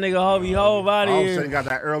Ho. My nigga Hovey Hove out Oh, here. so you got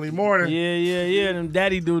that early morning. Yeah. Them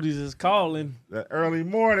daddy duties is calling. That early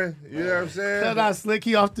morning. You know what I'm saying? Cut out slick,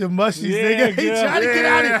 he off the mushies, Yeah, nigga. He yeah. trying to get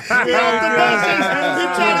out of here. He off the mushies. He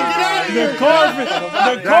trying to get out of here. The Corvette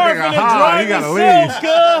nigga and high, he drive gotta himself,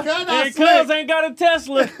 Cut cuz. out And slick. cuz ain't got a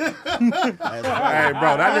Tesla. Hey,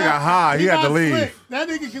 bro, that nigga high. He had to not leave. slick. That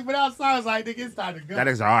nigga went outside. Was like, nigga, it's time to go. That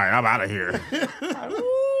nigga's all right. I'm out of here.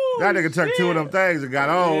 That nigga took two of them things and got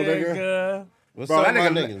old, nigga. What's Bro, up,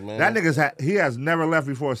 that my nigga, niggas, man? that nigga's he has never left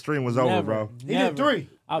before a stream was over, Never. bro. He did 3.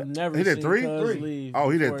 I've never He did seen three? cuz 3. leave. Oh,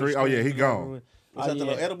 he did before 3. Oh, yeah, he stream gone. over with. What's that yeah.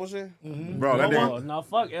 little edible shit? Bro, that nigga. No,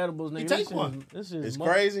 fuck edibles, nigga. take This one. This is It's mu-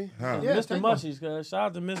 crazy. Huh. Yeah, Mr. take one. Mushies, cuz. Shout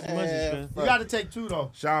out to Mr. Mushies, cuz. You got to take 2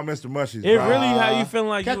 though. Shout out Mr. Mushies, It bro. really how you feeling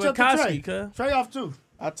like Catch you up and to Trey. Koski, cuz. Trey off 2.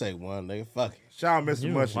 I'll take one, nigga. Fuck it. Shout out Mr.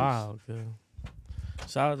 You Mushies. wild, cuz.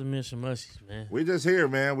 Shout out to Mr. Mushies, man. We just here,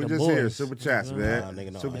 man. We The just here. boys. Super chats, Nah, man.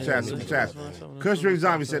 nigga, no. Super Hey, chats, nigga, super chats. no. Kush Drink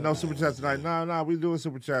Zombie said no super chats tonight. Nah, we doing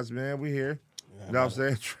super chats, man. We here. You know what I'm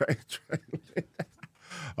saying? Trey.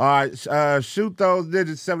 All right, shoot those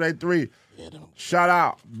digits 783. Shout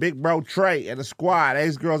out Big Bro Trey and the squad.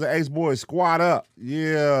 Ace Girls and Ace Boys. Squad up.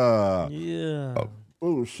 Yeah. Yeah.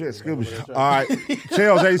 Oh shit, excuse me. All right,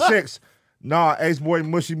 Chills 86. Nah, Ace Boy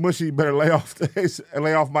mushy. Better lay off the Ace and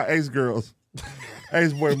lay off my Ace Girls.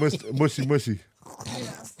 Ace Boy mushy.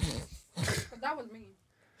 That was me.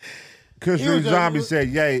 Kush Drink Zombie said,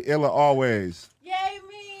 "Yay, Illa always." Yay,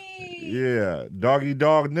 me. Yeah, Doggy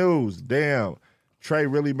Dog News. Damn, Trey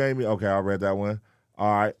really made me. Okay, I read that one.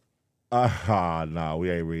 All right. Nah, we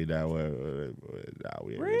ain't read that one. Nah,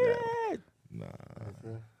 we ain't read that one.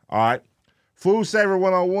 Nah. All right. Food Saver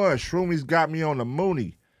 101. Shroomies got me on the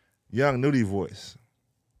Mooney. Young Nudie voice.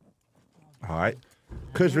 All right.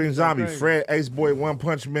 Kush Drink Zombie. Fred Ace Boy One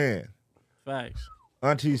Punch Man. Facts.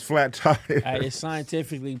 Auntie's Flat Tire. Hey, it's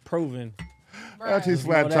scientifically proven. Auntie's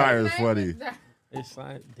Flat that. Tire is funny. It's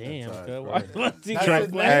damn, cuz. Why he Trey, got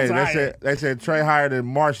flat hey, tire? they said Trey higher than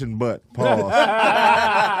Martian butt. Pause.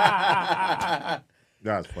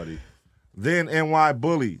 That's funny. Then NY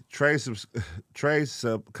Bully. Trey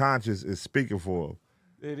subconscious is speaking for him.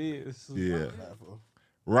 It is. Yeah.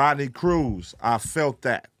 Rodney Cruz. I felt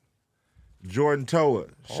that. Jordan Toa.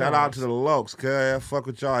 Shout out to the Lokes, cuz. Fuck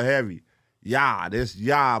with y'all heavy.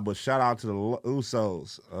 But shout out to the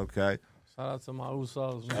Usos. Okay. Shout out to my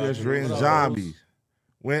Usos. man. Kush Drink What up, Zombie.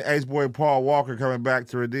 When Ace Boy Paul Walker coming back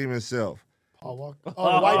to redeem himself? Paul Walker.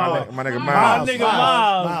 Oh, the white boy. My nigga My Miles. nigga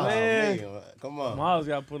Miles, Oh, man. nigga, come on. Miles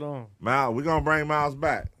got put on. Miles, we gonna bring Miles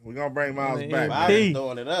back. We gonna bring Miles back. Miles P. is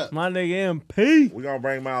throwing it up. My nigga MP. We gonna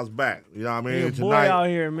bring Miles back. You know what I He mean? a boy out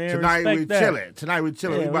here, man. Tonight Respect we that. chilling. Tonight we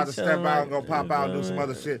chilling. Yeah, we about we to step chilling out and like- go pop out and do some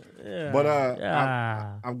other shit. Yeah. But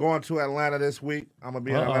Yeah. I'm going to Atlanta this week. I'm gonna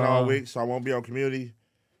be in Atlanta all week, so I won't be on Community.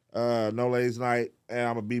 No ladies night, and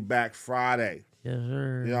I'm gonna be back Friday. Yes,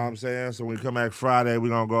 sir. You know what I'm saying? So when we come back Friday, we're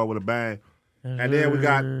gonna go out with a bang. And then we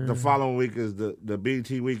got the following week is the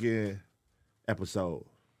BT weekend episode.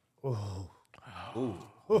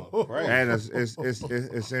 And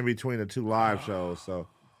it's in between the two live shows. So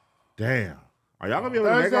damn. Are y'all gonna be able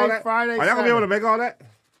to make Thursday, all that? Friday, Are y'all gonna be able to Saturday. make all that?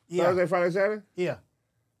 Yeah. Thursday, Friday, Saturday? Yeah.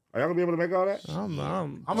 Are y'all gonna be able to make all that? I'm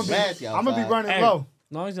I'm gonna Nasty be. I'm gonna be outside. running Hey, low.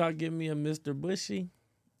 as long as y'all give me a Mr. Bushy.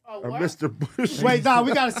 Oh, Or what? Mr. Bush? Wait, nah,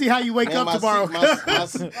 we gotta see how you wake Man, up my tomorrow.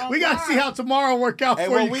 seat- We gotta see how tomorrow work out Hey,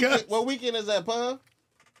 for you. cuz. what weekend is that, Pun?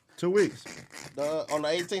 2 weeks. On the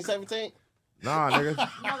 18th, 17th? Nah, nigga.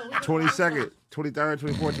 22nd, 23rd,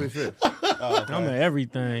 24th, 25th. I'm at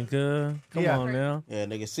everything, cuz. Come Yeah. on now. Yeah,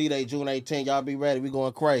 nigga, C-Day, June 18th. Y'all be ready. We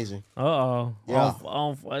going crazy. Uh-oh. Yeah.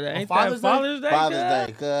 Ain't Father's that Father's Day? Father's cuz?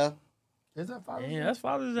 Day, cuz. Is that Father's Yeah, Day? that's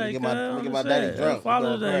Father's Day, Look cuz. at my- look at my I'm daddy saying, drunk. that's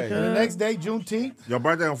Father's Going Day, crazy. The cuz. next day, Juneteenth. Your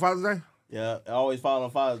birthday on Father's Day? Yeah, I always fall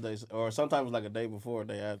on Father's Day, or sometimes like a day before, a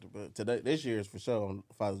day after. But this year is for sure on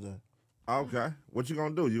Father's Day. Okay. What you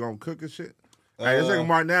gonna do? You gonna cook and shit? Hey, this nigga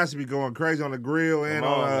Martin Nasty be going crazy on the grill and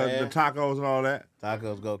Come on on, the man. tacos and all that.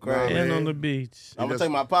 Tacos go crazy. And man. on the beach. I'm gonna just-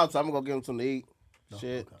 take my pops. I'm gonna go give him something to eat.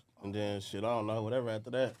 Shit. And then shit, I don't know, whatever after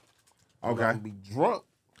that. I'm Okay. gonna be drunk.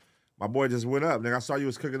 My boy just went up. Nigga, I saw you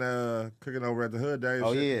was cooking over at the Hood Day. and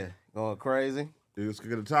Oh shit. yeah. Going crazy. You was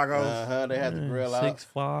cooking the tacos? They had the grill out.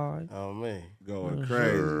 6'5". Oh, man. Going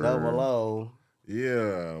crazy. Double O.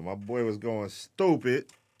 Yeah, my boy was going stupid.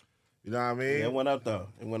 You know what I mean? Yeah, it went up, though.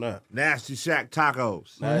 It went up. Nasty Shack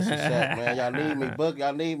tacos. Nasty Shack, man. Y'all need me. Book,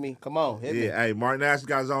 y'all need me. Come on, hit me. Hey, Mark Nasty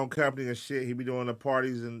got his own company and shit. He be doing the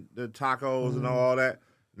parties and the tacos and all that.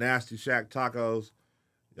 Nasty Shack tacos.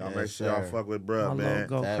 Y'all make sure y'all fuck with bruh, man.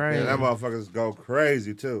 Go crazy. Them motherfuckers go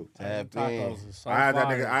crazy, too. Tacos is so I had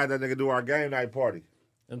fire. that nigga do our game night party.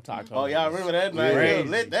 Them tacos. Oh, y'all remember that night? Yeah. It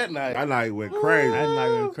was lit that night. That night went crazy. That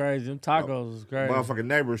night went crazy. Them tacos was crazy. Motherfucking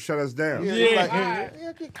neighbors shut us down. Yeah, they like,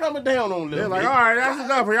 yeah, keep coming down on a little They're bit. like, all right, that's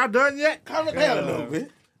enough. Are y'all done yet? Coming down a little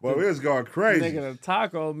bit. Well, we was going crazy. Nigga, the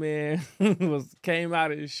taco man came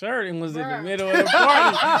out of his shirt and was in the middle of the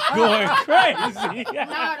party going crazy.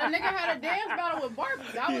 Nah, the nigga had a dance battle with Barbie.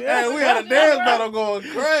 That was Hey, we had a dance battle going I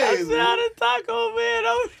crazy. saw the taco man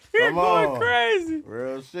over here Come going on. crazy.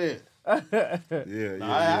 Real shit. Yeah.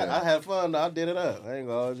 I had fun, though. I did it up. I ain't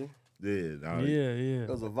gonna hold you. Yeah. Yeah. It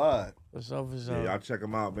was a vibe. For sure. Yeah, y'all check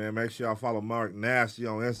him out, man. Make sure y'all follow Mark Nasty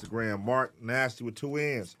on Instagram. Mark Nasty with 2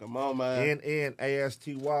 N's. Come on, man.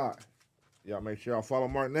 NNASTY. Y'all make sure y'all follow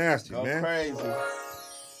Mark Nasty, Go man. crazy.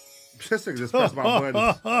 This nigga just pressed my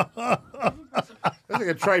buttons. This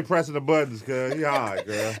nigga Trey pressing the buttons, cuz. He hard,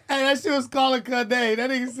 girl. Hey, that shit was calling her name. That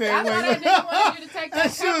nigga said, I thought that nigga wanted you to take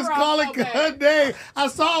that shit was cover off calling so her bad. name. I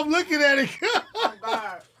saw him looking at it. Oh,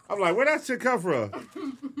 God. I'm like, where that shit come from?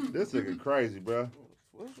 This nigga crazy, bro.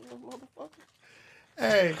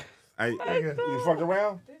 Hey. Hey, you fucked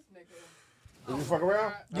around? This nigga. Did you fuck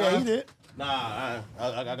around? Yeah, he did. Nah,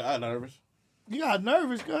 I got nervous. You got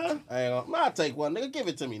nervous, cuz. I ain't gonna. I'll take one, nigga. Give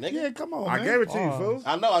it to me, nigga. Yeah, come on, I man. gave it to you, fool.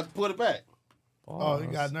 I know I put it back. Oh, you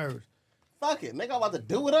got nervous. Fuck it, nigga. I'm about to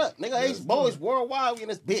do it up. Nigga, AceBoyz worldwide. We in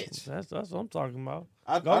this bitch. That's what I'm talking about.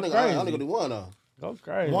 I Go only crazy. gonna do one, though. Go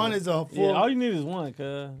crazy. One is a full. Yeah, all you need is one,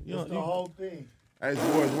 cuz. It's the whole thing. AceBoyz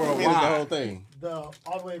Finish the worldwide. whole thing. All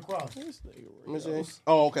the way across. Let me see.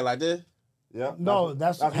 Oh, okay, like this? Yep. No,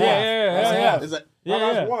 that's half. Yeah. Is that, Yeah,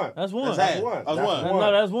 that's yeah. one. That's one. That's That's one. That's That's one. one.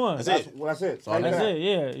 No, that's one. That's That's it. it. Sorry. Take That's that. it.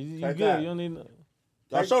 Yeah, you Take good. that. You don't need. No.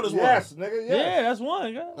 Y'all show this one. Yes, nigga. Yes. Yeah, that's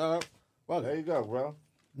one. Yeah. All right. Fuck There it. you go, bro.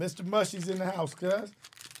 Mr. Mushy's in the house, cuz.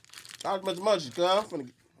 I was Mr. Munchies, cuz. I'm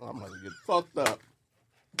gonna get fucked up.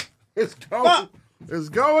 It's going. It's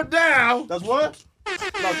going down. That's one? No,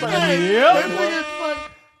 Yep.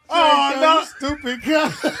 Oh, no. Stupid,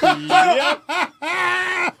 cuz.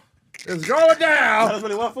 It's going down. That's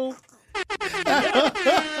really one, fool?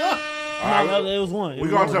 No, it was one. We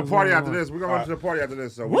going to the party after this. We going to the party after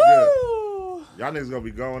this, so we good. Woo! Y'all niggas gonna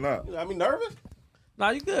be going up. You got me nervous? Nah,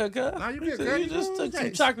 you good, cuz. Nah, you You good, cuz. You just took some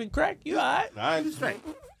Thanks. chocolate crack. You all right? I ain't straight.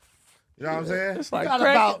 You know what I'm saying? It's like got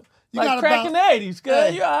crack, about- you like got crack in the about- 80s, cuz.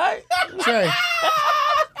 Hey. You all right? Trey,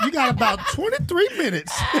 you got about 23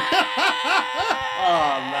 minutes.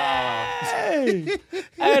 Oh, no. Hey,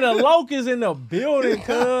 the locust in the building,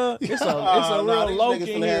 cuz. It's a real these loke niggas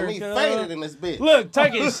in finna have me here, faded cuz. in this bitch. Look,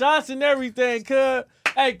 taking shots and everything, cuz.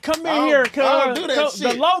 Hey, come in here, cuz. I don't do that The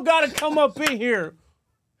shit. low gotta come up in here.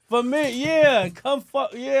 For me, yeah, come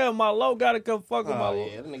fuck, yeah, my low gotta come fuck with my Oh, low.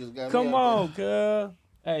 yeah, them niggas got me Come out on, cuz.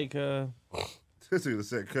 Hey, cuz. This nigga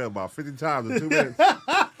said cut about 50 times in 2 minutes. That's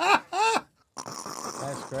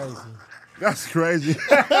crazy. That's crazy.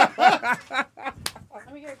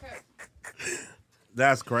 Let me get a cut.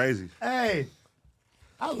 That's crazy. Hey,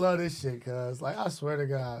 I love this shit, cuz. Like, I swear to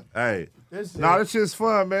God. Hey. This shit. Nah, this shit's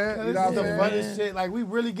fun, man. You This know is what the I'm saying? funnest shit. Like, we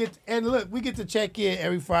really get, and look, we get to check in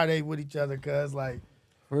every Friday with each other, cuz. Like,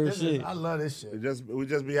 Real this shit. is, I love this shit. We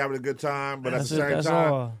just be having a good time, but at That's the it, same that's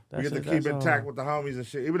time, all. we That's get to it, keep that's intact all. with the homies and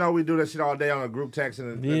shit. Even though we do that shit all day on a group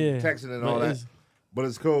texting and, Yeah. texting and But all that, it's- but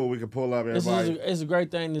it's cool. We can pull up It's everybody. a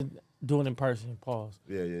great thing to do it in person. Pause.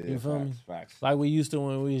 Yeah. You feel me? Facts. Like we used to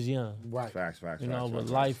when we was young. Right. Facts. You know, but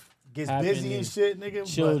facts. life Gets happened busy and and shit, nigga. but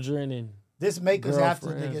children and this make us have to,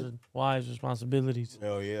 girlfriends nigga. and wives' responsibilities.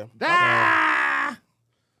 Hell yeah.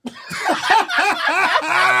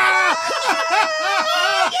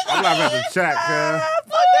 I'm laughing at the chat,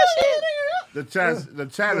 cuz. The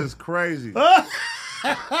chat is crazy.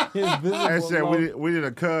 They said we did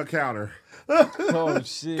a cud counter. Oh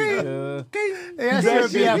shit! That That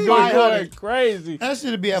should be shit at be 500. going crazy. That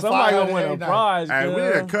should be at Somebody 500 gonna win every a night. prize. Hey, we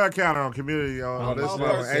did a cuz. cud counter on community on this Oh,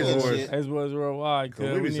 level. shit. AceBoyz. AceBoyz worldwide. Cause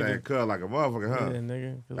Cuz we be need saying to- cud like a motherfucker, huh? Yeah,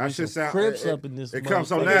 nigga. 'Cause That we shit some sound. Crips up in this. It comes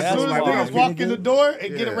so motherfucker. natural. As soon as like, niggas walk in the door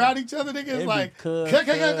and get Yeah. around each other, nigga, it's Every like, cuz, cut.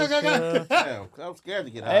 Damn, I'm scared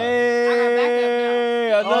to get high.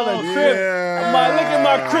 Hey, another Oh, Crip. yeah. Look at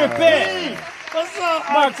my Cripette. What's up,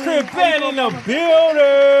 My Auntie? Cripette in the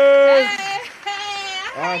building.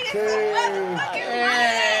 Okay.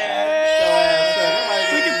 Hey,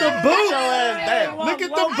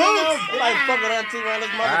 Look at the boots. Like fucking auntie around this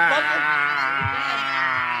motherfucker.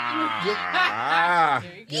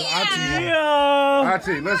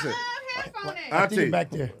 Auntie, listen. Auntie, back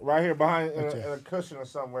there. Right here behind in a cushion or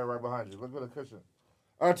somewhere right behind you. Look at the cushion.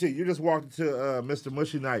 Auntie, you just walked into Mr.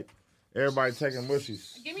 Mushy Night. Everybody taking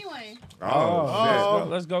mushies. Give me one. Oh,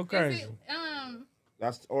 Let's go crazy.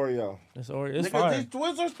 That's Oreo. That's Oreo. It's Nigga, fire. these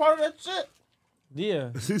Twizzlers part of that shit. Yeah.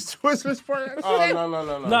 These Twizzlers part of that Oh, shit?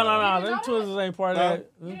 No. Them Twizzlers ain't part of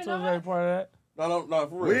that. Them Twizzlers ain't part of that. No,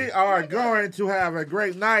 for real. We are going to have a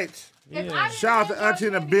great night. Yeah. Shout out to Auntie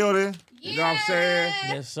in the building. You know what I'm saying?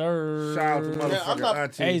 Yes, sir. Shout out to motherfucking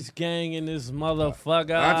Auntie. Ace gang in this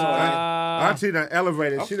motherfucker. Auntie done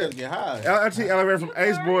elevated. I'm She gonna done get high. Auntie elevated from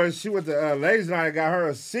AceBoyz. She went to ladies' night and got her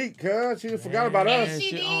a seat, cuz. She just forgot about us.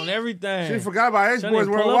 She on everything. She forgot about She AceBoyz didn't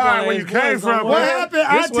pull up worldwide on where you AceBoyz came no from. more. What happened,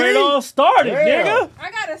 This where it Auntie? all started, Yeah. nigga.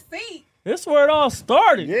 I got a seat. This where it all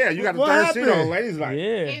started. Yeah, you got the What third seat happened? on ladies' night.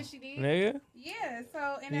 Yeah. And she did. Nigga. Yeah,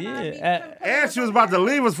 so, and then Yeah. And she was about to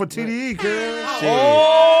leave us for TDE, cuz.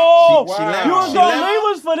 Oh! She left. You was She gonna left. leave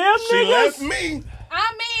us for them She niggas? left me.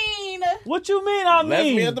 I mean, What you mean, I Left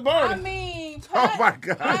mean? me at the I party. mean, Oh my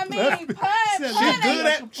God. I mean,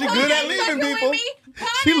 She good at leaving people.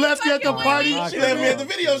 She left you at the party. She left me at the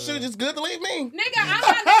video shoot. It's good to leave me. Nigga, I'm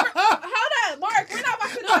not never. Hold up, Mark. We're not about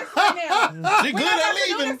to do this right now. She We're good not at about to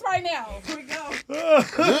do leaving. this right now. Here we go.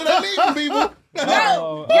 Good at leaving people.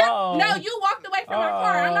 No, you walked away from my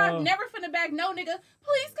car. I'm not never finna back. No, nigga.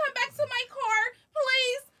 Please come back to my car.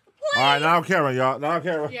 Please. All right, now I'm camera, y'all. Now I'm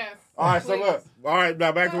camera. Yes. All right, so look. All right,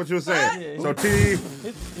 now back to what you were saying. Yeah. So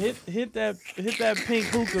TDE, Hit that pink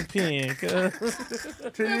hookah pin, cuz.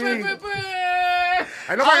 TDE.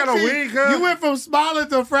 Ain't nobody got no weed, cuz. You went from smiling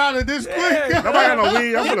to frowning this quick. Nobody got no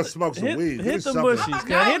weed. I'm gonna smoke some Hit, weed. Give me hit the something. mushies, cuz.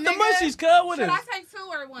 Hit the nigga. mushies, cuz. What Should is? I take two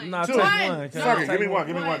or one? Nah, Two. take one. cuz. Fuck it. Take Give me one.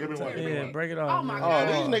 Give me one. Give me one. Give me Yeah, one. break it off. Oh my Oh, god.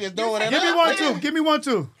 these niggas doing it. Give me one too. Give me one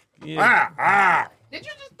too. Yeah. Did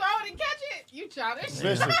you just throw it and catch it? You childish.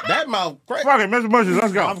 Listen, that mouth crazy. Fuck it, Mr. Mushies.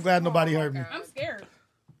 Let's go. I'm glad nobody heard me. I'm scared.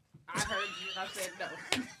 I heard you and I said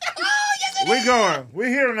no. We going. We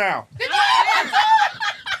here now.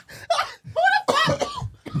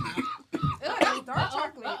 That's dark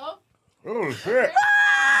chocolate. Oh shit.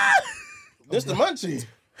 This the munchie.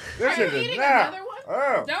 This shit you is eating now. another one?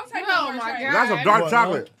 Oh. Don't take Oh no more my chocolate. That's some dark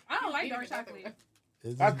chocolate. I don't like dark chocolate.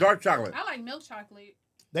 That's dark chocolate. I like milk chocolate.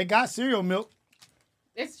 They got cereal milk.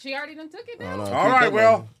 She already done took it down. no. All right,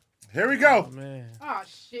 well, here we go. Man, Oh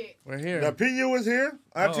shit. we're here. The PU is here.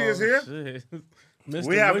 Auntie is here. Shit. Mr.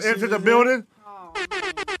 We have Mushies entered the is building. Oh.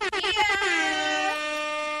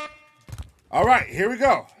 All right, here we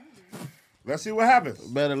go. Let's see what happens.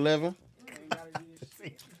 Better 11.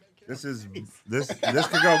 This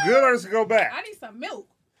could go good or this could go bad. I need some milk.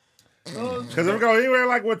 Because if we go anywhere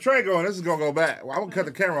like where Trey going, this is gonna go bad. Well, I'm gonna cut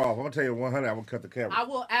the camera off. I'm gonna tell you 100. I'm gonna cut the camera. I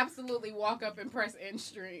will absolutely walk up and press end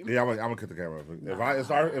stream. Yeah, I'm gonna cut the camera off. If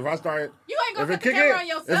I start, You ain't gonna if it put the kick camera in, on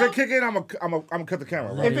yourself. if it kick in, I'm gonna cut the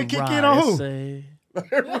camera. Let If it kick ride, in on who? say. Let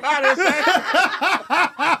it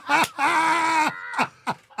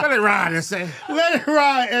ride and say. Let it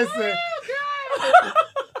ride, Esther.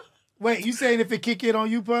 Wait, you saying if it kick in on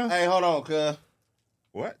you, Pun? Hey, hold on, cuz.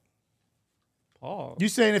 What? Pause. You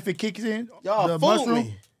saying if it kicks in? Y'all the fooled mushroom?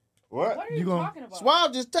 me. What? What are You you gonna- talking about?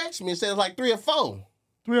 Swab just texted me and said it's like 3 or 4.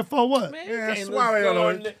 3 or 4 what? Man, Yeah, you can't Swab ain't look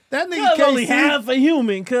on on it. That nigga Cuz can't only see. half a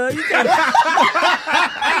human, cuz. You can't.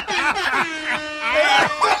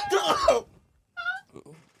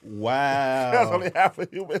 Wow. That's only half a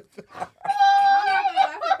human.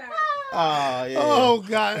 Oh, yeah. Oh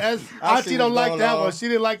God, that's, I Auntie see don't what's like going that on. one. She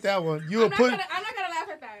didn't like that one. You I'm will not push. gonna laugh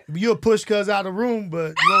at that. You'll push cuz out of the room, but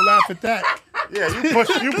you won't laugh at that. Yeah, you push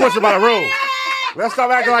him out of the room. Let's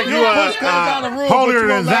stop acting like you push cuz out of the room, but holier you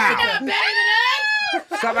than won't laugh thou. at that.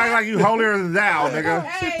 Stop acting like you holier than thou, nigga.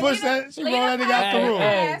 She pushed that. She rolled that nigga out the Hey, room.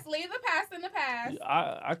 hey. Leave the past in the past.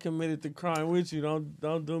 I committed to crime with you.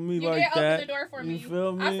 Don't do me You like did that. open the door for me. You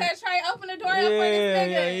feel me? I said, Trey, open the door yeah, up for this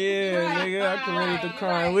nigga. yeah, Right, nigga. I committed to right,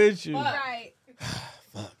 crime right. with you. Right.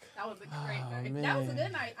 That was a great night. man. That was a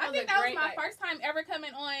good night. I That was think a that was great my night. first time ever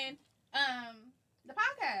coming on the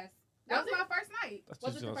podcast. That was my first night. That's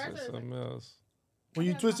Was just it the gonna first say or something else. When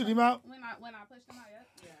you twisted him out, when I pushed him out?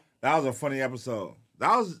 Yeah. That was a funny episode.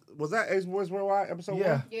 Was that AceBoyz Worldwide episode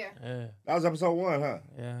Yeah. 1? Yeah. Yeah, That was episode 1, huh?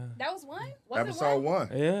 yeah, That was one. Was Episode it one?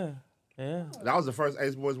 1. yeah. That was the first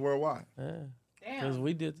AceBoyz Worldwide. Yeah. Damn. Because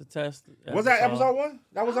we did the test. Was that episode 1?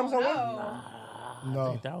 That was I don't episode 1? know. I No.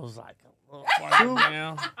 think that was like a little farther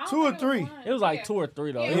down. I don't 2 or think 3. one. It was like Yeah. 2 or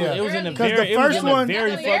 3 though. Yeah. It was in the 'Cause the very, it was first in the one- very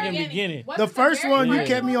That's fucking very beginning. Was The it first very one, you beginning?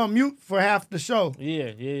 kept me on mute for half the show.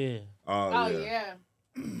 Yeah. Oh yeah.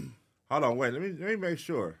 Hold Hold on, wait. Let me make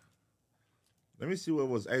sure. Let me see what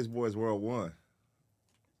was AceBoyz World 1.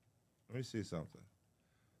 Let me see something.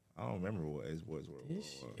 I don't remember what AceBoyz World 1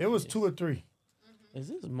 was. It was 2 or 3. Is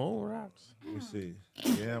this Moon Rocks? Let me see.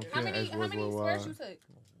 Yeah, How many squares you took?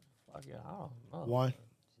 Fuck yeah, I don't know. 1.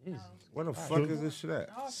 Jesus. Where the fuck is this shit at?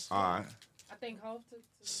 Oh, All right. I think Hov took.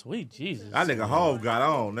 Sweet Jesus. That nigga Hov got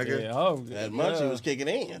on, nigga. Yeah, Hov. That munchie was kicking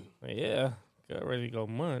in. Yeah. Got ready to go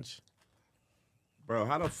munch. Bro,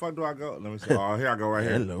 how the fuck do I go? Let me see. Oh, here I go right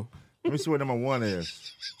here. Hello. Let me see what number 1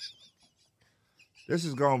 is. This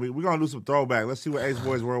is gonna be. We're gonna do some throwback. Let's see what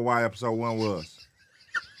AceBoyz Worldwide episode 1 was.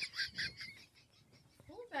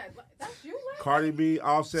 Who's that? That's you, Larry? Cardi B,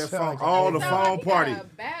 Offset, phone. Sound Oh, the Sound phone like he party. got a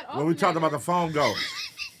bad When we talked about the alternator. phone ghost.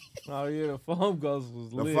 Oh yeah, the phone ghost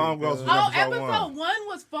was The lit. phone ghost was Oh, episode episode 1. 1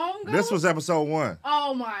 was phone ghost? This was episode 1.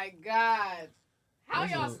 Oh my God. How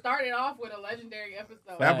This y'all is- started off with a legendary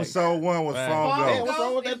episode? Facts. Episode 1 was Facts. phone Phone Damn, ghost. what's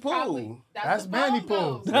wrong with is that pool? probably- That's the Manny phone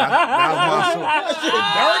pool. ghost. That was my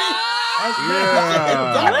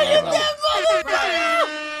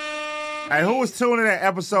Yeah. Hey, who was tuning in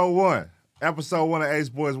episode 1? Episode 1 of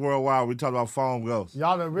AceBoyz Worldwide. We talked about phone ghosts.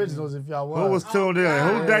 Y'all the originals if y'all was. Who was tuned in?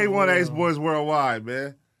 God. Who day one Yeah. AceBoyz Worldwide,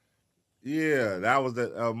 man? Yeah, that was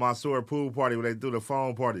the Mansour pool party when they threw the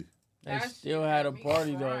phone party. They That still shit had a me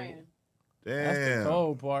party though. crying. That's the Damn.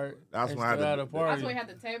 cold part. That's They when I had still to- had a That's party. why we had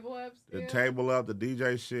the table up still? The table up, the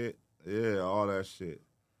DJ shit. Yeah, all that shit.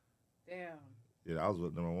 Damn. Yeah, that was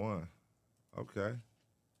with number 1. Okay.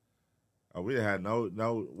 Oh, we had no.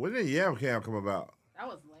 When did Yam Cam come about? That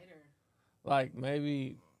was later. Like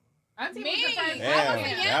maybe. Auntie Me. was the first. Yeah, I was the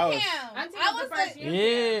that Yam was- Cam. Auntie I was was the first. the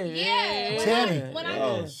Yeah. Tammy. When I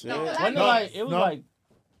Oh, was shit. No, Wasn't it No. like it was No. like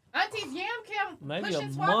Auntie's Yam Cam Maybe pushing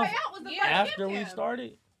a Suave month out was the first after Yam we Cam.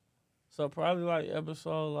 started? So probably like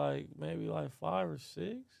episode like maybe like 5 or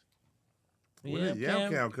 6. When did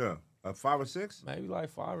Yam Cam come? 5 or 6? Maybe like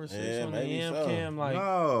 5 or 6 Yeah, on the maybe Yam so. Cam. Like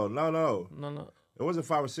No. no. It wasn't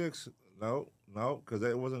 5 or 6. No, because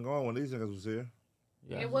it wasn't going when these niggas was here.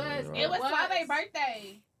 Yeah, It was. right. It was What? Suave's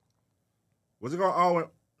birthday. Was it going? Oh,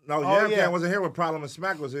 no, Oh, Yam yeah. Cam wasn't here when Problem and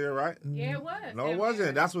Smack was here, right? Yeah, it was. No, it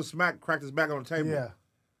wasn't. That's when Smack cracked his back on the table. Yeah.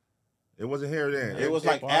 It wasn't here then. It was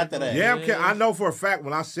like after that. Yam Cam. I know for a fact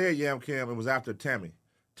when I said Yam Cam, it was after Tammy.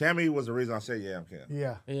 Tammy was the reason I said Yam Cam.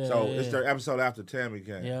 Yeah. Yeah, So yeah, it's the episode after Tammy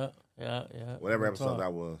came. Yeah. Whatever Real episode talk.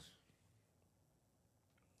 that was.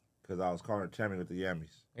 Because I was calling her Tammy with the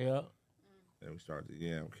Yammies. Yeah. Then we started the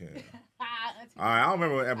Yam Cam. Auntie. All right, I don't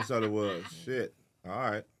remember what episode it was. Shit. All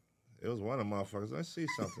right. It was one of the motherfuckers. Let's see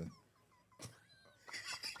something.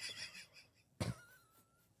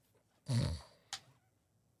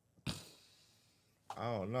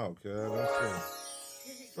 I don't know, cuz. Let's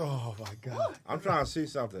see. Oh my God. I'm trying to see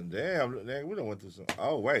something. Damn, we done went through some.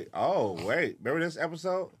 Oh, wait. Remember this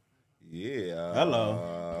episode? Yeah.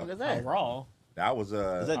 Hello. What is that? Raw. That was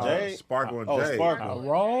Is that Jade? Sparkle and Oh, Jade. Sparkle.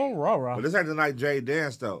 Raw. But this ain't the night Jade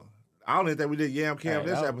danced though. I don't even think we did Yam Cam Hey,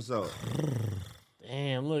 this that- episode.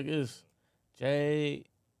 Damn, look, it's Jade,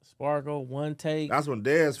 Sparkle, One Take. That's when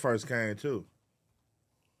Dez first came too.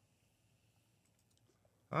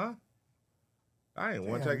 Huh? I ain't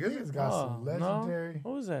One Damn, Take, is niggas it? got Oh, some no. legendary.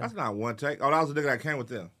 What was that? That's not One Take. Oh, that was the nigga that came with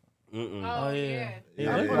them. Mm-mm. Oh, Oh, yeah. yeah.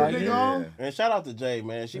 Yeah, look yeah, like yeah, it. yeah. And shout out to Jay,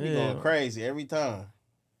 man. She be Yeah. going crazy every time.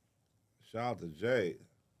 Shout out to Jade.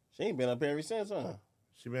 She ain't been up here ever since, huh?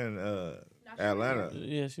 She been in she Atlanta.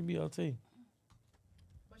 Yeah, she be OT.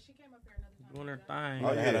 But she came up here another time. Doing her thing.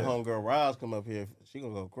 I had a yeah. homegirl Roz come up here. She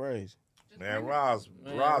gonna go crazy. Man, Roz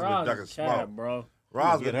been ducking is cat, smoke. bro.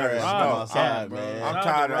 Roz Get been her ducking ass smoke. outside, bro. man. I'm Shout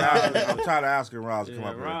tired out to of asking Roz to come Yeah,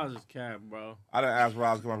 up here. Roz is cat, bro. I done asked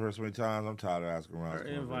Roz to come up here so many times. I'm tired of asking Roz Her to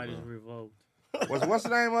come invite up is here. revoked. What's the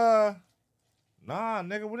name? Nah,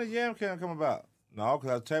 nigga, when did Yam Cam come about? No,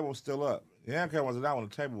 because the table was still up. Yam Cam wasn't out when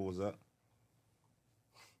the table was up.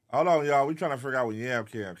 Hold on, y'all. We trying to figure out when Yam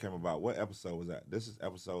Cam came about. What episode was that? This is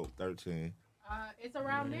episode 13. It's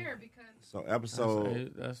around there because So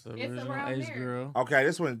episode. That's the It's original around Ace there. girl. Okay,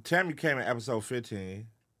 this one Tammy came in episode 15.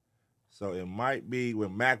 So it might be when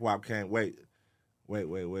MacWap came. Wait.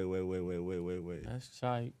 That's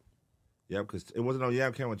Chike. Yep, because it wasn't no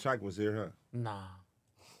Yam Cam when Chike was here, huh? Nah.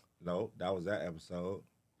 No, that was that episode.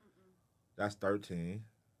 That's 13.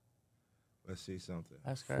 Let's see something.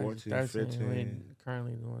 That's crazy. 14, 15. We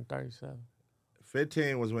currently doing 37.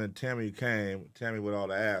 15 was when Tammy came. Tammy with all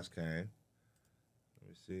the ass came. Let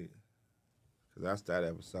me see. Because that's that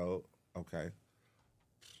episode. Okay.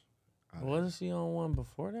 Wasn't she on one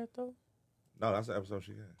before that, though? No, that's the episode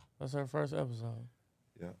she came. That's her first episode.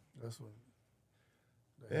 Yeah. That's when.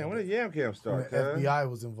 Damn, when did Yam Cam When start? the FBI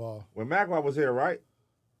was involved. When MacWap was here, right?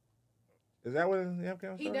 Is that what Yam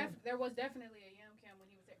Cam started? There was definitely a Yam Cam when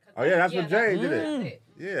he was there. Oh yeah, that's when Jay did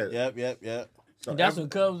it. Yep. So that's what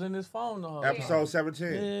Cubs in his phone though. Episode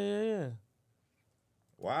 17. Yeah.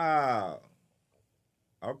 Wow.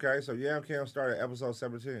 Okay, so Yam Cam started episode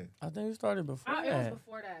 17. I think he started before that. It was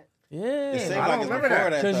before that. Yeah. It seemed I like don't it's remember before that.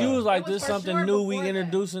 that. Because you was like, It was this for something sure new we before that.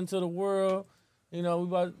 introducing to the world. You know, we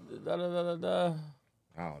about da.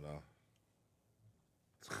 I don't know.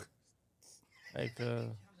 Like,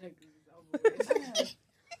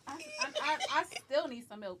 I still need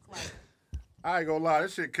some milk. Like, I ain't gonna lie,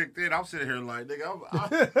 this shit kicked in. I'm sitting here like, nigga,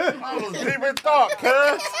 I was deep in thought,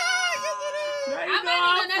 cuz.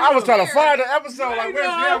 I was trying to find the episode, like, where's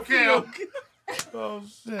Yam Cam? oh,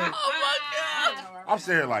 shit. I'm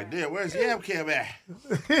sitting here like, damn, where's Yam Cam at?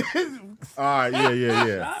 All right,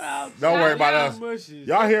 yeah. Don't worry about us.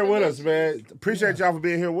 Y'all here with us, man. Appreciate y'all for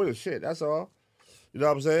being here with us. Shit, that's all. You know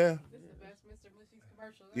what I'm saying? this is the best Mr. Mushy's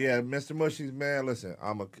commercial. Yeah, Mr. Mushy's, man, listen,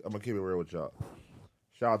 I'm gonna keep it real with y'all.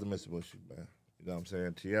 Shout out to Mr. Mushy, man. You know what I'm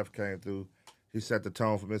saying? TF came through. He set the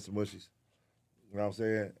tone for Mr. Mushy's. You know what I'm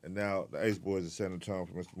saying? And now the AceBoyz are setting the tone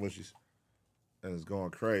for Mr. Mushy's. And it's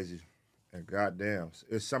going crazy. And goddamn,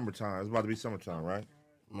 it's summertime. It's about to be summertime, right?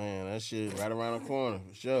 Man, that shit right around the corner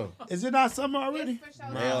for sure. Is it not summer already?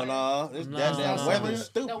 Hell no. That damn weather's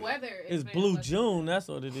stupid. The weather is It's Blue June. That's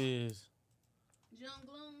what it is. June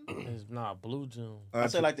gloom. It's not Blue June. I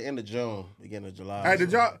say like the end of June, beginning of July. Hey,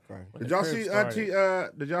 did y'all The see crib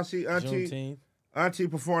Auntie? Did y'all see Auntie? Juneteenth. Auntie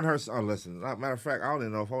performed her song. Listen, matter of fact, I don't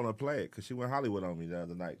even know if I want to play it because she went Hollywood on me the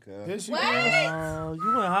other night. Did she? What? You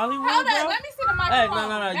went Hollywood, Hold bro? up, let me see the Hey, microphone.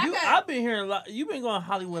 no. Back I've up. been hearing a lot. You've been going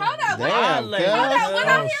Hollywood. Hold up, Damn, Hold up, when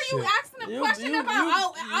I hear you shit. asking a question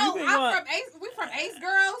about, you been I'm going- from Ace, we from Ace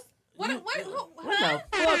Girls. What, When huh?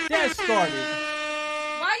 the fuck that started?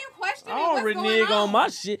 Why you questioning I don't what's going renege on? on my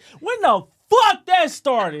shit. When the fuck that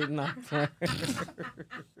started? No.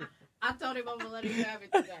 I told him I'm gonna let him have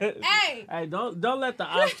it today. Hey, Hey, don't let the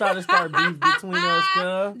ops try to start beef between us,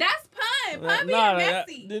 cuz. that's pun. Pun being Nah,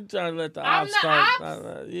 messy. they trying to let the I'm ops the start.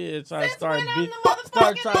 ops? Yeah, trying to Since start when I'm beef. the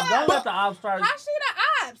motherfucking Don't let the ops start. How she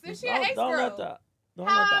the ops? Is she an Ace Don't girl? let the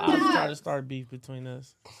How ops the try to ops? start beef between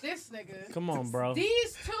us. This nigga. Come on, bro.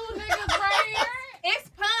 These two niggas right here. It's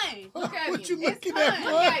pun. Look at What you. you looking it's at, pun.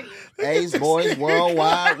 bro? Look at you. AceBoyz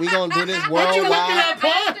worldwide. We gonna do this What you looking worldwide. at,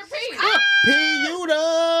 Master P? P.U.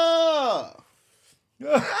 the.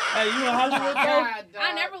 Hey, you in Hollywood, bro? God,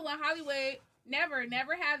 I never went Hollywood. Never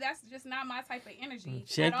have. That's just not my type of energy.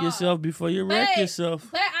 Check at all. yourself before you wreck But- yourself.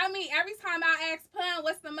 But I mean, every time I ask Pun,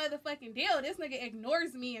 what's the motherfucking deal? This nigga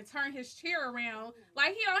ignores me and turn his chair around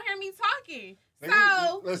like he don't hear me talking.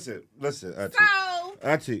 So, Listen, Auntie. so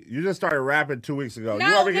Auntie, you just started rapping 2 weeks ago. no,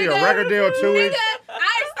 you want me to get you a record deal 2 weeks? Nigga,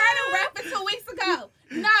 I started rapping 2 weeks ago.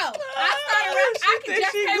 No, I started rapping. I think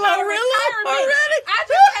just she came out of Glorilla retirement. already? I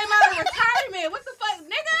just came out of retirement. What the fuck,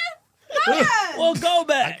 nigga? Hold on. Well, go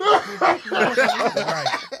back. Hold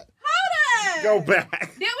on. Go back.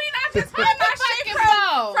 Did we not just put my shit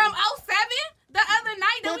from 07 the other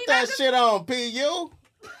night? Did Put we that not just shit on, P.U.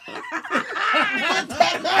 Put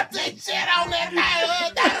that shit on that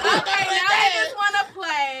Okay, now niggas wanna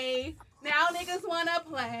play. Now niggas wanna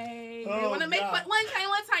play. They wanna make fun one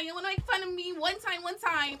time. You wanna make fun of me one time.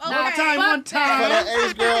 Okay. For the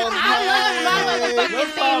Ace girls. I love my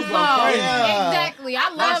motherfucking theme song. Yeah. Exactly. I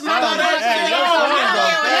love my song motherfucking that theme shit. song. Your I song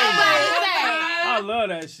don't care what is nobody say. I love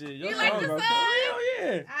that shit. Your You like song, the bro. song? Hell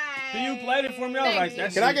yeah. When you played it for me, I was like, that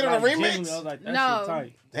Thank Can I shit get it a like remix? genuine. I was like, that No. shit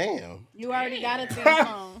tight. Damn. You already got a theme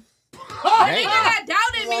song. The nigga that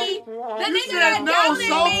doubted me. The nigga that doubted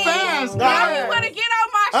so me. fast, Now dog. he wanna get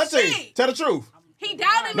on my Auntie, shit. tell the truth. He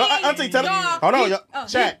doubted No, me. Auntie, tell the Dog. Hold on, y'all. Oh,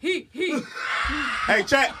 Chat. He. Hey,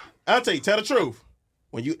 chat. Auntie, tell the truth.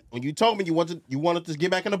 When you told me you wanted to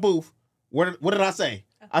get back in the booth, what did I say?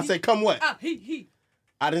 I said come what? He.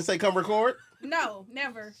 I didn't say come record. No,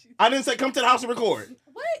 never. I didn't say come to the house and record.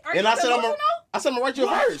 What? Are And you I said delusional? I'm gonna write you a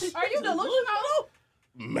verse. Are you delusional?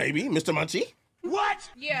 Maybe, Mr. Munchie.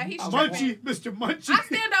 Yeah, he's Munchy, Mr. Munchy. I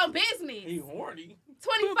stand on business. He horny.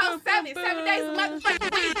 24/7, 7 days a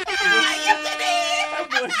motherfucking week. That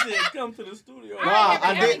boy said, come to the studio.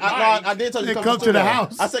 I did tell you Come to the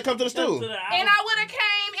house. I said come to the Come to stool. the house. And I would have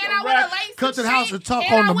came and I would have laced Come to the house shit, and talk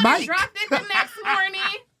and on I the would've mic. dropped it the next morning.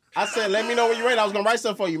 I said let me know when you're ready. I was gonna write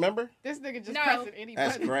something for you. Remember? This nigga just No. pressing any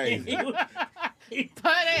That's button. crazy.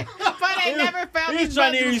 But ain't never felt He's this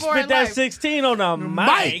trying to button hear you before spit in that life. 16 on the mic.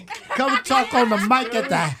 Mike, come talk on the mic at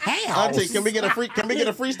the house. Auntie, can we get a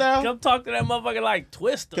freestyle? Come talk to that motherfucker like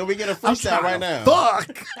Twister. Can we get a I'm freestyle right now?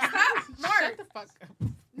 Fuck. Stop, Mark. Shut the fuck up.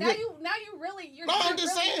 Now you really. No, I'm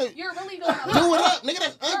just saying. You're really doing. Do it up, nigga.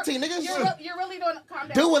 That's auntie, nigga. You're really doing. Calm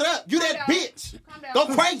down. Do it up. You that bitch. Go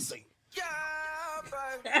crazy.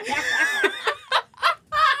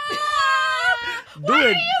 Do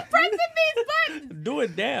it. You pressing these buttons? Do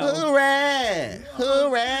it down.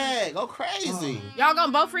 Hooray. Go crazy. Y'all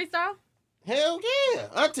gonna both freestyle? Hell yeah.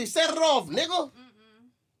 Auntie, set it off, nigga.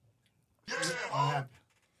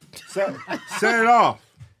 Set it off.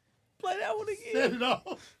 Play that one again. Set it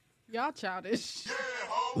off. Y'all childish.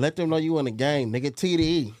 Let them know you in the game, nigga.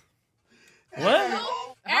 TDE. What?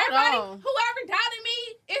 Everybody, on. whoever doubted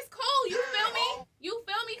me, it's cool. You feel me?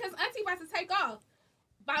 Cause Auntie about to take off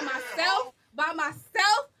by myself,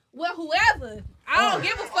 with whoever. I don't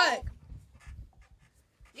give a fuck.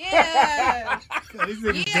 Yeah. These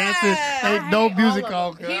niggas dancing. Ain't no music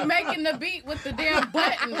on. He making the beat with the damn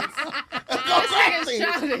buttons. Go crazy.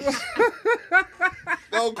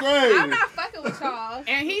 Go crazy. I'm not fucking with y'all.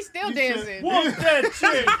 And he's still dancing. Whoop that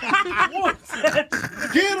chick. Whoop that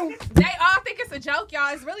chick. Get him. They all think it's a joke,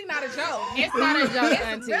 y'all. It's really not a joke. It's not a joke, It's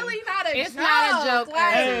Auntie. really not a joke. It's not a joke,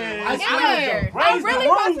 Like, Hey, I it's swear. not a joke. I'm Raise really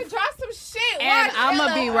the about roof. to drop some shit. And Watch, I'm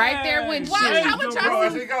gonna be Ella. right there with Watch, you. I'm gonna drop Go, some.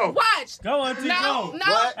 Auntie, go. Watch. Go, Auntie, No, go.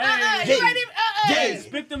 no, What? you ready? Yeah.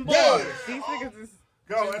 Spit them bars. These niggas is...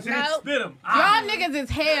 Go, Auntie. No. Spit them. Y'all niggas is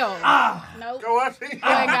hell. Nope. Go, Auntie. You ain't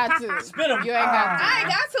got to. Spit 'em. You ain't got to. I ain't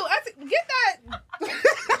got to. Get that.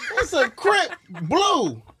 It's a Crip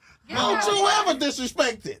Blue. Don't you ever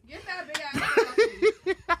disrespect it. Get that big ass.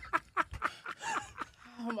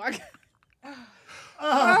 Oh my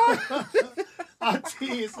God.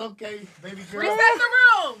 Auntie, it's okay, baby girl. Reset the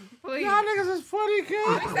room. Please. Y'all niggas is funny,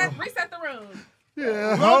 kid. Reset the room.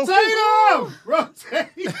 Yeah. Rotate them.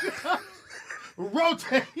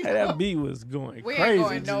 Rotate. Hey, that beat was going We ain't crazy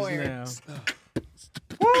going just nowhere. now.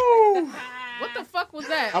 Woo. What the fuck was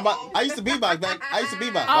that? I used to beatbox back.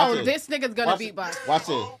 Oh, Watch this nigga's gonna Watch beatbox. it. Watch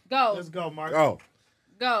it. Go. Let's go, Mark. Go.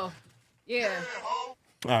 Go. Yeah.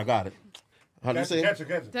 I got it. How do you say? Catch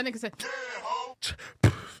it. That nigga said,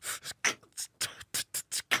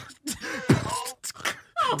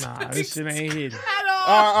 Nah, this shit ain't hitting. at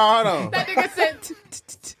all. Hold on. That nigga said,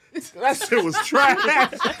 That shit was trash.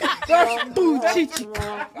 That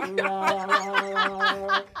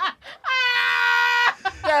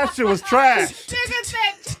shit was trash. nigga said,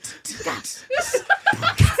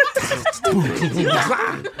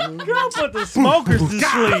 Girl put the smokers to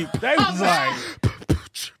sleep. They was like,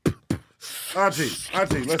 Auntie,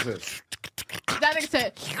 listen. that nigga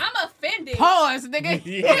said, I'm offended. pause, nigga.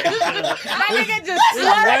 yeah. That nigga just Way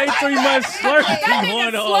slurped. too much That slurping nigga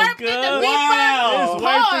going on, slurped in the cuz. beatbox. It's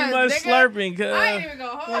way Pause, too much nigga. slurping, cuz. I ain't even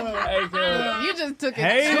gonna hold you. Hey, cuz. You just took it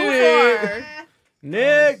Hated too it. far.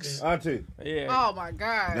 Next. Auntie, Yeah. Oh my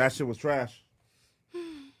God. that shit was trash.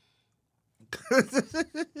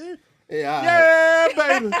 Yeah. Yeah,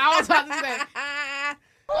 baby. I was about to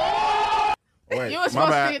say, Wait, you were my supposed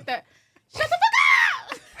to bad. get that. Shut the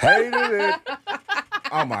fuck up. Hated it.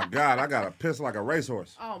 Oh my God, I got to piss like a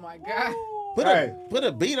racehorse. Oh my God. Put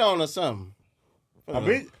a beat on or something. A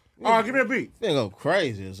beat? Oh, give me a beat. Finna go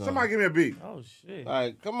crazy or something. Somebody give me a beat. Oh, shit. All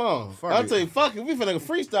right, come on. Fuck Auntie, it. fuck it. We finna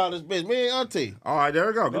freestyle this bitch. Me and Auntie. All right, there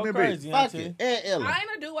we go. Give Go me a crazy, beat. Fuck Auntie. it. And Ella. I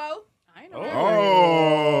ain't a duo. I ain't know.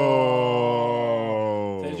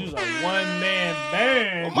 Oh. Said you was a one-man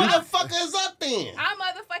band. Motherfucker is up then. I'm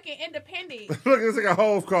motherfucking independent. Look at this nigga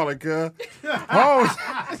Hove calling, cuz. Hove is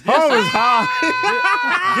high.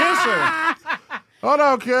 Gissher. Hold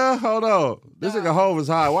on, cuz. Hold on. This nigga Hove is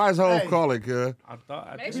high. Why is Hove calling, cuz? I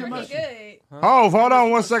thought. Make sure he good. Hove, hold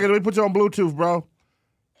on 1 second. Let me put you on Bluetooth, bro.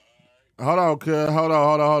 Hold on, cuz. Hold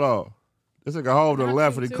on. This nigga Hove to the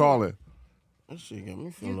left and he calling. That shit got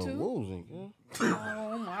me feeling too? woozy.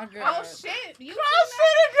 Oh my God. Oh shit. You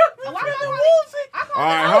All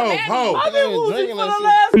right, Hove.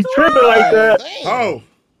 Be tripping like that. Hove.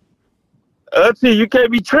 Auntie, you can't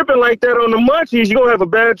be tripping like that on the munchies. You're going to have a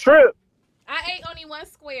bad trip. I ate only one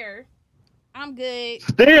square. I'm good.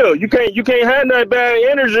 Still, you can't have that bad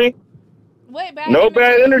energy. What bad No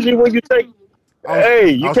bad energy when you take.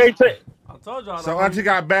 Hey, you can't take. I told y'all. So Auntie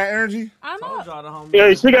got bad energy? I know. told y'all the homie. Yeah,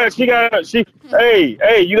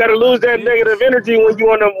 hey, you got to lose that negative energy when you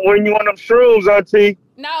on them shrooms, Auntie.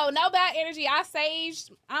 No bad energy. I'm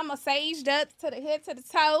a saged up to the head to the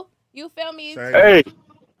toe. You feel me?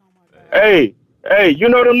 Hey, you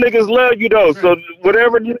know them niggas love you though. So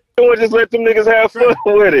whatever you doing, just let them niggas have fun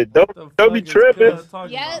with it. Don't be tripping.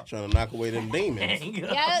 Yep. Trying to knock away them demons.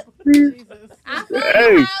 Yep. Jesus. I feel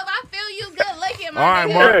Hey. you, love. I feel you good looking, my All right,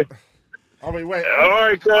 nigga. Mark. I mean, wait. All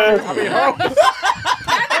right, cuz. I mean, Hove.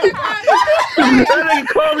 That nigga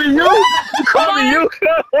call me you. You call me you.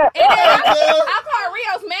 I call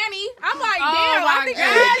Rios Manny. I'm like, Oh damn, my I think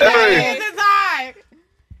God. Hey. This is high.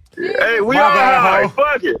 Hey, we My all bad, high. ho.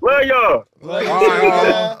 Fuck it. Love y'all. All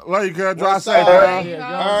right, love you, girl. Drive What's safe, up? girl.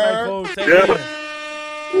 Yeah, go take Yeah.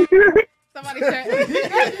 Somebody said.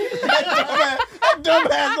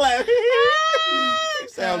 Dumbass laugh.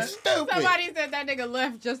 Sounds stupid. Somebody said that nigga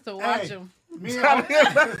left just to watch him. He in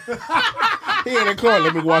the corner.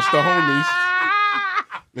 Let me watch the homies.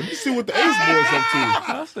 Let me see what the AceBoyz up to.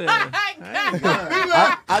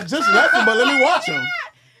 I just left him, but let me watch him.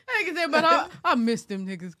 Nigga said, but I missed them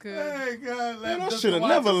niggas, cuz. Hey, God, Man, I should have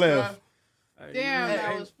never left. Damn,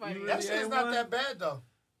 that was funny. That shit's not that bad though.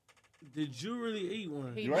 Did you really eat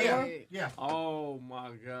one? He You ate one? did. Yeah. Oh my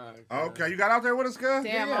God. Okay, you got out there with us, cuz?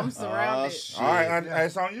 Damn, Yeah. I'm surrounded. shit. All right,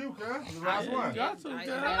 it's on you, cuz. The last one. Got to, I-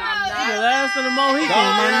 cuz. and I'm The not. last of the Mohicans, Go,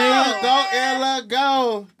 my Ella. nigga. Go, Ella.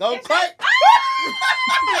 Go. Go, Craig.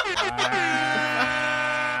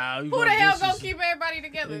 Wow, you Who the gonna hell dis- gonna keep everybody You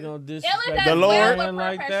together? gonna Ella disrespect does The Lord. well man with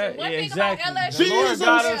like pressure. that? One Yeah, thing exactly. about Ella, The Lord Jesus.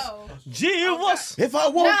 got us. well. Jesus. If I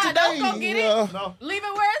want Nah, today. don't go get it. No. Leave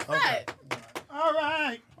it where it's at. All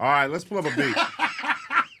right. All right, let's pull up a beat.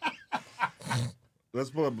 Let's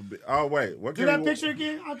pull up a beat. Oh, wait. What Do can that you- picture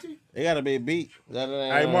again, Auntie. It gotta be a beat.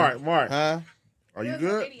 Hey, Mark. Huh? Are you It was a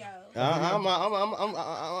good? video.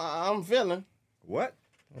 I'm feeling. What?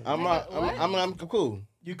 I'm cool.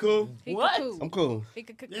 You cool? He What? cool. I'm cool. He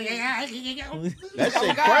could cook. That shit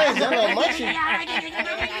crazy. That little monkey.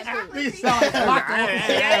 He sound like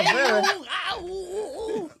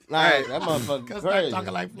Nah, that motherfucker crazy.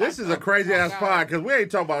 talking like This is a crazy ass pod because we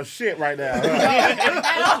ain't talking about shit right now. We ain't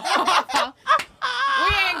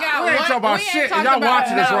got We ain't one. talking about we ain't shit, and talked y'all about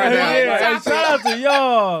watching this not right one now. Yeah, hey, topic. shout out to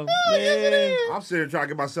y'all, man. I'm sitting here trying to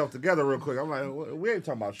get myself together real quick. I'm like, we ain't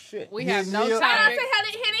talking about shit. We have no Shout out topic.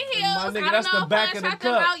 to Hidden Hills. My nigga, I don't that's know the if back I of the shout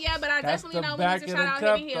them cup. out yet, but I That's definitely the know we back need to of shout the out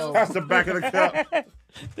cup, Hidden Hills. though. That's the back of the cup.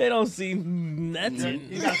 They don't see nothing.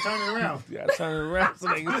 You gotta turn it around. You gotta turn it around so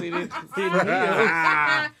they can see this.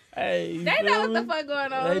 Hey, you They feel know what me? the fuck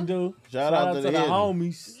going on. They do. Shout out to the hidden.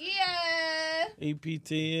 homies. Yeah.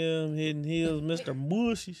 EPTM, Hidden Hills, Mr.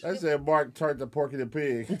 Bushies. They said Mark turned to Porky the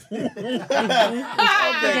Pig. Calm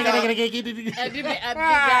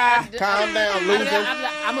down, loser.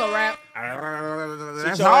 I'm a rap.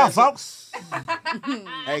 That's your all, ass up. folks.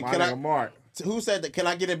 Hey, My can nigga I? Mark. Who said that? Can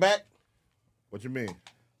I get it back? What you mean?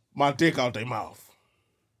 My dick out their mouth.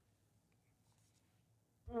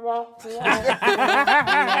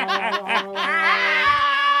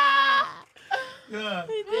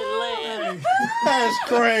 That's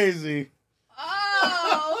crazy.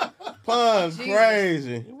 Oh. Pun's Jesus.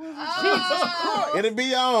 crazy. Oh. It'll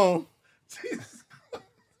be on.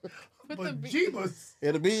 Put the But beat. Jeebus.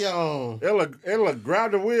 It'll be on. It'll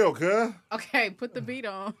grab the wheel, cuz. Okay, put the beat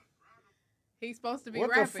on. He's supposed to be What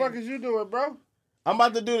rapping. the fuck is you doing, bro? I'm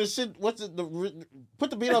about to do the shit. What's it?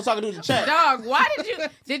 Put the beat on so I can do the chat. Dog, why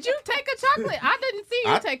did you take a chocolate? I didn't see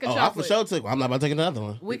you take a I for chocolate. sure took. I'm not about to take another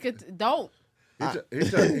one. We could don't.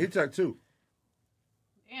 He took two.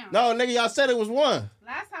 Damn. No, nigga, y'all said it was one.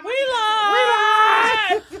 Last time We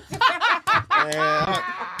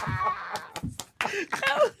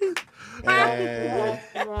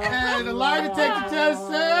And the lie detector test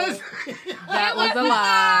says That was a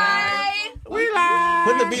lie.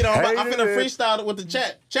 Put the beat on. I'm Hey, finna man. freestyle with the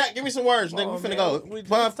chat. Chat, give me some words, nigga. We finna go. We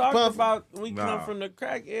just Puff, talked puff. about we Nah. come from the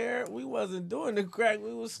crack era. We wasn't doing the crack.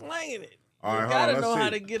 We was slanging it. All right, You hold on, gotta let's know see. how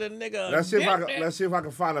to get a nigga. Let's see if I addicted. can. Let's see if I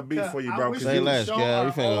can find a beat for you, bro. 'cause Say you- less, guy.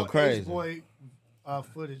 We finna go crazy. Boy,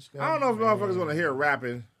 footage. I don't know if motherfuckers want to hear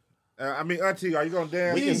rapping. I mean, Auntie, are you gonna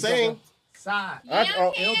dance? We can sing. Side.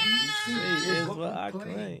 Oh, is what I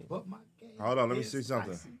claim. hold on, let me see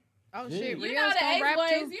something. Oh shit, You Rio's know the gonna rap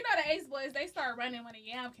AceBoyz. too. You know the AceBoyz. They start running when the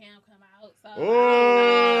Yam Cam come out. So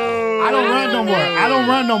Oh, I don't run no more. I don't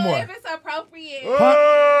run no more. If it's appropriate.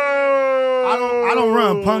 Oh, I don't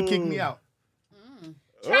run. Punk kick me out.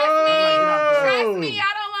 Trust me.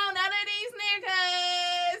 I don't want none of these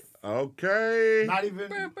niggas. Okay. Not even.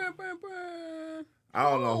 I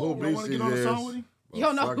don't know who You don't want to get on BC the is. song with him? You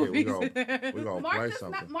don't know Fuck who it, we BC gonna Mark play does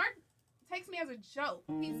something. not. Mark takes me as a joke.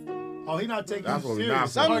 He's Oh, he not taking That's you what we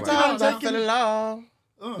serious. not fucking Sometimes I Taking feel it- alone.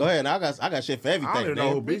 Go ahead. I got shit for I everything. don't even know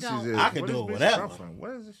who man. BC's is. I can Where do does it, BC whatever. come from?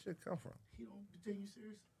 Where does this shit come from? He don't take you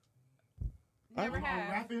serious. never had.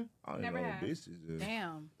 Rapping. I don't Never even know have. who BC's is.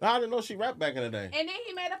 Damn. I didn't know she rapped back in the day. And then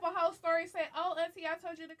he made up a whole story. Said, "Oh, Auntie, I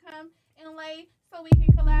told you to come and lay so we can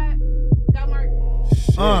collab." Go, Mark.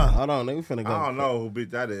 Shit. Hold on, nigga. We finna go. I don't know who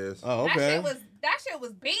beat that is. Oh, That okay. shit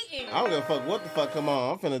was beating. I don't give a fuck what the fuck come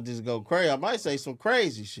on. I'm finna just go crazy. I might say some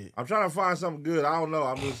crazy shit. I'm trying to find something good. I don't know.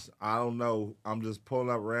 I don't know. I'm just pulling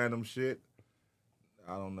up random shit.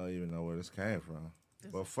 I don't know even know where this came from.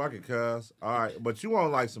 Well, fuck it, cuz. All right, but you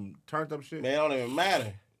want like some turned up shit? Man, it don't even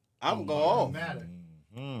matter. I'm going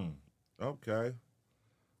on. Okay.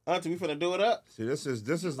 Auntie, we finna do it up. See, this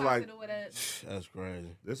is like that's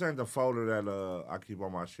crazy. This ain't the folder that I keep all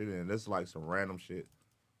my shit in. This is like some random shit.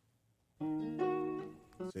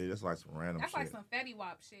 See, this is like some random That's shit. like some Fetty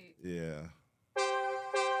Wap shit. Yeah.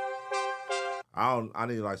 I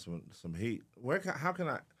need like some heat. How can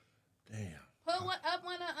I? Damn. Put one up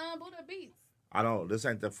on the Buddha Beats. I don't. This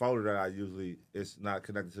ain't the folder that I usually. It's not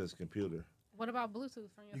connected to this computer. What about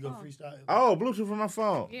Bluetooth from your phone? You gonna freestyle? Oh, Bluetooth from my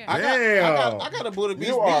phone. Yeah. Damn. I got a Buddha Beats.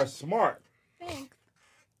 You are smart. Thanks.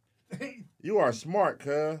 You are smart,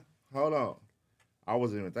 cuz. Hold on. I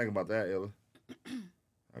wasn't even thinking about that, Ella.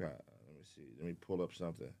 Let me see. Let me pull up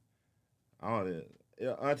something. I don't.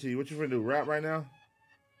 Yeah, Auntie, what you finna do? Rap right now?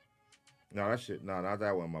 No, that shit. No, not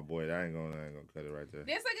that one, my boy. I ain't gonna cut it right there.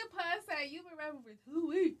 This nigga Pun said you been rapping for 2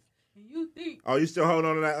 weeks and you think. Oh, you still holding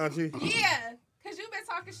on to that, Auntie? Yeah, cause you been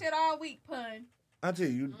talking shit all week, Pun.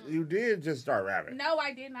 Auntie, you did just start rapping. No,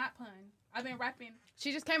 I did not, Pun. I've been rapping.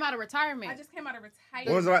 She just came out of retirement. I just came out of retirement.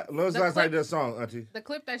 When was the last time you did a song, Auntie? The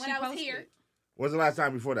clip that when she I was posted. here. When was the last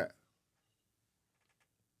time before that?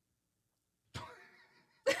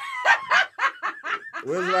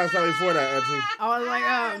 When was the last time before that, Auntie? I was like,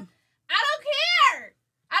 I don't care.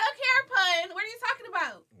 I don't care, Pun. What are you talking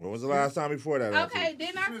about? When was the last time before that, Auntie? Okay,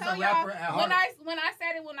 didn't I tell y'all when I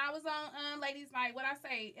said it when I was on Ladies Night? What I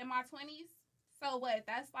say in my 20s? So what?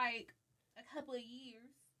 That's like a couple of years.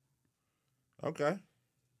 Okay.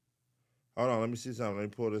 Hold on, let me see something. Let me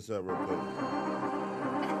pull this up real quick.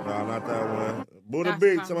 No, not that one. Buddha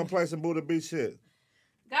Beats. I'm gonna play some Buddha Beats shit.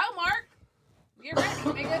 Go, Mark. Get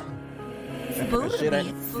ready, nigga. You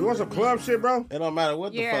want some club shit, bro? It don't matter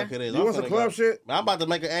what the fuck it is. You want some club shit? I'm about to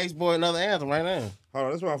make an AceBoy another anthem right now. Hold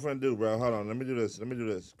on, that's what I'm finna do, bro. Hold on, let me do this.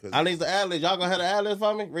 I need the ad-libs. Y'all gonna have the ad-libs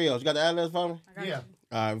for me? Rios, you got the ad-libs for me? Yeah.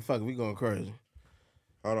 All right, fuck it. We going crazy.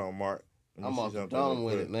 Hold on, Mark. I'm off the dome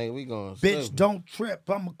with it, nigga. We going Bitch, stupid. don't trip.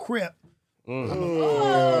 I'm a crip.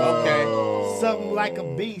 Okay. Something like a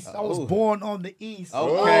beast. I was born on the east.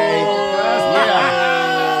 Okay.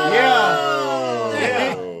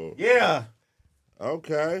 Yeah.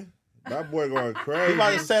 Okay. That boy going crazy. He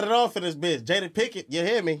about to set it off for this bitch. Jada Pickett, you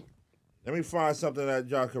hear me? Let me find something that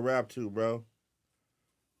y'all can rap to, bro.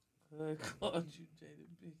 I called you Jada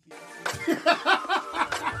Pickett.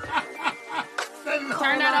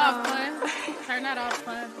 turn that off, Pun. Turn that off,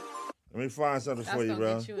 Pun. Let me find something That's for you, gonna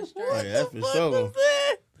bro. get you a strike. Oh, yeah, that's for sure.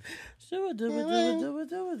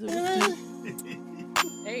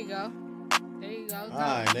 There you go. There you go. All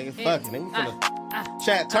right, nigga, fuck it. Nigga, Ah,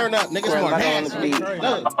 chat, turn up, niggas more hands.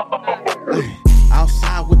 ah.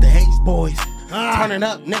 Outside with the AceBoyz. Turning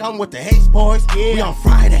up, nigga, I'm with the AceBoyz. Yeah. We on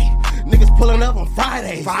Friday. Niggas pulling up on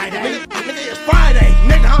Fridays. Nigga, it's Friday.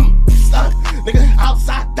 Nigga, I'm stuck. Nigga,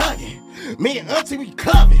 outside thugging. Me and Auntie, we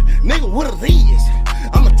clubbing. Nigga, what it is.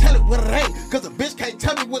 I'ma tell it what it ain't. Cause a bitch can't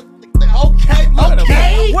tell me what. Okay.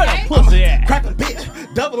 Where the pussy at? Crack a bitch.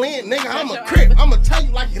 Double in, nigga, I'm a crip. I'ma tell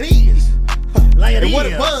you like it is. And what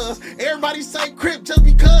it was, everybody say crip just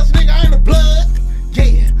because, nigga, I ain't a blood.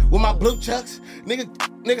 Yeah, with my blue chucks, nigga,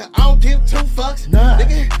 I don't give 2 fucks. Nah.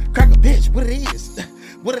 Nigga, crack a bitch, what it is,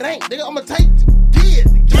 what it ain't, nigga, I'ma take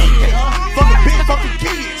kids. Yeah, fuck a bitch, fuck the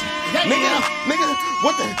kids. Nigga,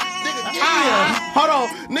 what the, nigga, yeah. Hold on,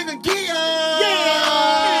 nigga, yeah.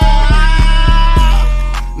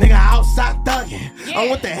 Nigga, outside thugging. I'm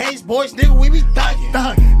with the AceBoyz, nigga, we be thugging.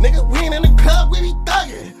 Nigga, we ain't in the club, we be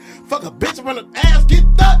thugging. Fuck a bitch run the ass, get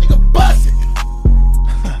thugged, nigga, bust it.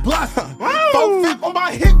 Bust it. 4-5 on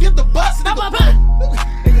my hip, get the bust it.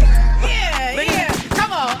 Yeah.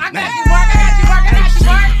 Come on. I got you,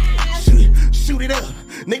 Mark. Shoot it up.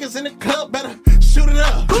 Niggas in the club better shoot it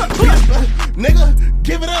up. Nigga,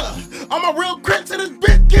 give it up. I'm a real crit to this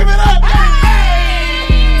bitch, give it up.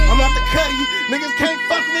 I'm out the cutty. Niggas can't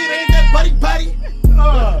fuck me, they ain't that buddy.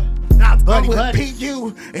 Not buddy, I'm with buddy.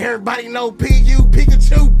 PU. Everybody know PU.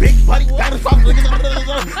 Pikachu, big buddy. That is fucking niggas.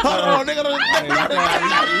 Hold on, nigga. You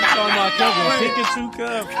talking about Pikachu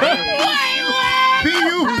cup?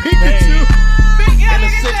 PU, Pikachu. And the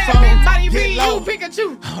 6 phone. Buddy, Get low.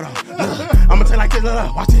 Pikachu. Hold on. I'm gonna tell you like this.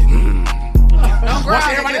 Look, watch it. Don't Watch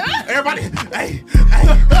grab it, everybody. Hey,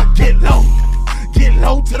 get low. Get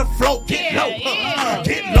low to the floor, get low,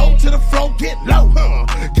 Get low to the floor, get low,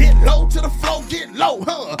 Get low to the floor, get low,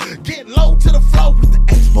 Get low to the floor with the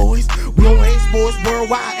AceBoyz. We on AceBoyz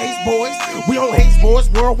worldwide, AceBoyz. We on AceBoyz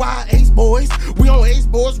worldwide, AceBoyz. We on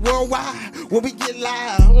AceBoyz worldwide. When we get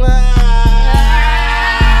live. Get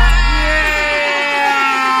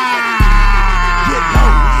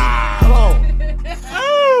low. Come on.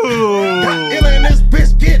 Got illa in this bitch.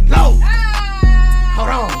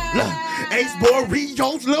 boy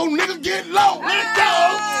Rios, little nigga get low. Let's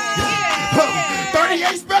go.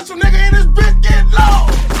 38 special nigga in this bitch get low.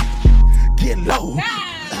 Get low.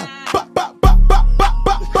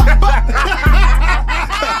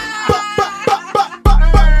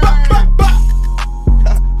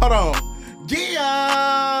 Hold on.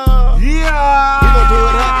 Yeah.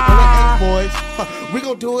 We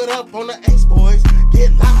gonna do it up on the AceBoyz.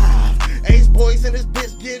 Get live. AceBoyz and this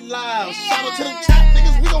bitch get live. Shout out to the chat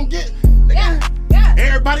niggas. We gonna get nigga.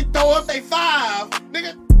 Everybody throw up they 5.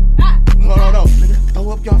 Nigga. No. Nigga, throw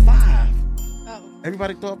up your 5.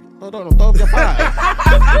 Everybody throw up your 5.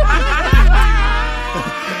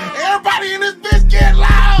 Everybody in this bitch get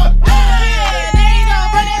loud. There you go.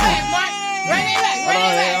 Run it back, Mark. Run it back. I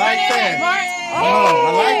like that. Mark. Oh, I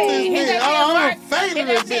like this bitch. I'm a fan of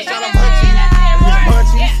this bitch. Shout out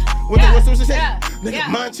Munchies. What's the shit? Nigga,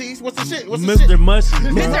 Munchies. What's the shit? What's the shit? Mr.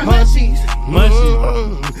 Munchies. Mr. Munchies.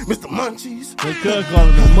 Munchies. Mr. Munchies. They could call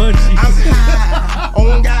him the Munchies. I'm high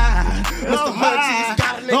on God. Mr. Munchies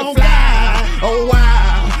got a nigga fly. Oh,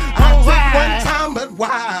 wow. I took one time, but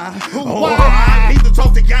why? Oh, I need to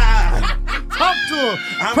talk to God. Talk to him.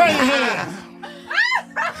 Pray to him.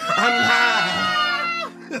 I'm high.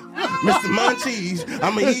 Mr. Munchies,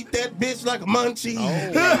 I'ma eat that bitch like a munchie. I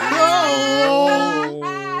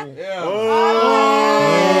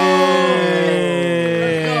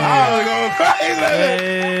was going crazy.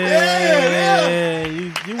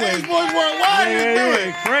 You AceBoyz worldwide. you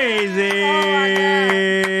went crazy.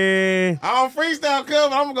 I don't freestyle, cuz,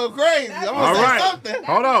 but I'm gonna go crazy. I'm gonna say something.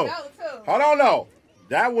 Hold on, no.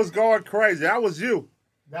 That was going crazy. That was you.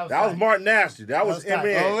 That was Martin Nasty. That was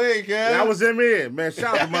MN. That was MN. Man,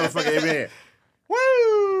 shout out to motherfucking MN.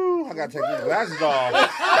 Woo! I gotta take these glasses off.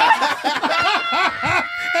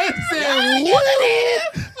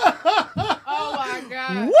 Oh my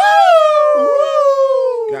God. Woo!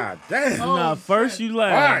 God damn. If you're not first, you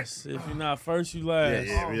last. If you're not first, you last.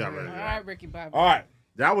 Yeah, we got ready. All right, Ricky Bobby. All right,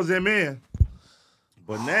 that was MN.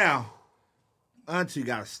 But now, Auntie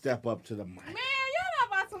gotta step up to the mic. Man, y'all not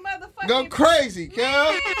about some motherfucking. Go crazy, cuz.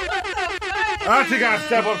 Auntie gotta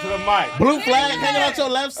step up to the mic. Blue flag hanging out your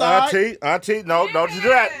left side. Auntie, no, don't you do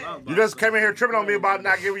that. You just came in here tripping on me about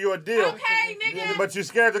not giving you a deal. Okay, nigga. But you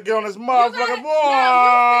scared to get on this motherfucking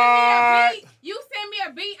boy. You send me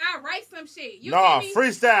a beat, I write some shit.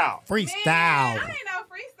 Freestyle. Man, I ain't no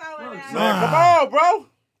freestyler now. Man, come on, bro.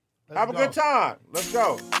 Have a good time. Let's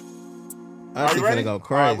go. Are you ready? Go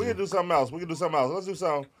crazy. Right, we can do something else. Let's do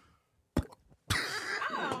something. Oh,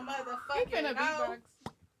 motherfucking no.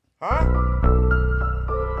 Huh?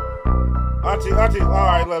 Auntie, all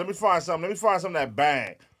right, let me find something that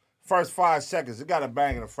bang. First 5 seconds. It got to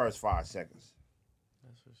bang in the first 5 seconds.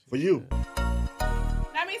 For you.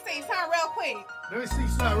 Let me see something real quick. Let me see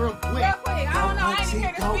something real quick. I don't know. I didn't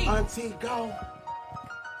hear this beat. Auntie, go.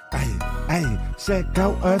 Hey, said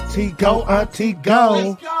go, Auntie, go, Auntie,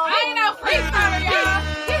 go. I ain't no freestyler, y'all.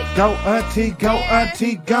 Go, Auntie, go,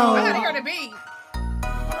 Auntie, go. I gotta hear the beat.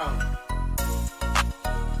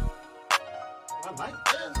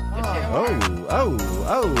 Oh.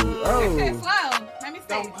 This shit slow. Let me see.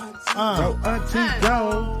 Go, Auntie,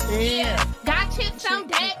 go. Yeah. Got chips on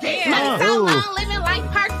deck. Yeah. Money so long, living life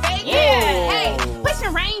perfect. Yeah. Hey,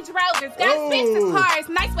 pushing Range Rovers. Got expensive cars,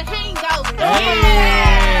 nice with hangovers.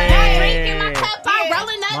 Hey. Got drink in my cup, I'm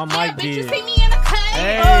rolling up. My mic Bitch, you did. see me in a cut.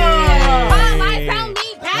 Hey. All lights on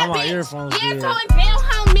me, bad My bitch. earphones Yeah, did. going down,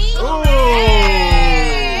 homie.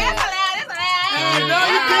 Hey, that's loud.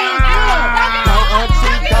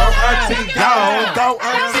 Go, Auntie, go. Go,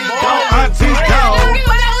 Auntie, go, Auntie, go.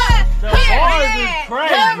 The bars is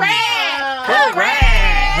crazy.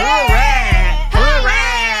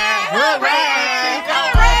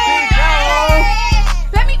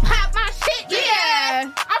 Let me pop my shit, yeah.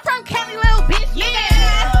 I'm from Cali, little bitch,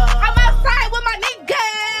 yeah. I'm outside with my nigga.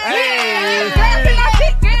 Yeah. Rapping my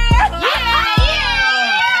shit, girl. Yeah.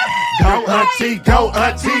 Go, Auntie, go. Go,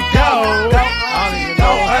 Auntie, go. Go,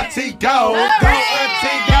 Auntie, go.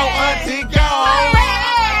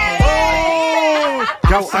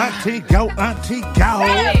 Go, Auntie, go, Auntie, go.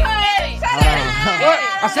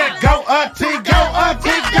 I said go, Auntie, go,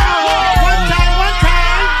 Auntie, go. One time.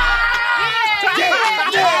 Put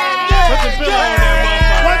the fill on that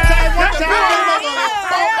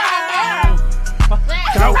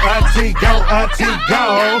Go, Auntie, go, Auntie,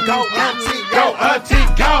 go. Go, Auntie, go, Auntie,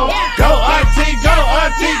 go. Go, Auntie, go,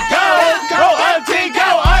 Auntie, go. Go, Auntie,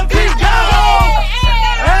 go, Auntie, go.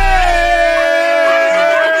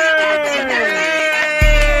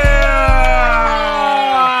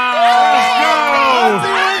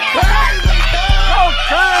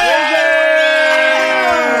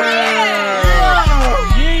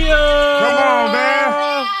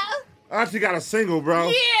 Auntie got a single, bro.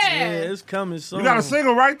 Yeah, it's coming soon. You got a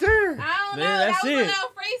single right there. I don't know. Yeah, that's that was it. a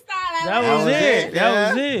little freestyle. That was it. That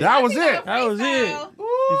was it. That was it. That was it.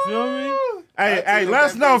 You feel me? Hey, let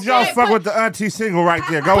us know if y'all fuck with the Auntie single right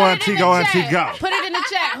there. Go Auntie, go Auntie, go. Put it in the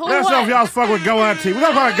chat. Who Let us know if y'all fuck with Go Auntie. We're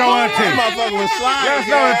gonna call it Go Auntie. Motherfucker was sliding. Let us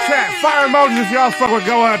know in the chat. Fire emojis if y'all fuck with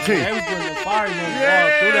Go Auntie. They was putting the fire emojis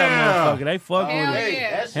all through that motherfucker. They fuck with Hey,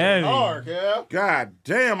 it. that shit Heavy. hard, yeah. God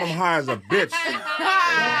damn, I'm high as a bitch.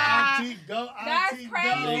 Auntie, go, That's Auntie,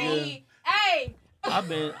 crazy. Hey, I've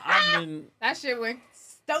been. That shit went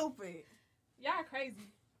stupid. y'all crazy.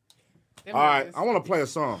 Them All right, niggas. I want to play a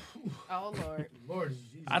song. Oh Lord. Lord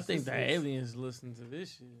Jesus. I think the aliens listen to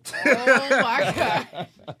this shit. Oh my God.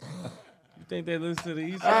 You think they listen to the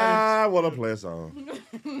East I want to play a song.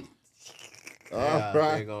 All Yeah,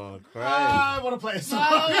 right. they going crazy. I want to play a song.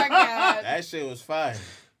 Oh my God. That shit was fire.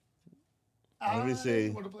 Let me see. I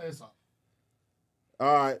want to play a song.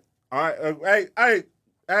 All right. Hey,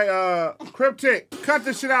 Cryptic, cut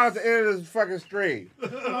this shit out at the end of this fucking stream.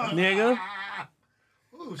 nigga?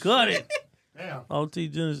 Ooh, Cut it. Damn. OT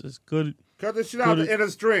Genesis, cut it. Cut this shit out at the end of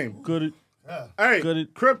the stream. Cut it. Hey, Cut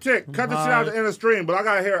it. Cryptic, cut this shit out at the Alright. end of the stream. But I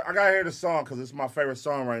gotta hear the song because it's my favorite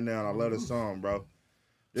song right now, and I love this song, bro.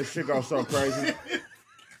 This shit goes so crazy.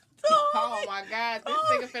 Oh my God. This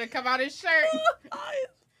nigga finna come out his shirt.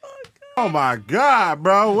 Oh my God,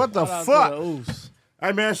 bro, what the Shout out to fuck? the Oos.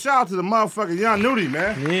 Hey man, shout out to the motherfucking Young Nudie,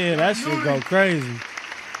 man. Yeah, that shit go crazy.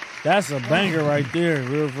 That's a banger right there.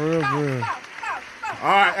 Real, for real, for real. All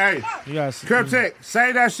right, hey, You got some. Cryptic,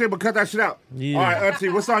 say that shit, but cut that shit out. Yeah. All right, Auntie,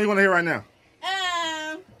 what song you want to hear right now?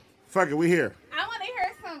 Fuck it, we here. I want to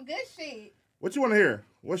hear some good shit. What you want to hear?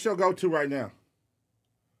 What's your go-to right now?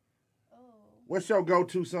 What's your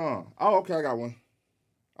go-to song? Oh, okay, I got one.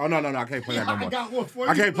 Oh, no, I can't play that no I more. got one for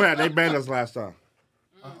you. I can't play that. They banned us last time.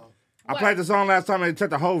 I played the song last time and they took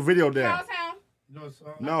the whole video down. Cowtown. You know what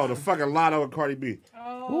song? No, the fucking Lotto and Cardi B.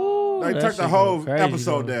 Oh. They that took the shit whole go crazy,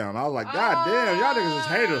 episode though. down. I was like, God damn, y'all niggas is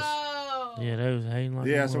haters. Oh. Yeah, they was hating like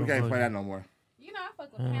Yeah, a so we can't play motherfucker. that no more. You know I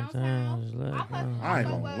fuck with Cowtown. Just let it go. I ain't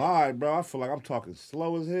gonna lie, bro. I feel like I'm talking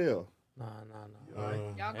slow as hell. Nah. Y'all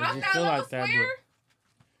It I'm just not a feel little like that, square.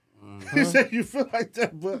 You said you feel like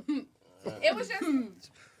that, but It was just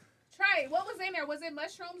Trey. What was in there? Was it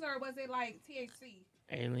mushrooms or was it like THC?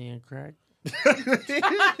 alien crack. It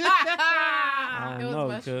I don't was know,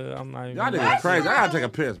 mushroom. cause I'm not even. y'all niggas crazy. I gotta take a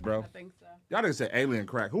piss, bro. I think so. Y'all niggas say alien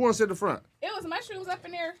crack. Who wanna sit in the front? It was mushrooms up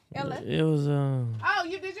in there, Ella. It was Oh,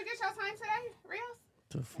 did you get your time today, Rios?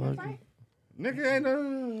 the fuck. Nigga ain't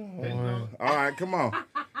all right, come on.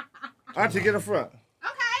 Auntie, get in the front.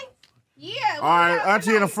 Okay. Yeah. All right,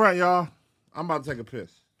 Auntie in the front, y'all. I'm about to take a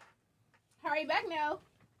piss. Hurry back now.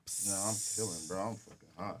 No, I'm chilling, bro. I'm fucking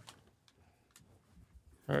hot.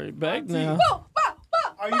 Hurry back now.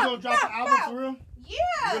 Are you going to drop the album for real? Yeah.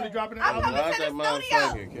 You really dropping the I'm album? coming to the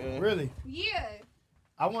studio. Really? Yeah.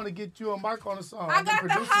 I want to get you and Mark on the song. I got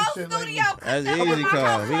the whole studio. That's easy,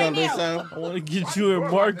 cuz. We gonna do something. I want to get you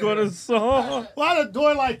and Mark on a song. Why the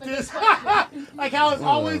door like this? Like how it's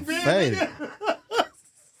always been. fade. nigga?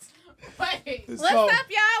 Wait. What's So- up,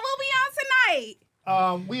 y'all? What we on tonight?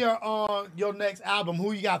 We are on your next album.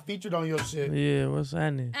 Who you got featured on your shit? Yeah, what's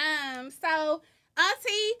happening? So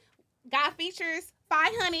Auntie got features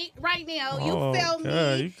 500 right now. You feel me?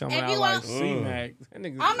 God, you coming If out you like want- C-Mac. That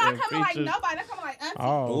nigga I'm not said coming like features. nobody. I'm coming like Auntie.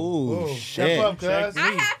 Oh, Ooh, Step shit. up, cuz. Check I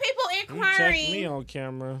have people you check me inquiring. on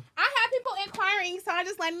camera. I have people inquiring, so I'm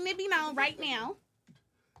just letting it be known right now.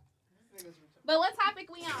 But what topic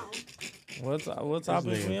we on? What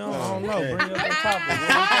topic we on? I don't know. Okay. Bring up the topic. What we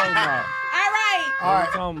talking about? All right. What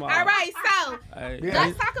we talking about? All right. So Hey,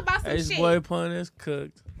 let's talk about some shit. AceBoy pun is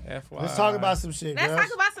cooked. FYI. Let's talk about some shit, Let's girls.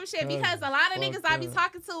 talk about some shit because a lot of niggas I be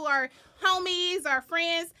talking to are homies or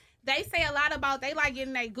friends. They say a lot about they like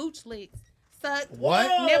getting their gooch licked, suck, What?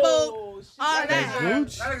 nibble, all that. That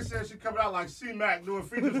nigga said she coming out like C-Mac doing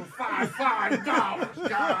features for $5.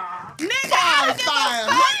 Nigga, I don't give a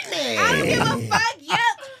fuck. I don't give a fuck.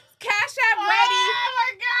 Yep. Cash App ready. Oh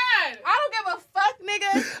my God. I don't give a fuck,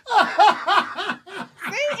 nigga.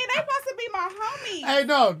 See, and they supposed to be my homies. Hey,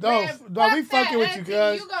 no, we fucking with you,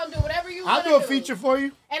 cuz. You gonna do whatever you I'll want do a feature for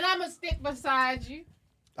you. and I'm gonna stick beside you.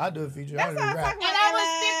 I'll do a feature. That's I'll what do I'm rap. talking And about. I'm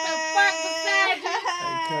gonna stick the fuck beside you.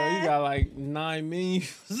 Hey, cuz, you got like 9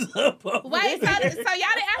 memes up over Wait, so there.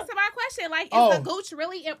 y'all didn't answer my question. Like, is Oh. the gooch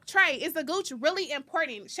really Trey? Is the gooch really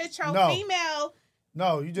important? Should your No. female?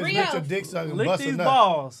 No, you just Rio. let your dick suck and Lick bust a these nut.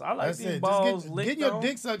 balls. I like That's these it. balls Just licked getting your on.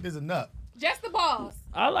 dick sucked is enough. Just the balls.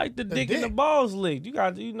 I like the dick and the dick. balls licked. You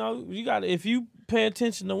got if you pay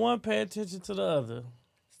attention to one, pay attention to the other.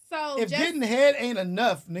 So if just, getting head ain't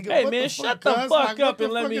enough, nigga. Hey, what man, the shut fuck, the cuz? fuck Like, up what the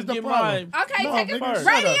and let fuck me is the get problem? mine. okay, No, take it nigga, from shut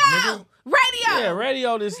radio. up, nigga. Radio. Yeah,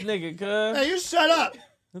 radio this nigga, cuz. Hey, you shut up.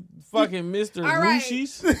 Fucking Mr. All right.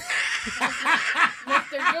 Lushis.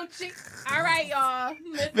 Mr. Gucci. All right, y'all.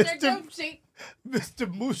 Mr. Gucci.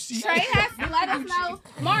 Mr. Mushi. Trey has to let us know.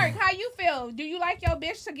 Mark, how you feel? Do you like your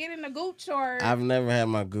bitch to get in the gooch or? I've never had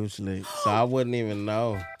my gooch licked, so I wouldn't even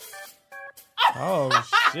know. Oh,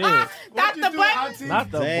 shit. Not the button.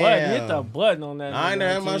 Not the Damn. button. Hit the button on that. I ain't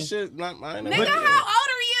never had my auntie. shit. I ain't never Nigga, how old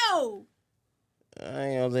are you? I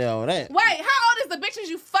ain't gonna say all that. Wait, how old is the bitches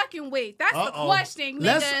you fucking with? That's the question,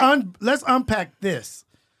 nigga. Let's unpack this.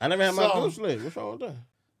 I never had my So- gooch licked. What's wrong with that?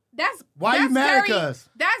 That's Why you that's mad at very- us?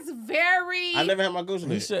 That's very. I never had my gooch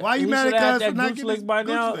licked. Why you He mad should at have us had for that not gooch getting licked by gooch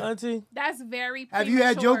now, licked? auntie. That's very. Have you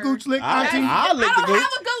had your premature. gooch licked, I auntie? licked I the don't gooch.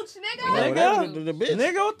 have a gooch, nigga. No, Nigga. that was the bitch.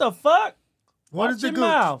 Nigga, what the fuck? What Watch is the your gooch?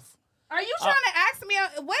 mouth. Are you trying to ask me?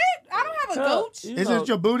 What? I don't have a Cuz, gooch. you Is know- it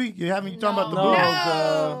your booty? You having you talking about the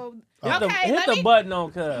No, booty? cuz. Hit the, Okay, hit let the me- button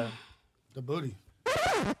on cuz. The booty.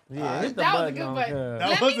 Yeah, hit the That was a button good on button. cuz. That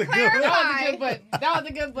Let was me a good clarify. That was a good button. That was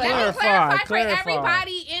a good button. Let me Clarify, clarify for clarify.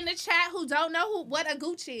 everybody in the chat who don't know what a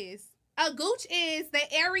gooch is. A gooch is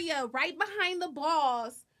the area right behind the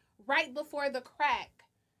balls, right before the crack.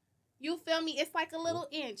 You feel me? It's like a little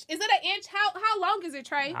inch. Is it an inch? How long is it,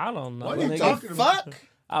 Trey? I don't know. What are you nigga. talking about? Fuck.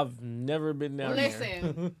 I've never been down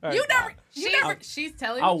Listen. there. You never. You never. She's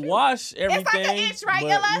telling I the truth. wash everything. like an inch, right,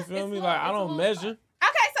 but Ella? you feel It's me? a Like I little- don't it's a measure.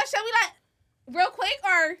 Okay, so shall we real quick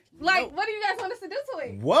or what do you guys want us to do to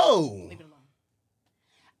it? Whoa.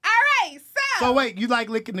 All right, so. So wait, you like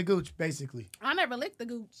licking the gooch, basically? I never licked the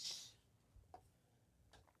gooch.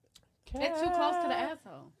 It's too close to the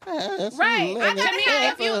asshole. Right. I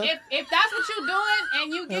To me, if that's what you're doing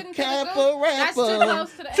and you get into the Kappa gooch, that's too rapper.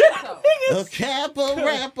 close to the asshole. A Kappa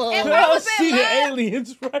rapper. If I I was in see the love-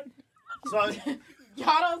 aliens right. So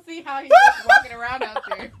Y'all don't see how he's just walking around out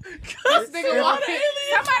there. This nigga walking.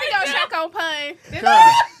 Somebody go check on Pun.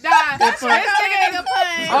 Nah, this Check on nigga nigga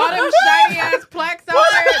Pun. all them shiny ass plaques out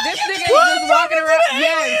there. This nigga is just walking around.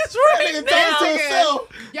 Yes. Nigga talking to himself.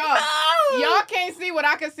 Y'all can't see what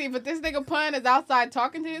I can see, but this nigga Pun is outside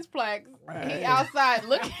talking to his plaques. He outside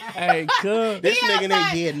looking. Hey, cuz. This He nigga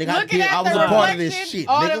outside nigga, nigga, looking I at was the a part of this reflection. shit,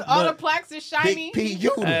 All nigga. the But plaques is shiny. Big P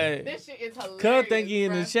unit. Hey, This shit is hilarious. cuz think he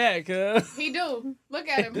in the bruh. chat, cuz. He do. Look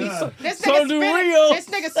at him. Yeah. This So nigga do spinning. Rio. This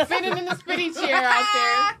nigga spinning in the spinny chair out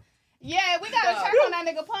there. Yeah, we gotta check on that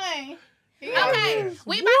nigga Pun. He Okay,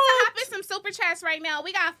 we about to hop in some super chats right now.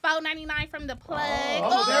 We got $4.99 from the plug.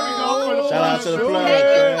 Oh, there we go. For the Shout out to the plug. Thank you,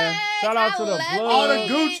 man. plug. Shout out to I the love plug. all the it.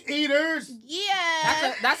 gooch eaters.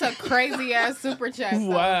 Yeah. That's a crazy ass super chat. son.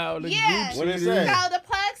 Wow, the Yeah. Gucci What is is- that? So the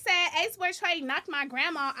plug said AceBoyz Trey knocked my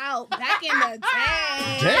grandma out back in the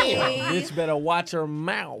day. Damn. Bitch better watch her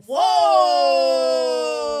mouth.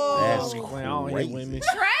 Whoa. That's Man, I don't hit crazy. women.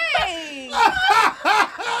 Trey.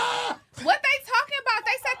 What they talking about?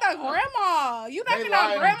 They said the grandma. You knocking out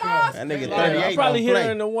lying, grandma? That nigga Yeah, 38 I probably don't hit play.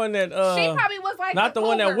 her in the one that She probably was like not the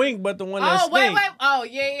one that cougar. winked, but the one that Oh wait, stink. wait. Oh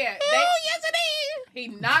yeah. Yes, it is. He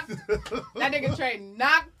knocked that nigga Trey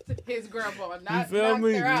knocked his grandpa. You feel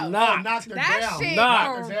me? Her out. Knocked. Knocked her That down. shit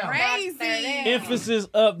Knocked her down. crazy. Emphasis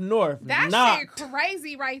up north. That Knocked. shit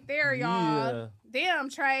crazy right there, y'all. Yeah. Damn,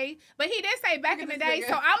 Trey. But he did say back in the Look at day, this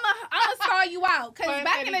so nigga. I'ma stall you out. Cause Fun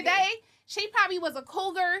back that in he the day, she probably was a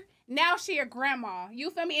cougar. Now she a grandma.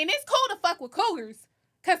 You feel me? And it's cool to fuck with cougars.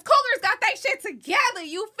 Cause cougars got that shit together.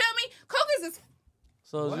 You feel me? Cougars is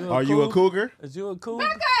So is Are you a cougar? Is you a cougar?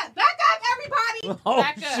 back up, everybody. Oh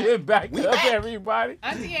Back up. shit! Back up, everybody.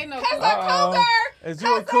 Auntie ain't no Cause cougar. a cougar. Is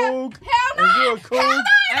you a coug? Hell Is you no. a coug? Hell no.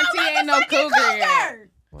 Auntie ain't no I'm a fucking cougar yet. cougar.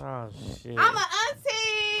 Oh shit! I'm a auntie.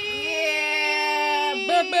 Yeah.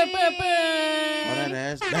 Oh, that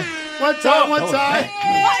ass back. One time, one time. Oh,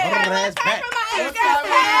 that ass back.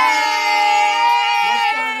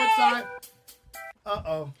 One time.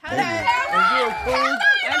 Uh-oh. Is you a coug?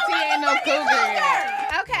 Auntie ain't no cougar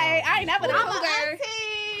yet. Okay, I ain't never the cougar.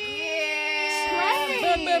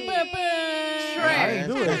 I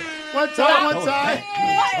didn't do it. One time, one time.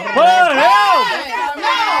 But help!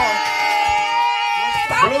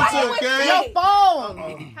 Bluetooth, okay? Your phone.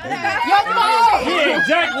 Your phone. Yeah,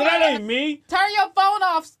 exactly. That ain't me. Turn your phone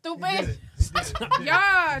off, stupid.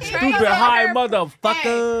 Yeah, Trey Stupid over high here-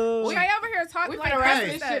 motherfucker. We over here talking We like finna wrap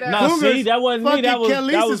this this shit shit up. up. No, Cougars see, that wasn't me. Fucking That was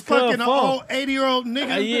Kelly's is Club fucking an Funk. old 80-year-old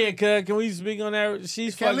nigga. Yeah, can we speak on that?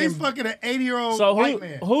 She's Kelly's fucking. fucking an 80-year-old So white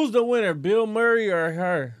man. who's the winner? Bill Murray or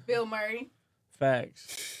her? Bill Murray.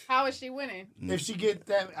 Facts. How is she winning? If she get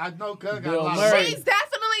that, I know Cuz got a Bill lot of Murray. She's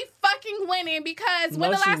definitely fucking winning because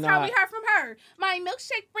when No, the she last time not. we heard from her? car. My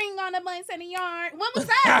milkshake bring on the buns in the yard. When was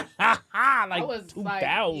that? Like was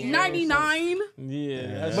 2000. 99.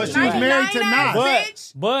 Yeah. But she was married to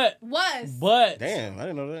Nas. But Damn, I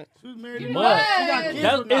didn't know that. She was married to But Nas. She got kids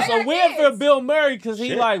with it's Nas. a win for Bill Murray because he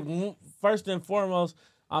Shit. like first and foremost,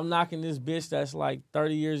 I'm knocking this bitch that's like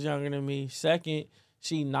 30 years younger than me. Second,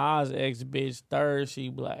 she Nas ex bitch. Third, she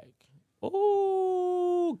black.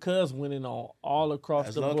 Ooh, cuz winning on all across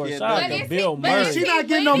That's the low board. key Shout out but to is Bill he- but Murray. is She not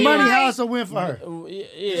getting no money. How it's a win for her?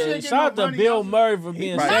 Yeah, shouldn't get shout out no to money, Bill y'all. Murray for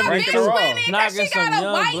being might My break bitch 72, her off. winning because knocking she some got a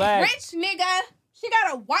young white black. rich nigga. She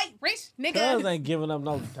got a white rich nigga. Cuz ain't giving up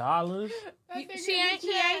no dollars. She ain't.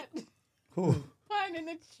 He ain't. Cool. Pun in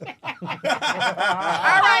the chat. All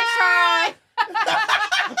right, Sean.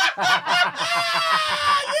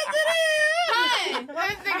 Hun,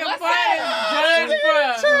 This nigga what's fun. up? Judge,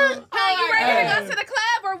 bro. Hun, you ready to go to the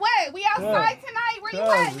club or what? We outside tonight. Where you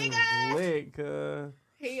at, Cuz nigga? is lit, cuz.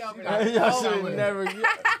 He over Y'all there.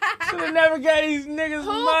 should have never gave these niggas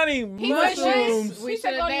Who? money. He Mushrooms. We He should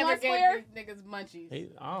said have go to never Square? gave these niggas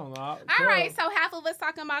munchies. I don't know. All right, so half of us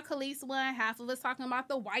talking about Khalees one, half of us talking about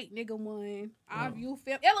the white nigga one. You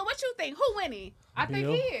feel? Ella, what you think? Who winning? I think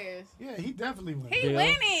Bill. he is. Yeah, he definitely won. He Bill.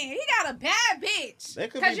 winning. He got a bad bitch. They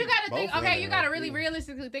could Because be you got to both think, okay, winning, you got to right? really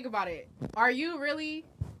realistically think about it. Are you really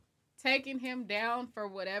taking him down for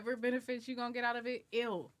whatever benefits you going to get out of it?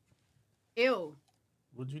 Ew.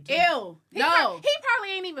 Would you take? Ew. He No.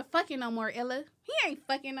 probably ain't even fucking no more, Ella. He ain't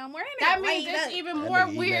fucking no more. That means it's even That more nigga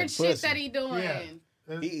eating weird that shit pussy. that he doing. Yeah.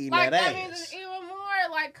 He eating Like, that that means ass. it's even more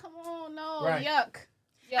like, come on, no, Right. yuck.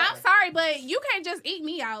 I'm sorry, but you can't just eat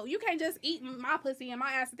me out. You can't just eat my pussy and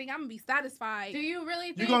my ass and think I'm gonna be satisfied. Do you really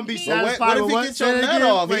think You gonna be he- satisfied What with if what? he get Say your it nut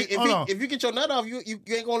again. off? Wait, hold on. If you get your nut off, you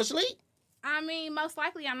ain't going to sleep? I mean, most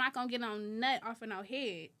likely I'm not gonna get no nut off of no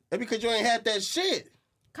head. That's because you ain't had that shit.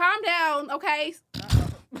 Calm down, okay?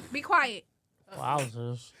 Be quiet.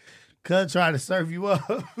 Wowzers. Cuz trying to serve you up.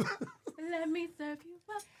 Let me serve you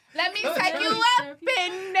up. Let me take you up and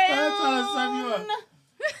Cuz down. trying to serve you up.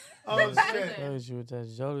 Oh shit. Cuz you with that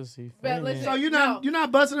Jodeci. But feeling. listen, So you're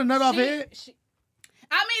not busting a nut off head?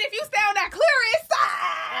 I mean, if you stay on that clearance.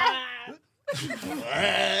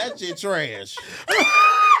 That shit trash.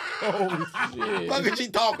 Oh shit. What is she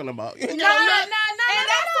talking about? You ain't No, got no, no no, nut? and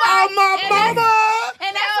that's why. Oh my mama!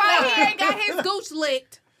 And that's why he ain't got his gooch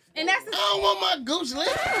licked. And that's I don't want my goose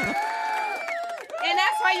licked. and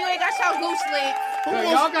that's why you ain't got your gooch licked. Who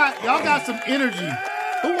Y'all got some energy.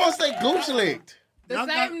 wants their goose licked? The Y'all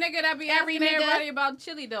same nigga that be Every asking nigga. everybody about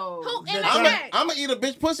chili dogs. Who in the That's chat? I'm gonna eat a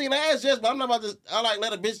bitch pussy in the ass, yes, but I'm not about to. I like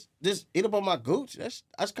let a bitch just eat up on my gooch. That's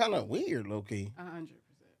kind of weird, low key. 100%.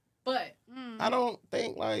 But I don't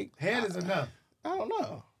think like Head is enough. I don't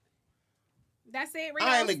know. That's it, Rios.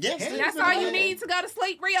 I ain't against it. That's all you need to go to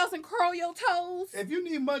sleep, Rios, and curl your toes. If you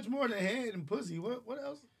need much more than head and pussy, what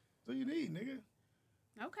else do you need, nigga?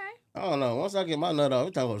 Okay. I don't know. Once I get my nut off,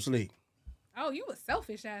 it's time to go to sleep. Oh, you a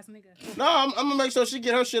selfish ass nigga. No, I'm gonna make sure she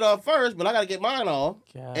get her shit off first, but I gotta get mine off,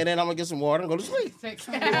 God. and then I'm gonna get some water and go to sleep. take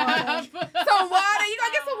Some water. You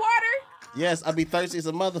gonna get some water? Yes, I be thirsty as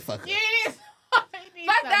a motherfucker.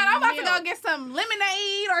 Fuck that. I'm about to go get some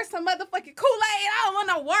lemonade or some motherfucking Kool-Aid. I don't want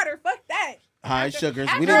no water. Fuck that. All right, sugars.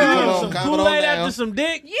 After We need to come you- on, Some comment on Kool-Aid down. after some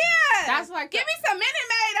dick. Yeah. That's like Give me some Minute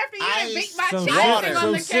Maid after you done beat my Some chest. water. on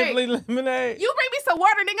Some the Simply Lemonade. You bring me some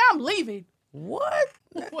water, nigga, I'm leaving. What?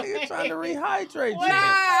 That nigga trying to rehydrate Nah, you.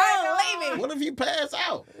 I ain't leaving. What if you pass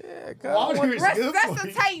out? Yeah, Water is good for you.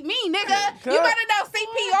 Resuscitate me, nigga. Cut. You better know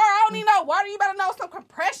CPR. I don't need no water. You better know some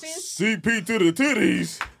compression. CP to the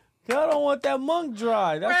titties. I don't want that monk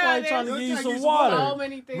dry. That's Bruh, why he's trying to there's give you like some he's water. so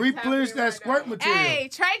many things Replenish happening that right squirt now. material. Hey,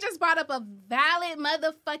 Trey just brought up a valid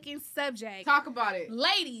motherfucking subject. Talk about it.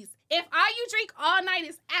 Ladies, if all you drink all night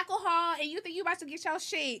is alcohol and you think you about to get your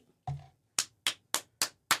shit,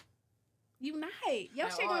 you not. Your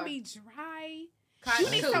At shit gonna all. be dry. Cotton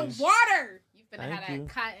You need cooch. some water. You finna Thank have you. that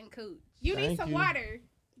cotton cooch. You need Thank some you. water.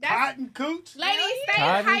 That's, Cotton cooch? ladies, stay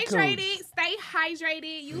Cotton hydrated. cooch. Stay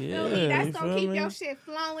hydrated. You feel Yeah, me? That's you gonna feel keep me? your shit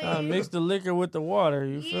flowing. Mix the liquor with the water.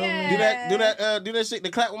 You feel Yeah. me? Do that shit. The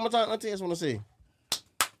clap one more time, Auntie. I just want to see.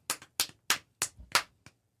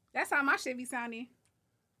 That's how my shit be sounding.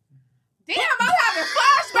 Damn, I'm having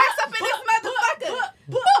flashbacks up in this motherfucker.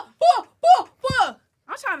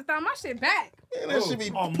 I'm trying to throw my shit back. Man, that should be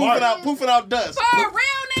on Mark. poofing out dust. For a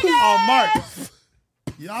real nigga. On Mark.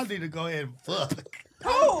 Y'all need to go ahead and fuck.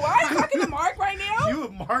 Oh, I ain't talking to Mark right now. You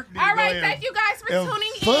and Mark need to All go right, ahead thank you guys for and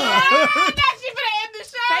tuning in. fuck. That's you for the end of the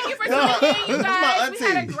show. Thank you for tuning in, you That's my guys. We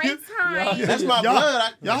had a auntie. great time. That's my Y'all-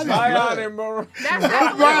 blood. y'all That's need my Right blood. on there, bro. That's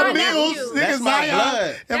Ryan my Mills, nephew. nigga That's my Zion, blood.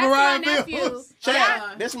 and That's my Mariah nephew. Mills.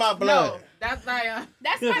 Chad, this my blood. That's Zion.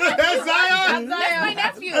 That's my nephew. That's Zion? That's my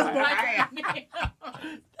nephew.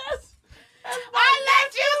 I let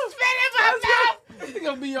you spit in my mouth. It's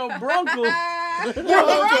gonna be your bronco.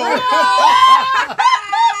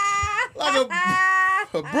 Like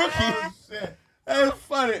a brookie. That's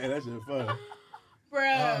funny. That shit funny. Bro,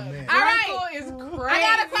 All right. is crazy. I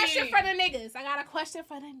got a question for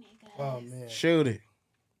the niggas. Oh, man. Shoot it.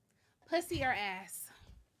 Pussy or ass?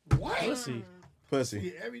 What? Pussy.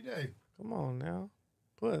 Pussy. Every day. Come on now.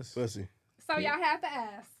 Pussy. So y'all had the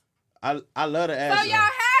ass. I love the ass. So y'all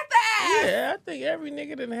had the ass. Yeah, I think every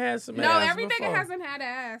nigga done had some ass No, every before. nigga hasn't had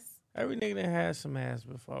ass. Every nigga done had some ass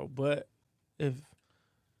before, but if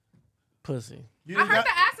pussy, I heard the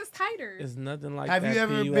ass is tighter. it's nothing like Have that. you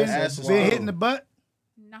ever PUS been hit in the butt?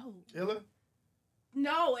 No. Illa?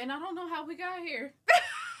 No, and I don't know how we got here.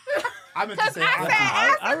 I meant to say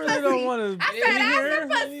I really don't want to. I said ass or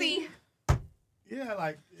pussy. Yeah,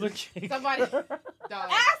 like Somebody. Dog.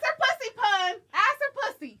 Ass or pussy, pun. Ass or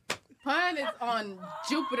pussy. Pun is on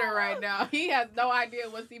Jupiter right now. He has no idea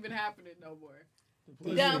what's even happening no more.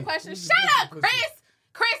 Dumb question. Shut up, Chris.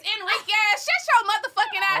 Chris Enriquez. Shut your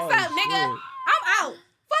motherfucking ass up, nigga. I'm out.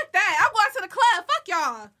 Fuck that. I'm going to the club. Fuck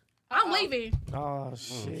y'all. I'm leaving. Oh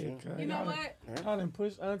shit! You know what? I done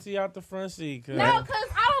push Auntie out the front seat. No, because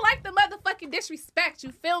I don't like the motherfucking disrespect.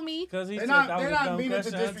 You feel me? Because he they're said that not was a dumb meaning to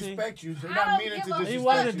question, Auntie. disrespect you. They're I not don't meaning give to a- disrespect He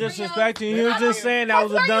wasn't you. disrespecting you. He was just saying that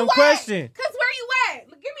was a Where dumb you at? question. Because where you at?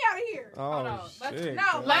 Get me out of here. Oh shit!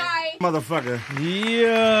 No, bye. Motherfucker.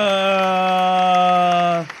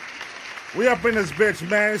 Yeah. We up in this bitch,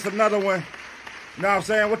 man. It's another one. You know what I'm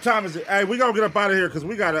saying? What time is it? Hey, we gonna get up out of here because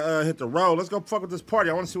we gotta hit the road. Let's go fuck with this party.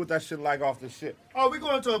 I want to see what that shit like off this shit. Oh, we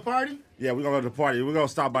going to a party? Yeah, we gonna go to the party. We gonna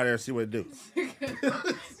stop by there and see what it do.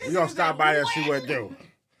 We gonna stop by there and see what it do.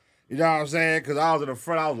 You know what I'm saying? Because I was in the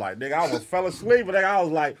front. I was like, nigga, I almost fell asleep. But nigga, I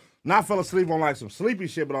was like, not fell asleep on like some sleepy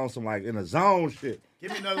shit, but on some like in the zone shit.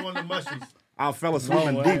 Give me another one of the mushies. I fell asleep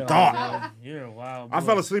in deep thought. You're a wild boy. I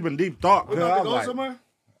fell asleep in deep thought. We 'cause about I to was go like, somewhere?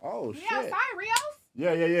 oh We shit. outside, Rios?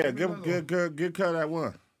 Yeah. Give cut that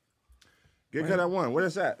one. Give cut that one. Where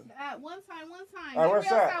is that? One time. All right, where's Rios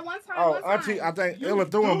that? at one time, Oh, one time. Auntie, I think Illa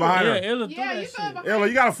threw him behind her. Yeah, Illa threw Yeah, that you shit. threw it behind. Illa,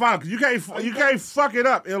 you gotta find it. 'Cause you can't fuck it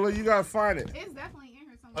up, Illa. You gotta find it. It's definitely in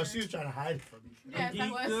here somewhere. Oh, she was trying to hide it from me. Yes, I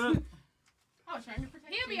was. I was trying to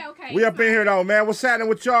protect He'll be okay. We up in here though, man. What's happening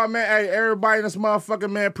with y'all, man? Hey, everybody in this motherfucker,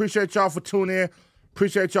 man. Appreciate y'all for tuning in.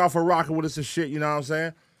 Appreciate y'all for rocking with us and shit. You know what I'm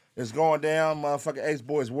saying? It's going down, motherfucking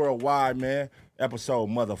AceBoyz Worldwide, man. Episode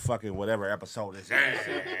motherfucking whatever episode is.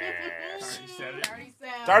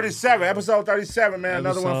 37. Episode 37, man.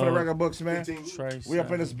 Another one for the record books, man. We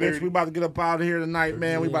up in this bitch. We about to get up out of here tonight,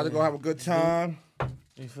 man. We about to go have a good time.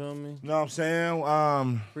 You feel me? You know what I'm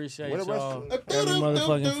saying? Appreciate what the rest y'all of- every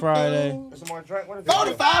motherfucking Friday. Some more drink? What is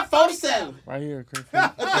 45, 47. Right here, Chris. Where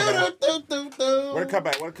the cup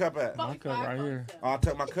at? Where the cup at? My cup right here. Oh, I'll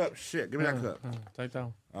take my cup. Shit, give me that cup. Take that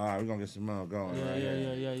one. All right, we're gonna get some more going.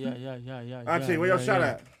 Yeah. Auntie, where your shot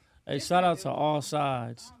at? Hey, shout out to all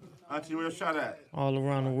sides, Auntie, where your shot at? all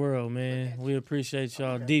around the world, man. We appreciate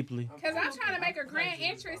y'all deeply. Because I'm trying to make a grand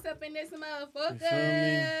entrance up in this motherfucker. You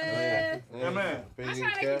feel me? Yeah, man. I'm trying to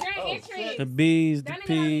make a grand entrance. The B's, the That nigga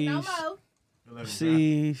don't need no P's, more.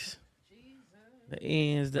 C's, the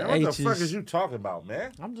N's, the Man, what the fuck is H's. you talking about,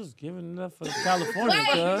 man? I'm just giving it up for California, Wait,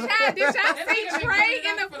 cuz. child, did y'all see Trey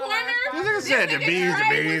in the corner? This nigga said the B's, the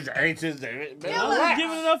B's, the H's, the... I'm just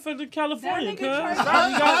giving it up for the California, cuz.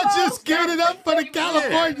 I'm just giving it up for the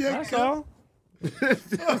California. That's all.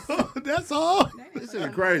 That's all. This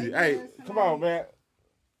is crazy. Hey, come on, man.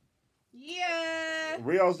 Yeah.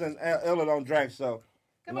 Rios and Ella don't drink, so...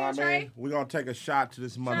 Come you know on, what I mean? Trey. We're gonna take a shot to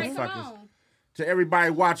this Trey, motherfuckers. come on. To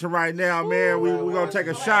everybody watching right now, man, we're gonna take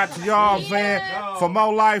a shot to y'all, man. For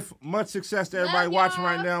more life, much success to everybody Love watching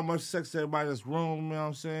y'all. right now. Much success to everybody in this room, you know what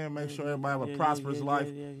I'm saying? Make sure everybody have a prosperous life.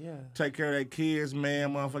 Yeah. Take care of their kids,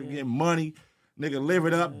 man. Motherfucker get money. Nigga, live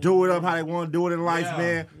it up, do it up how they want to do it in life,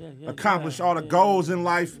 man. Accomplish all the goals in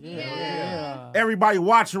life. Yeah. Everybody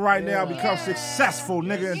watching right now become successful,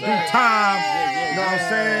 nigga, in due time. You know what I'm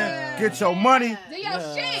saying? Get your money. Do your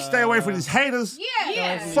shit. Stay away from these haters.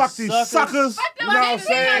 Yeah. Fuck these suckers. You know what I'm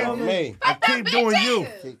saying? Me. And keep doing you.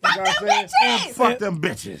 You know what I'm saying? And fuck them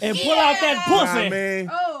bitches. And pull out that You know what pussy. I mean?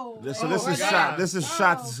 Oh. So this is shot. This is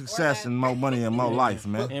shot to success and more money and more life,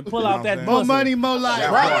 man. And pull out that You know pussy. More money, more life. Yeah.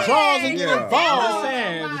 Drop draws and get Yeah. involved. I'm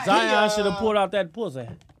saying, Zion should have pulled out that pussy.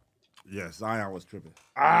 Yes, Zion was tripping.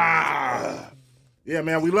 Yeah,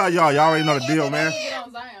 man, we love y'all. Y'all already know the deal, man. Get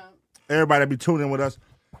on Zion. Everybody that be tuning in with us,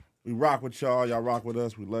 we rock with y'all. Y'all rock with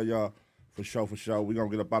us. We love y'all for sure, for sure. We gonna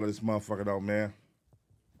get up out of this motherfucker though, man.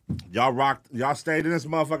 Y'all stayed in this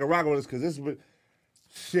motherfucker rocking with us because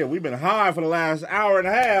shit, we've been high for the last hour and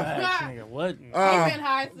a half. Nigga, what? We've been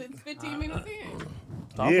high since 15 minutes in.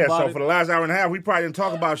 For the last hour and a half, we probably didn't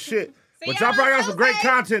talk about shit. But y'all probably got some great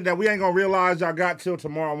content that we ain't gonna realize y'all got till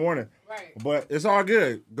tomorrow morning. Right. But it's all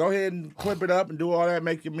good. Go ahead and clip it up and do all that,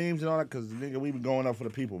 make your memes and all that, because nigga, we been going up for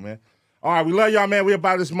the people, man. All right, we love y'all, man. We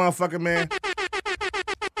about this motherfucker, man.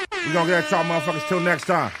 We gonna get at y'all motherfuckers till next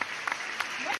time.